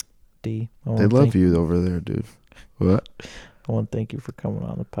 D. They love you over there, dude. What? I want to thank you for coming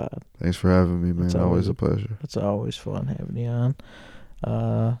on the pod. Thanks for having me, man. It's always a pleasure. It's always fun having you on.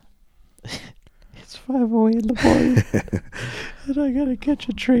 It's 5:08 in the morning, and I gotta catch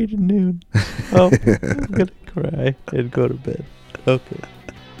a train at noon. Oh, I'm gonna cry and go to bed. Okay.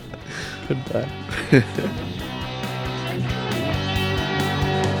 Goodbye.